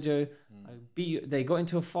my dojo. I beat you. They got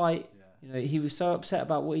into a fight. Yeah. You know, he was so upset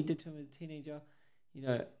about what he did to him as a teenager. You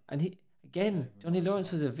know, and Johnny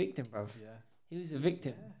Lawrence was a victim, bro. Yeah. He was a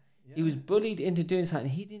victim. Yeah. He was bullied into doing something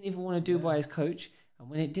he didn't even want to do by his coach. And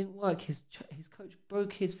when it didn't work, his coach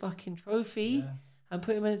broke his fucking trophy and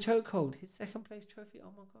put him in a chokehold. His second place trophy.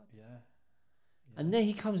 Oh my God. Yeah. And then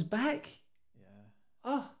he comes back. Yeah.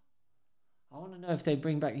 Oh, I want to know if they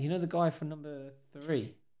bring back, you know, the guy from number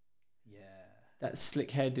 3. Yeah. That slick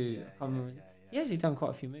hair dude. I can't remember. He actually done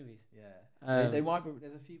quite a few movies. Yeah. They might.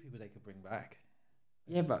 There's a few people they could bring back.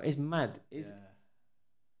 Yeah, but it's mad.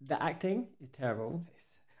 The acting is terrible.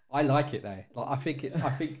 I like it though. Like I think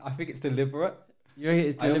it's deliberate. You reckon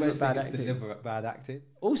it's deliberate bad acting? Deliberate bad acting.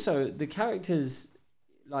 Also, the characters,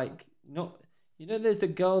 like, not, you know, there's the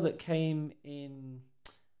girl that came in,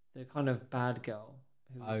 the kind of bad girl.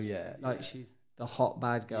 She's the hot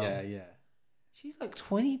bad girl. Yeah. She's like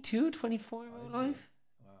 22, 24-year-old life.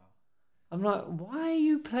 Wow. I'm like, why are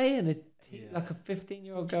you playing like a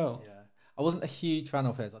 15-year-old girl? Yeah. I wasn't a huge fan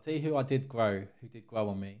of hers. I'll tell you who did grow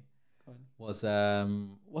on me. Was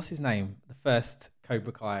what's his name? The first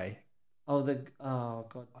Cobra Kai. Oh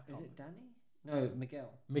God, is it Danny? No, Miguel.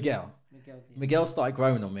 Miguel started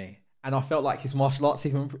growing on me, and I felt like his martial arts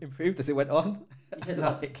even improved as it went on.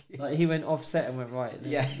 Yeah, like he went offset and went right.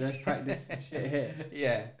 Let's practice some shit here.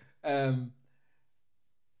 Yeah.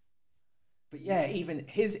 But yeah, even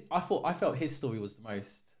I felt his story was the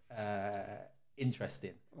most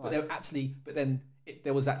interesting. Right. But then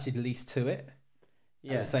there was actually the least to it.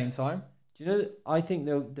 At the same time. Do you know that I think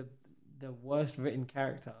the worst written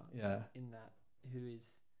character in that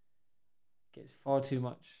gets far too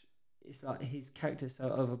much, it's like his character is so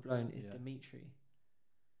overblown is Dimitri.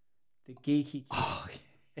 The geeky kid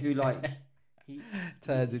who like he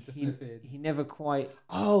turns into he never quite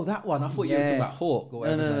that one. I thought you were talking about Hawk or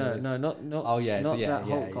whatever. No, not that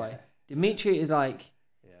Hawk guy. Yeah. Dimitri is like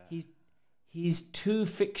he's too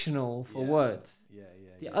fictional for words.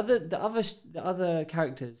 The other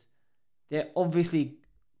characters, they're obviously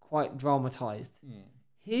quite dramatized.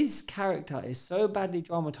 His character is so badly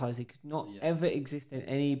dramatized he could not ever exist in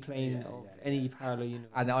any plane of any parallel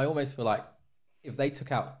universe. And I almost feel like if they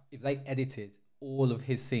edited all of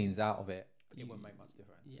his scenes out of it, it wouldn't make much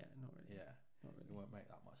difference. Yeah, not really. Yeah, Not really. it won't make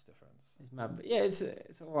that much difference. It's mad, but yeah, it's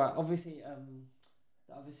all right. Obviously,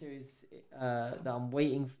 the other series that I'm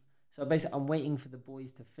waiting. So basically, I'm waiting for The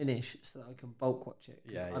Boys to finish so that I can bulk watch it.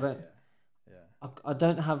 I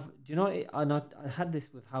don't have. Do you know? I had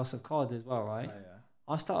this with House of Cards as well, right? Oh, yeah.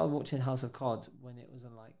 I started watching House of Cards when it was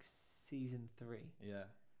on like season 3. Yeah.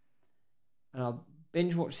 And I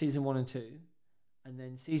binge watched season 1 and 2, and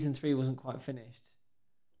then season 3 wasn't quite finished,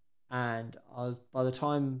 and I was by the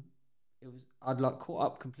time I'd like caught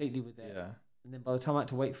up completely with it. Yeah. And then by the time I had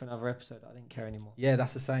to wait for another episode, I didn't care anymore. Yeah,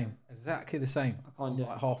 that's the same. Exactly the same. I can't I'm do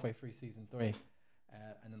like it. halfway through season 3,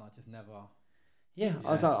 and then I just never. Yeah,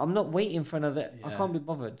 I was like, I'm not waiting for another. I Yeah. can't be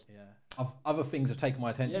bothered. Yeah. Other things have taken my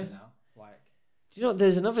attention now. Like, do you know?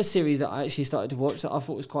 There's another series that I actually started to watch that I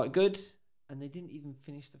thought was quite good, and they didn't even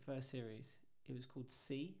finish the first series. It was called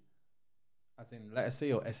C. as in letter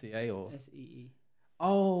C or SEA or SEE.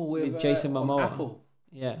 Oh, with Jason Momoa. Apple.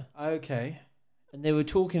 Yeah. Okay. And they were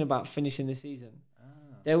talking about finishing the season. Ah.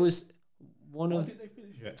 There was one Why of. did they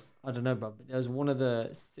finish it? I don't know, bro. But there was one of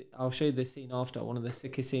the. I'll show you the scene after. One of the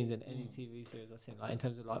sickest scenes in any TV series I've seen, like in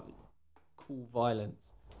terms of like cool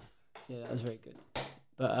violence. So yeah, that was very good.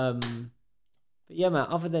 But yeah, man.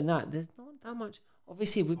 Other than that, there's not that much.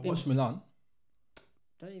 Obviously, we've been. Watched Milan.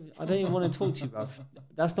 I don't even want to talk to you, bruv.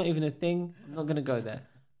 That's not even a thing. I'm not gonna go there.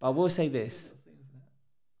 But I will say this.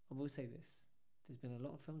 There's been a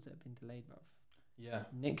lot of films that have been delayed, bruv. Yeah.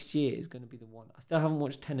 Next year is going to be the one. I still haven't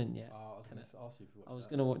watched Tenet yet. Oh, I was going to ask you if you watched I was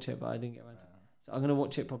going to watch it, but I didn't get around to it. Yeah. So I'm going to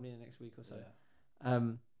watch it probably in the next week or so. Yeah.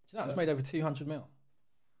 Do you know it's made over 200 mil?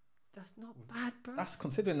 That's not bad, bro. That's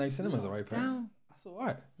considering no cinemas are open. Down. That's all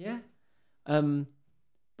right. Yeah.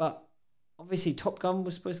 But obviously Top Gun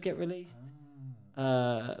was supposed to get released.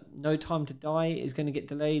 No Time to Die is going to get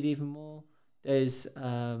delayed even more. There's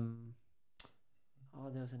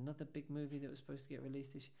there was another big movie that was supposed to get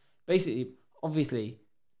released this year. Basically, obviously,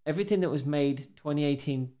 everything that was made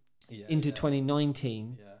 2018 into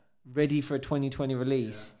 2019, ready for a 2020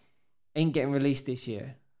 release, ain't getting released this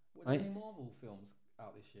year. Were there any Marvel films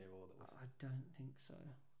out this year? Or that was... I don't think so.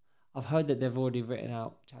 I've heard that they've already written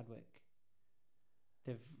out Chadwick.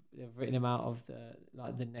 They've written him out of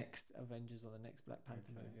the next Avengers or the next Black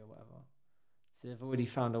Panther movie or whatever. So they've already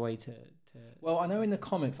found a way to. Well, I know in the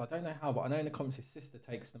comics, I don't know how, but I know in the comics his sister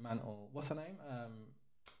takes the mantle. What's her name?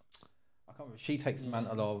 I can't remember. She takes the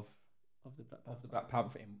mantle of the Black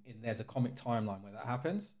Panther. In there's a comic timeline where that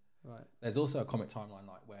happens. Right. There's also a comic timeline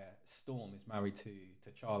like where Storm is married to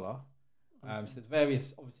T'Challa. So there's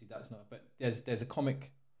various. Obviously, that's not. But there's a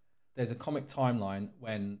comic timeline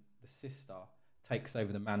when the sister takes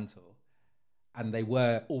over the mantle, and they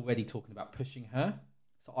were already talking about pushing her.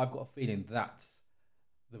 So I've got a feeling that's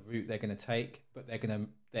the route they're going to take, but they're going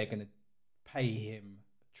to pay him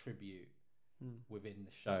tribute within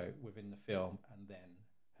the show, within the film, and then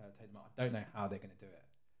her take him out. I don't know how they're going to do it.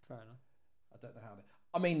 Fair enough. I don't know how they.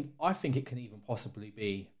 I mean, I think it can even possibly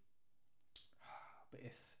be, but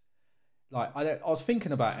it's like I was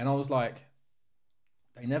thinking about it, and I was like,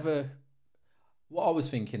 they never. What I was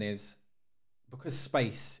thinking is, because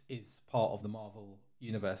space is part of the Marvel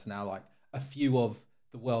universe now, like a few of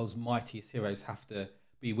the world's mightiest heroes have to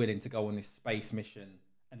be willing to go on this space mission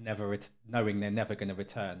and knowing they're never going to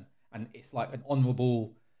return, and it's like an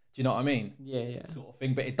honourable. Do you know what I mean? Yeah. Sort of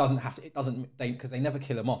thing, but it doesn't have to. It doesn't. Because they never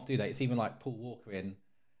kill them off, do they? It's even like Paul Walker in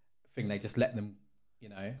thing. They just let them.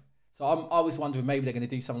 So I was wondering maybe they're going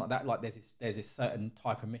to do something like that. Like there's this certain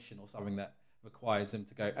type of mission or something that requires them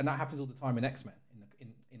to go, and that happens all the time in X-Men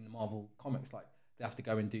in the Marvel comics. Like they have to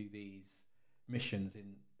go and do these missions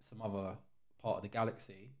in some other part of the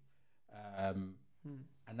galaxy, and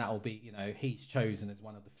that will be he's chosen as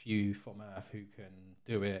one of the few from Earth who can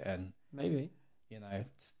do it, and maybe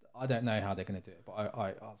I don't know how they're going to do it, but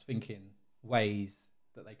I was thinking ways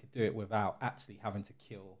that they could do it without actually having to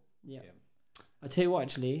kill him. I tell you what,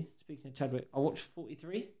 actually, speaking of Chadwick, I watched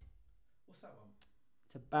 43. What's that one?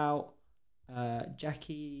 It's about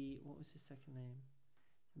Jackie. What was his second name?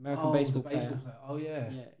 American baseball player. Oh yeah.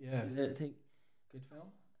 Is it, I think, good film.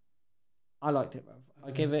 I liked it, bruv.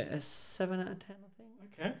 Okay. I gave it a 7 out of 10, I think.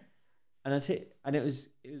 Okay. And that's it. And it was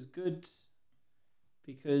good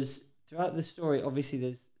because throughout the story, obviously,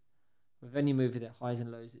 there's with any movie that highs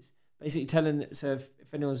and lows. It's basically telling. So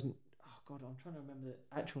if anyone's, oh god, I'm trying to remember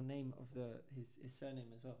the actual name of his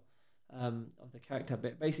surname as well, of the character.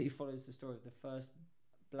 But it basically follows the story of the first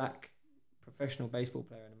black professional baseball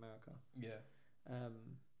player in America. Yeah. I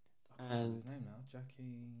can't remember his name now.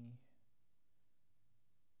 Jackie.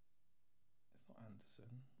 It's not Anderson.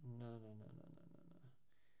 No.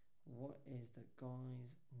 What is the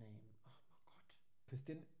guy's name? Oh my god. Because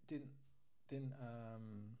didn't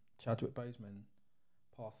Chadwick Boseman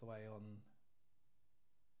pass away on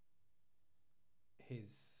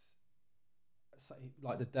his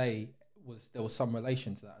like the day was there was some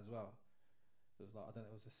relation to that as well. It was like I don't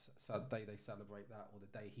know, it was a sad day they celebrate that, or the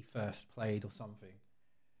day he first played, or something.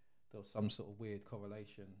 There was some sort of weird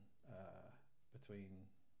correlation between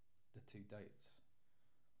the two dates.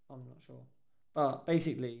 I'm not sure, but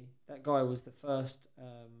basically that guy was the first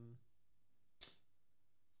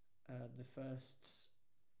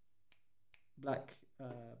black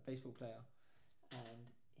baseball player, and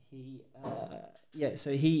he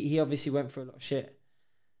so he obviously went through a lot of shit.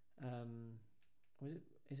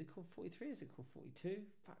 Is it called 43? Is it called 42?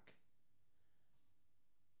 Fuck,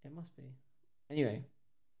 it must be. Anyway,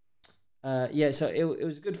 so it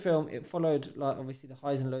was a good film. It followed like obviously the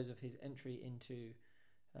highs and lows of his entry into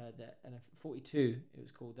the NFL 42. It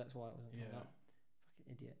was called. That's why it wasn't coming up.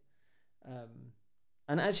 Fucking idiot.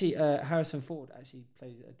 And actually, Harrison Ford actually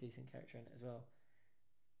plays a decent character in it as well.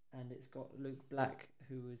 And it's got Luke Black,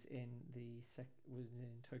 who was in was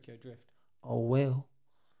in Tokyo Drift. Oh well.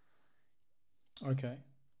 Okay.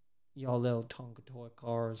 Your little Tonka toy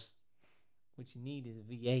cars. What you need is a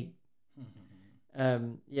V8.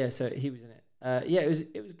 So he was in it.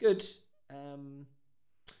 It was good.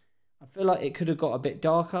 I feel like it could have got a bit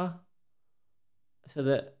darker, so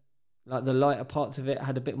that like the lighter parts of it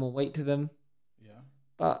had a bit more weight to them. Yeah.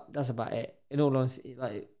 But that's about it. In all honesty,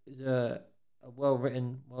 like it's a well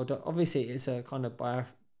written, well done. Obviously, it's a kind of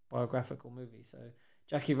biographical movie. So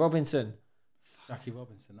Jackie Robinson. Jackie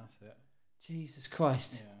Robinson, that's it. Jesus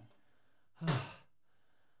Christ. Yeah. I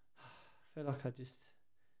feel like I just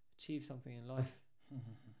achieved something in life.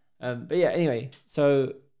 But yeah, anyway,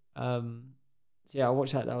 so I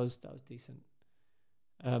watched that. That was decent.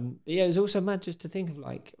 But yeah, it was also mad just to think of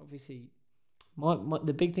like obviously,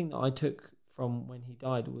 the big thing that I took from when he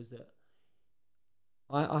died was that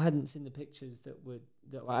I hadn't seen the pictures that were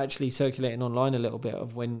actually circulating online a little bit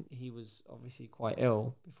of when he was obviously quite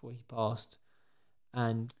ill before he passed,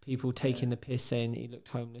 and people taking the piss saying that he looked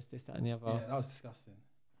homeless, this, that, and the other. Yeah, that was disgusting.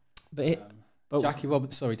 But Jackie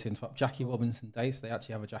Robinson. Sorry to interrupt. Jackie Robinson Day. So they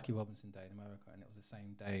actually have a Jackie Robinson Day in America, and it was the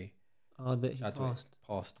same day. That he Chadwick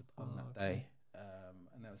passed on that day.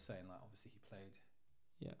 And they were saying like obviously he played.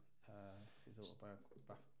 Yeah. His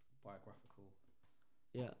autobiographical.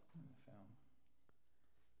 Yeah. Film.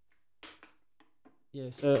 Yeah.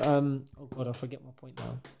 So oh god, I forget my point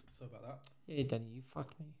now. Sorry about that. Yeah, Danny, you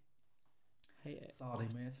fucked me. Hate it. Sorry,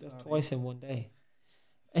 mate. Just twice in one day.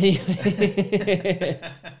 Do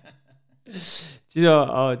you know what?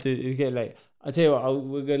 Oh, dude, it's getting late. I tell you what,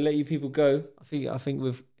 we're gonna let you people go. I think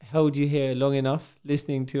we've held you here long enough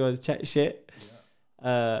listening to us chat shit.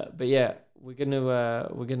 Yeah. But yeah, we're gonna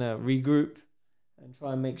regroup and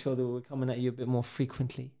try and make sure that we're coming at you a bit more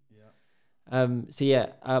frequently.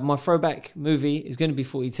 Yeah. My throwback movie is going to be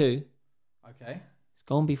 42. Okay. It's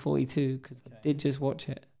gonna be 42 because I did just watch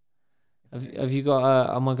it. Okay. Have you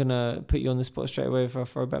got? Am I gonna put you on the spot straight away for a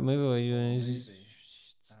throwback movie, or are you?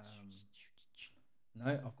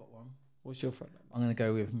 No, I've got one. What's your throwback? I'm gonna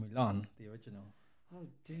go with Mulan, the original. Oh,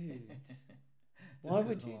 dude! Why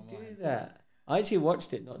would you do that? I actually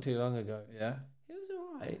watched it not too long ago. Yeah, it was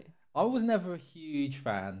alright. I was never a huge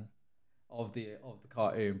fan of the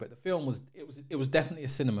cartoon, but the film was definitely a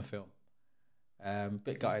cinema film.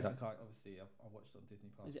 Bit gutted. I can't obviously. I watched it on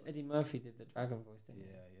Disney Plus. Eddie Murphy did the dragon voice, didn't he?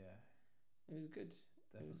 Yeah. It was good.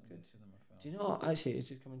 Definitely it was good. A cinema film. Do you know what? Actually, it's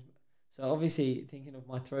just coming to me. So obviously thinking of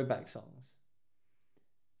my throwback songs,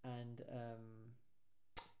 and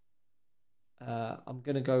I'm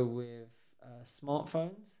gonna go with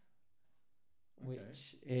Smartphones,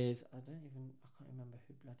 which is I can't remember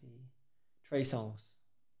who bloody Trey Songz.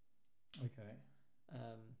 Okay.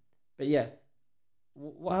 But yeah,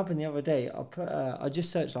 what happened the other day? I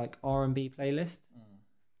just searched like R&B playlist.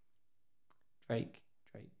 Drake.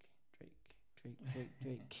 Don't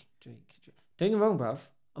get me wrong,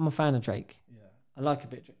 bruv. I'm a fan of Drake. Yeah. I like a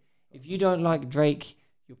bit of Drake. If you don't like Drake,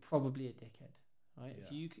 you're probably a dickhead, right?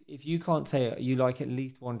 Yeah. If you can't say you like at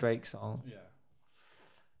least one Drake song,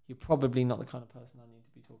 you're probably not the kind of person I need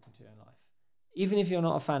to be talking to in life. Even if you're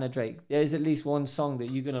not a fan of Drake, there's at least one song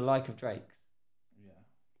that you're gonna like of Drake's. Yeah.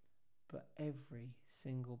 But every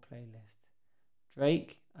single playlist,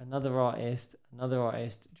 Drake, another artist,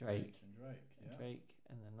 Drake, Drake,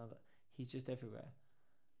 and another. He's just everywhere.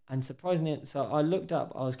 And surprisingly, so I looked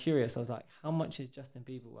up, I was curious, I was like, how much is Justin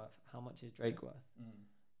Bieber worth? How much is Drake worth?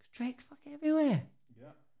 Because Drake's fucking everywhere.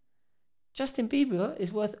 Yeah. Justin Bieber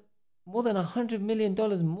is worth more than $100 million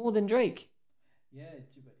more than Drake. Yeah,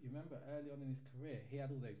 but you remember early on in his career, he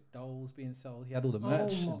had all those dolls being sold, he had all the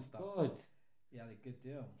merch and stuff. Oh my God. He had a good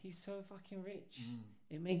deal. He's so fucking rich.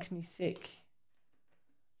 It makes me sick.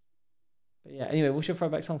 But yeah, anyway, what's your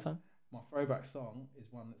throwback song, son? My throwback song is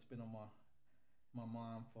one that's been on my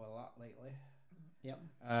mind for a lot lately. Yep.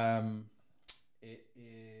 It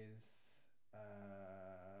is.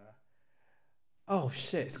 Oh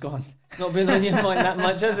shit! It's gone. It's not been on your mind that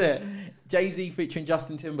much, has it? Jay-Z featuring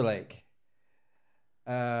Justin Timberlake.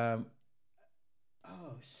 Oh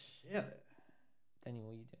shit! Danny,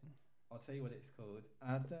 what are you doing? I'll tell you what it's called.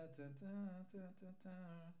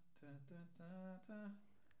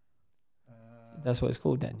 That's what it's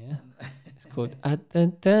called then, yeah? It's called... They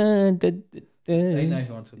know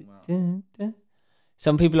who I'm talking about.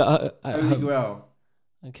 Some people are... Holy Grail.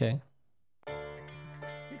 Okay.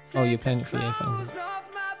 Oh, you're playing it for your earphones. Yeah.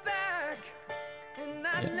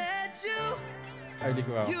 Holy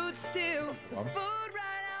Grail.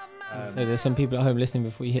 So there's some people at home listening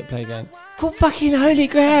before you hit play going, it's called fucking Holy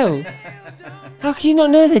Grail. How can you not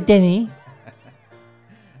know that, Denny?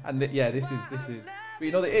 And this is. But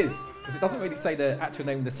you know what it is? Because it doesn't really say the actual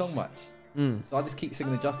name of the song much. So I just keep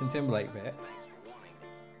singing the Justin Timberlake bit.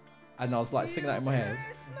 And I was like singing that in my head.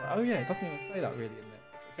 I was like, oh yeah, it doesn't even say that really in there.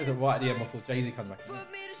 It says it right at the end before Jay-Z comes back in.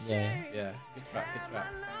 Yeah. Good track.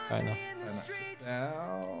 Fair enough. Turn that shit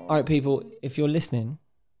down. All right, people, if you're listening,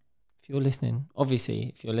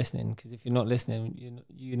 obviously, if you're listening, because if you're not listening,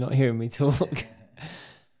 you're not hearing me talk.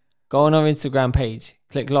 Go on our Instagram page,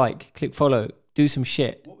 click like, click follow, do some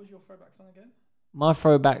shit. What was your throwback song again? My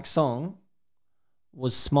throwback song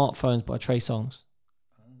was Smartphones by Trey Songz.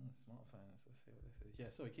 Smartphones. Let's see what this is. Yeah,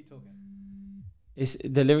 sorry, keep talking. It's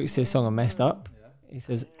the lyrics to this song are messed up. He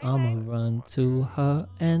says, I'ma run to her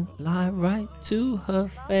and lie right to her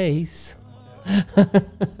face.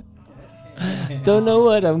 Don't know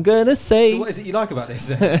what I'm gonna say. So what is it you like about this?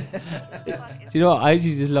 Do you know what? I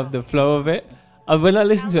actually just love the flow of it. And when I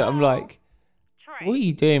listen to it, I'm like, what are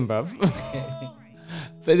you doing, bruv?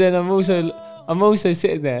 But then I'm also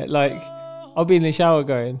sitting there, like, I'll be in the shower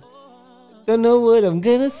going, don't know what I'm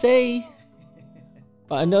gonna say,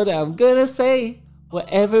 but I know that I'm gonna say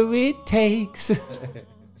whatever it takes.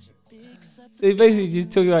 So you're basically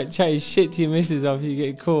just talking about chatting shit to your missus after you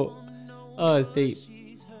get caught. Oh, it's deep.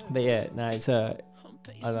 But yeah, no, it's I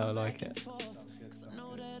know, I like it.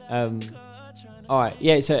 Alright,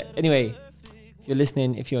 yeah, so anyway, if you're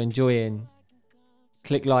listening, if you're enjoying,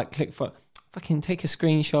 click like, click for, fucking take a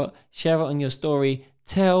screenshot, share it on your story,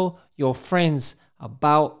 tell your friends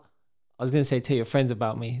about, I was going to say tell your friends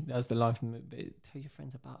about me, that was the line from it, but tell your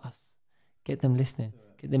friends about us. Get them listening,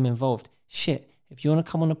 get them involved. Shit, if you want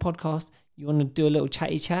to come on a podcast, you want to do a little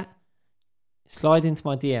chatty chat, slide into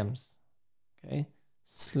my DMs, okay?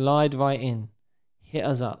 Slide right in, hit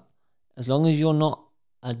us up. As long as you're not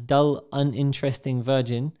a dull, uninteresting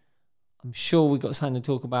virgin, I'm sure we got something to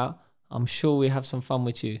talk about. I'm sure we have some fun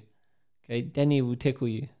with you. Okay, Denny will tickle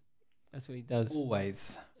you. That's what he does.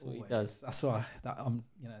 Always. That's what he does. That's why that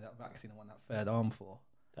vaccine I want that third arm for.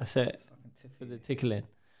 That's it. For the tickling.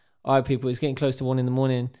 All right, people, it's getting close to 1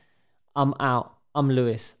 a.m. I'm out. I'm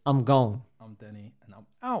Lewis. I'm gone. I'm Denny, and I'm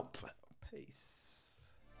out. Peace.